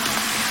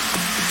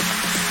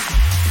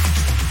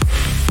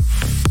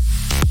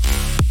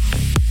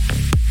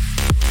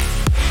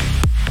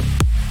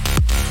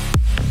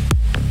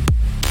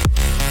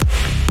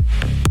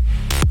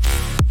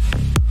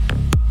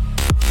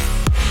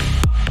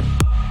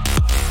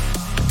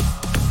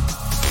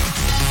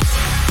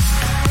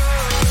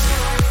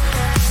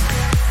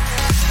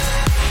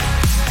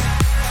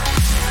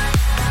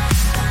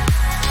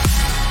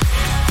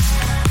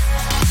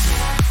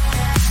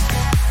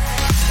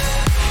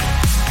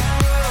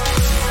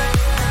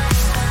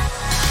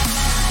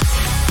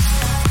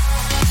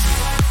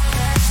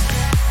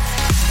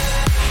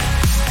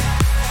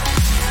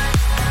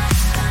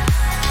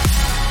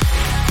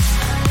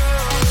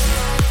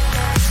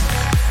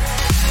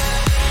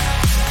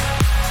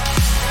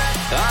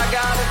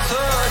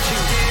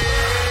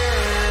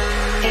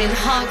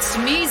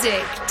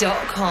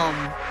 enhancedmusic.com.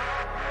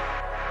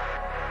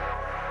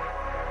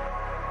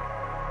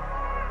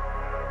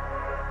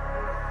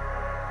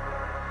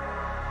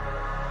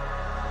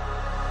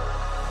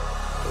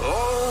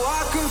 Oh,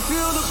 I can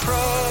feel the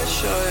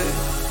pressure,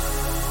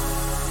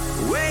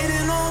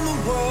 waiting on the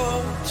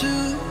world to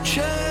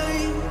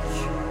change.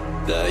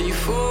 The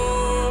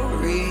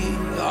euphoria,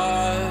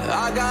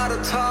 I gotta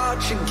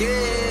touch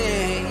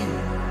again.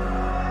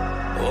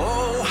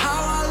 Oh,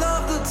 how I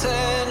love the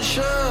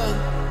tension.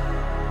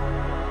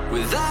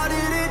 Without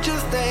it, it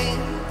just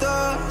ain't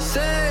the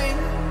same.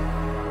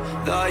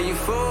 The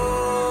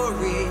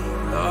euphoria,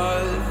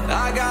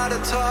 I gotta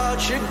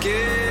touch again.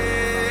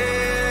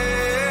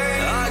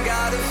 I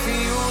gotta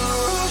feel the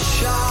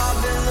rush I've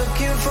been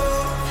looking for.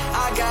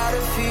 I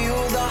gotta feel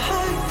the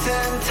high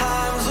 10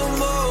 times or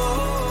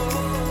more.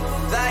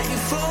 That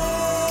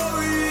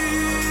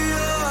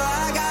euphoria,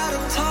 I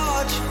gotta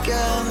touch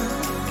again.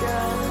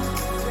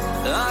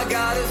 I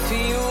gotta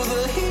feel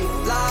the heat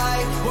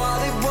like what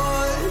it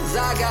was.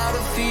 I gotta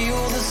feel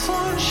the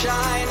sun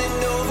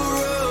shining over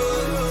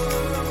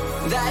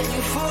us. That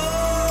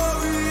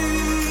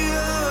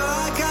euphoria,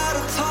 I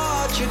gotta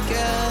touch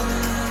again.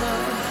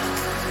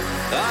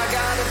 I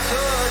gotta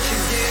touch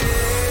again.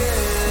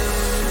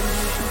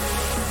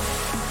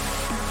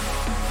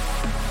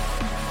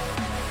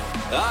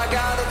 I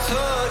gotta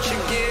touch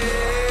again.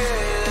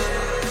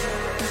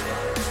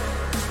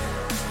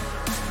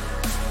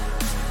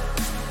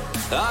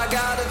 I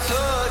gotta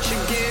touch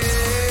again.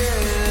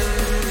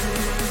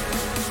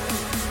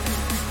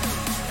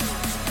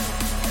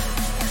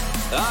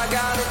 I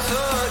gotta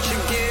touch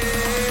again.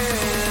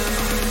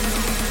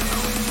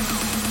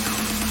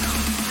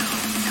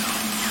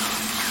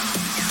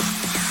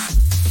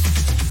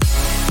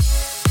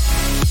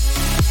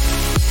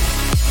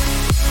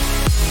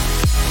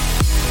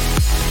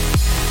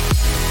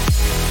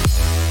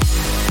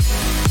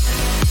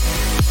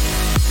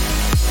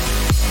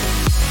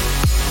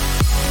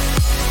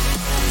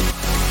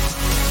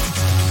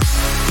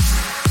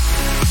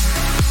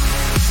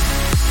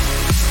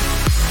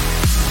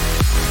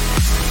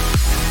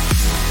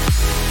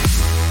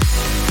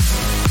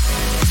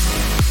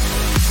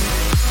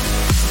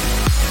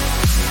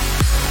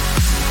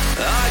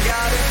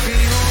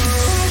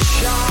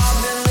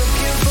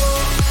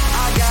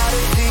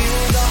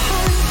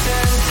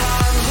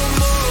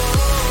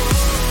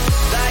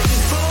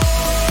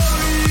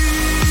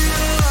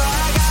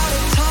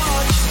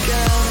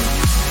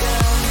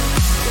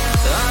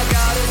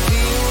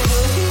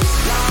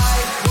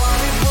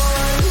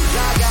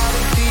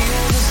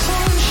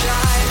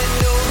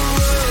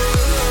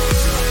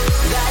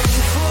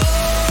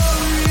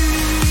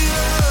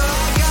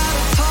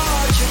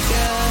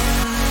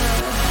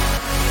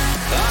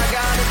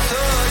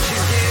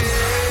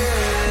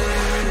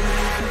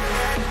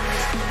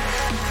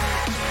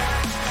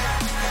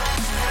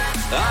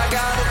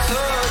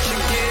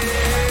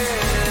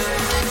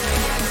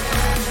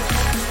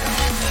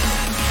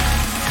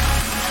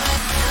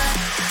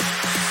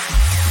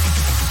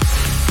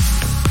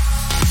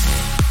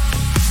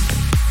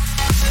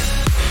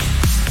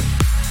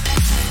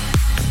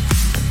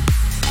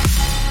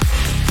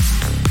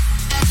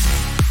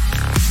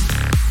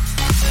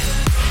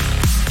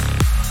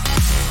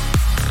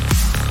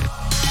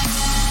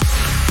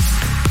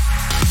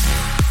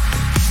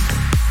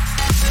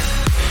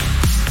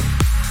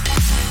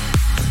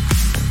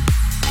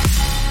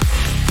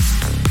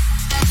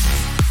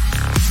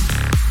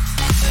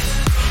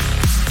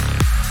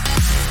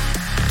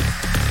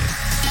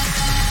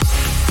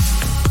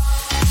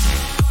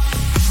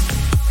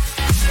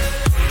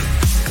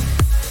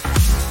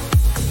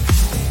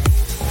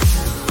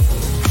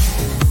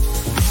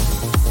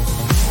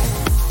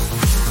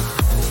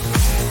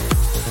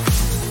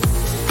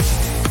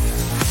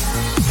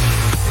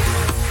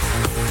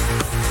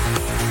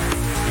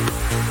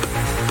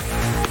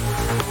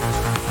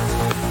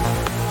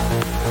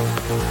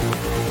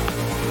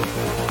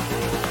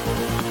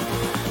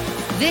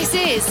 This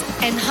is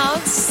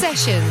Enhanced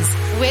Sessions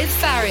with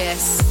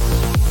Farius.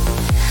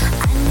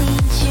 I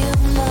need you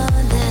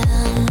more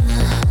than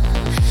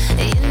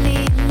you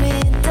need me,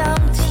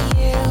 don't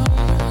you?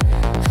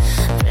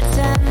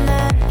 Pretend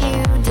that you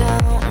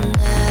don't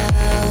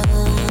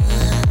know.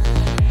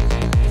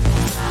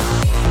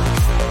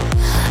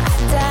 I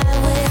die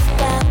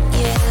without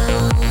you.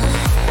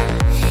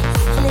 You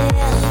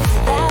live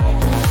without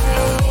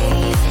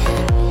me.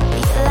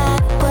 Your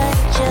life would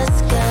just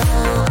go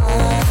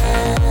on.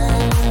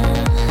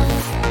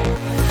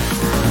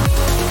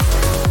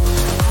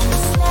 I'm a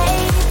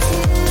slave to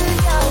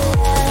your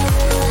love,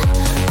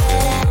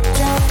 but I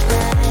don't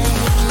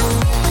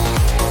mind.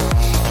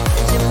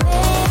 'Cause you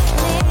make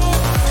me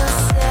feel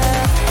so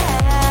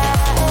high.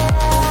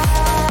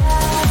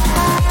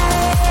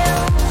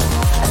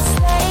 A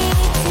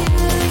slave to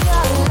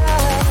your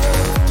love,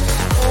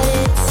 but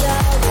it's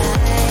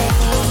alright.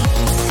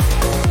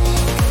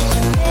 'Cause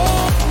you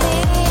make me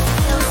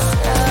feel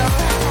so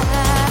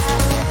high.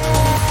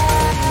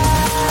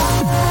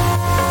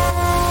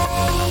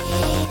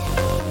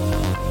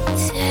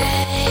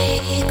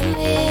 Take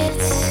me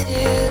to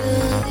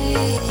the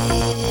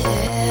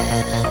edge.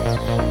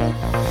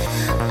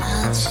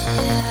 I'll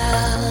jump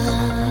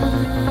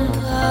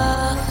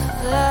off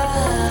the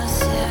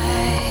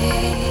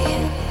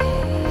side.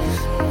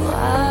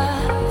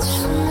 Watch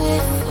me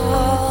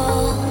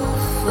fall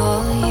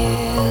for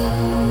you.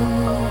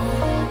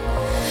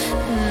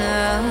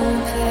 Now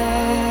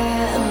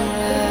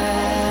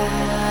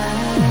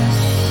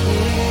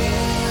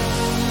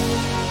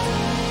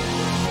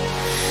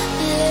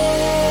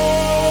lay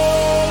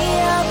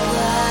your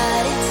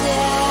body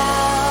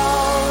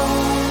down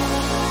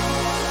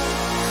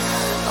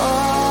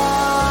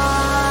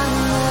on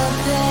the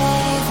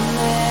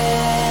pavement.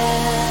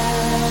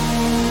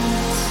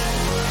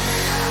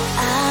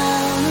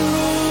 I'll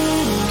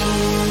need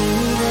you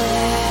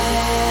there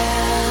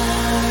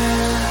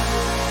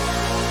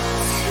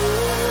to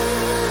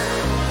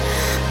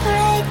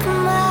break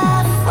my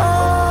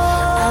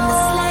fall. I'm a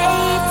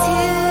slave to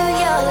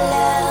your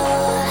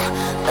love,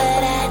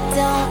 but I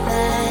don't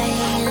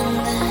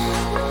mind.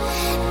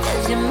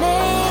 'Cause you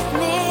make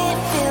me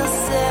feel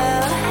so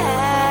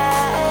high.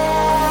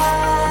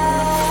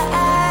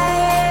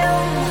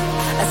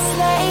 A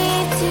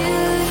slave to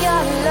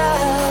your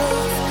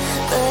love,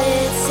 but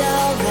it's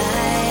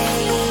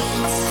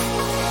alright.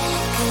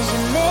 'Cause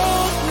you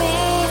make me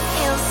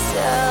feel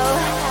so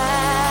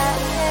high.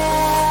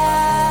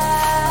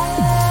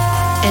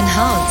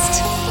 Enhanced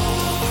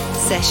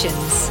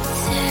Sessions.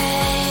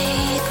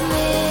 Take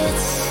me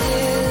to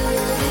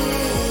the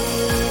edge.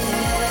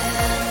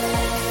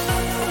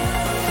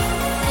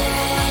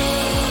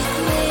 Take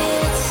me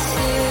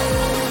to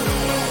the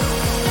edge.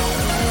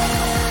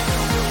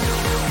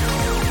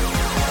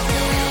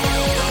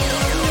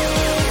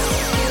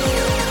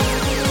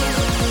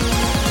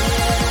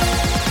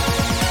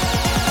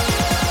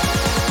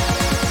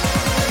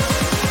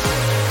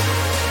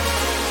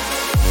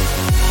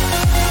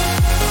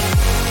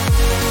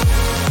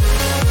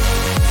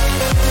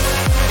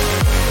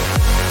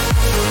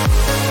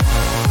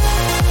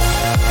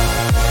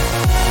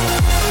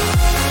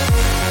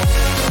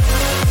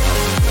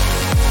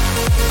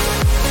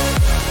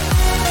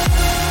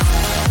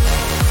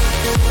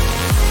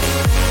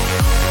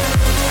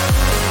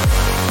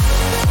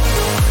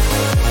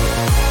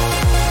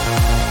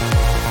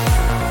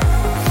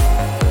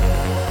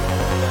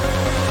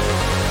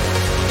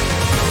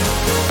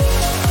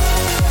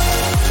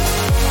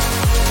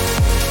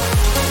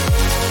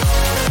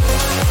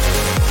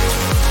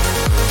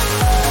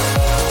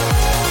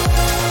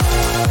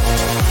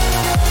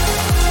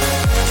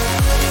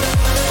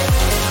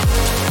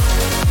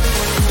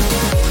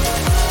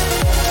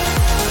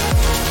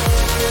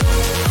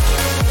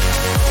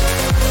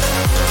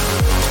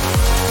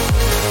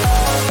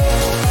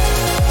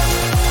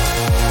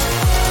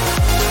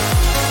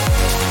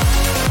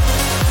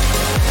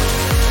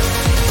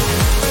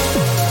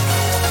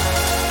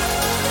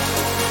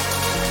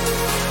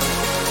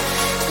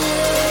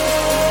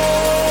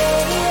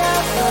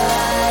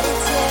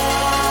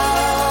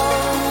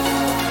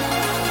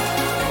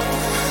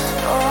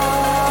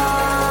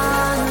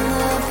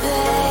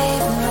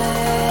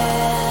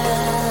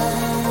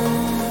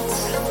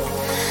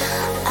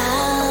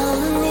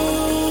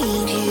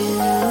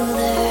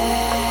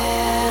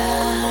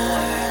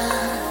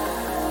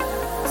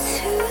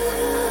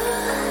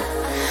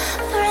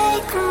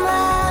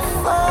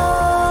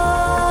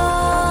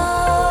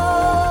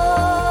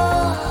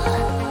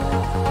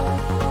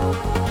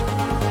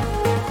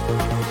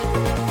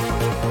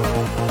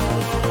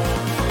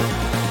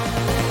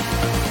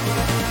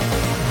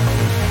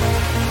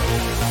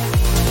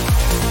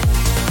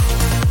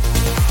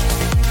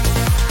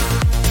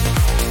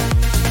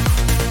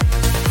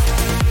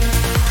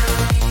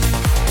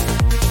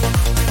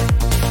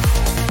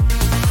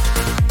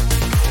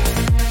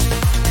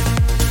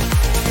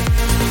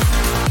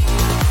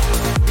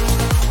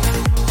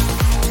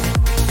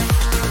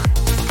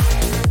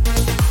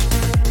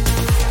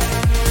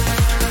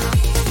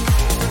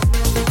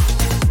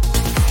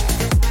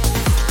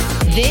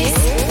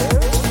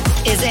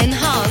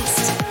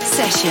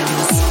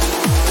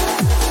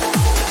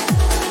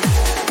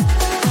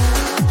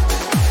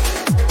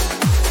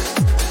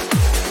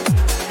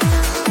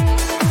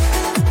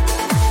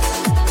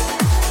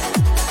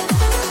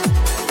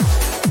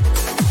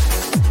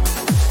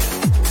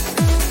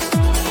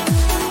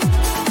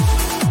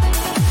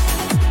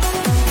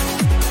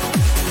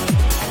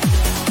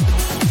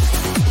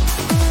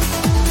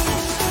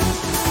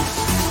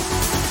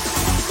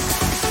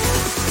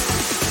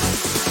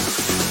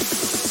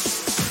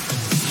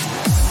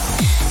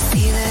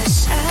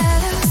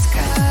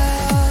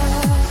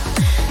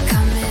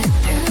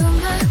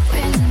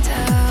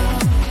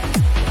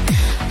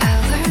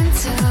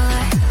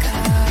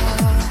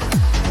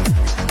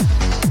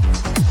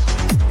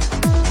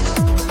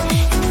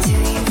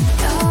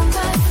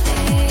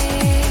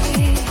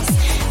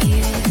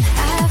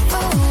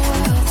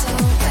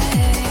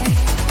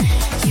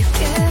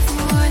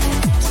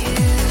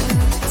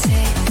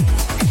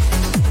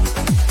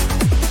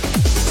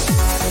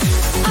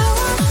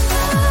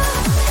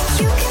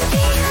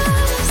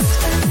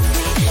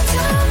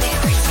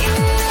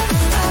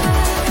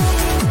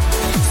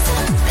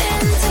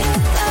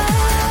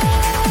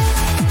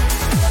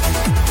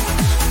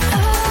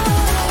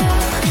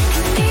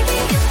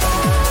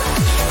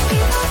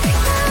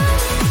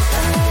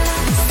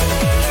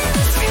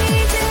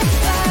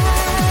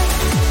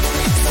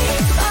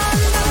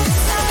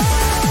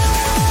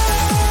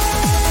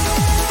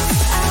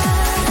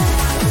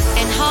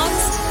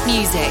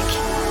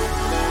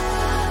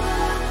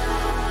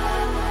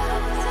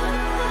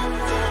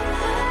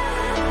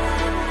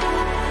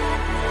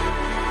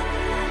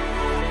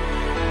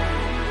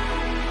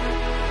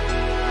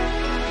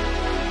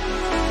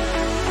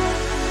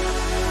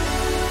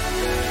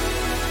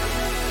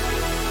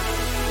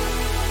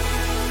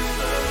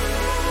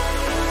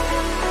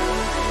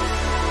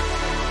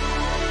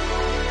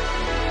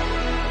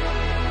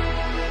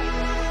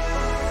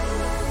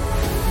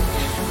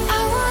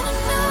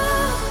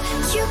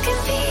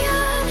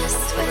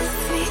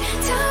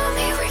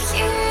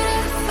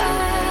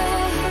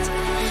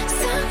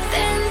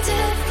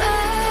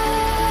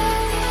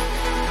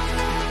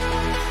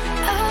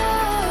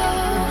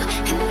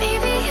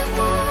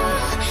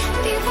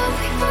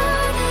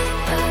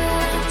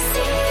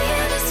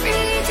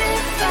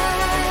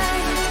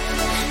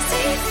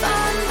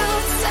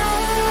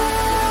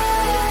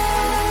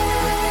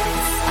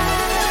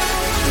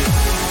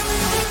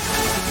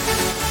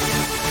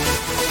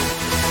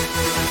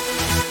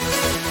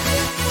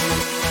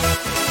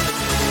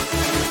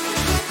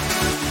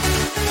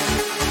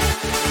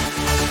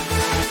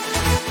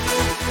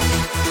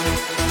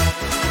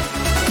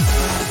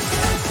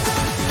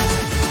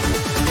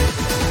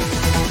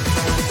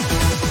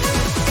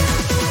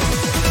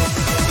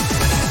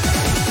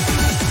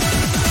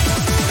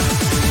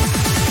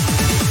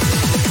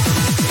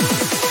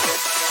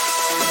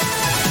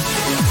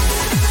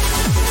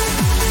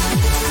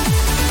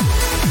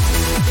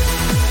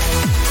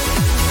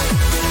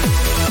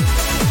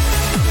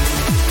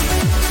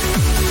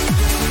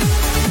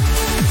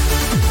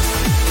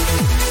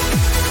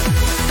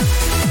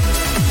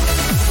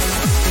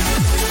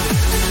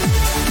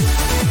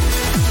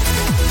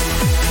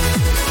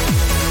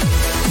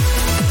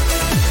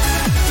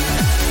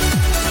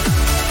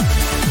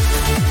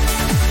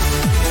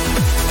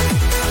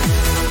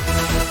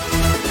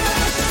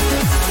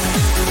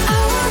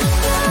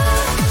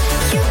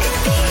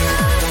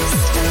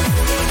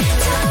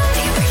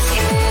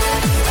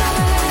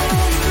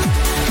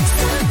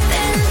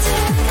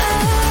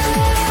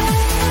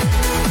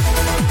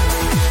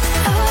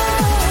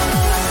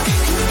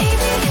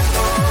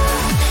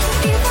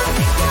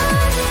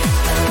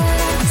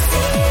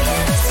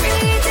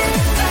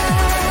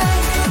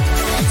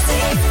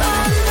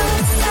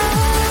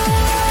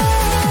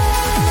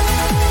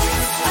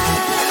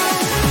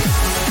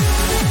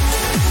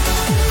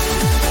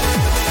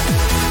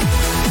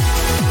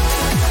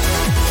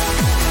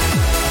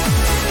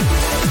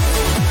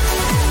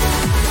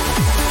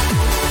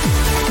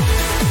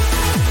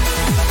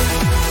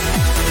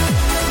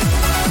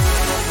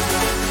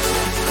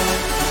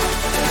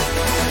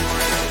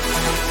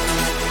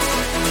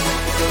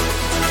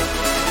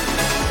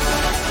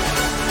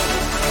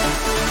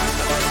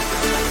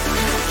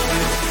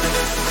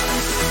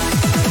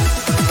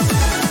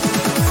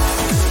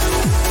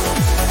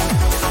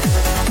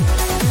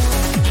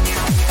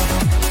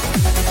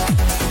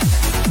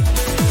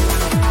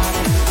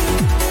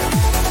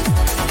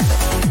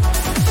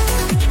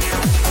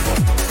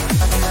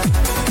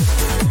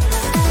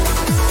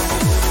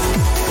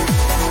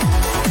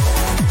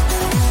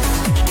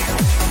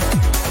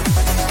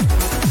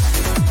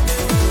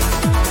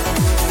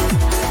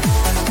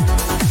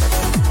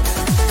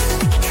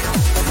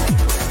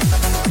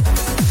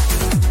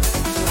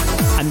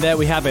 there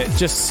we have it.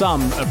 Just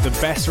some of the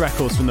best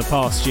records from the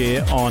past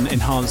year on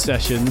Enhanced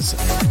Sessions.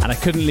 And I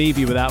couldn't leave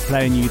you without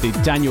playing you the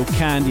Daniel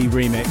Candy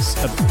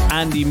remix of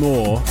Andy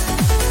Moore,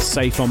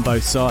 Safe on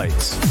Both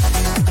Sides.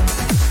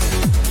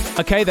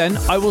 Okay then,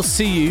 I will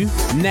see you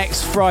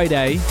next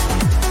Friday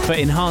for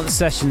Enhanced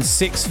Sessions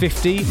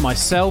 650.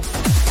 Myself,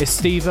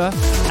 Estiva,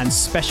 and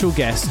special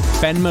guest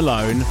Ben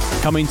Malone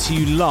coming to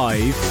you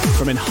live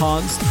from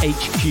Enhanced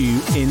HQ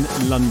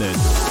in London.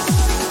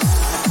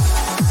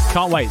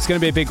 Can't wait, it's going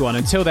to be a big one.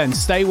 Until then,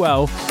 stay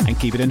well and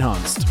keep it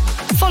enhanced.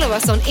 Follow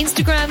us on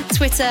Instagram,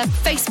 Twitter,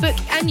 Facebook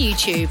and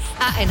YouTube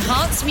at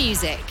Enhanced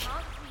Music.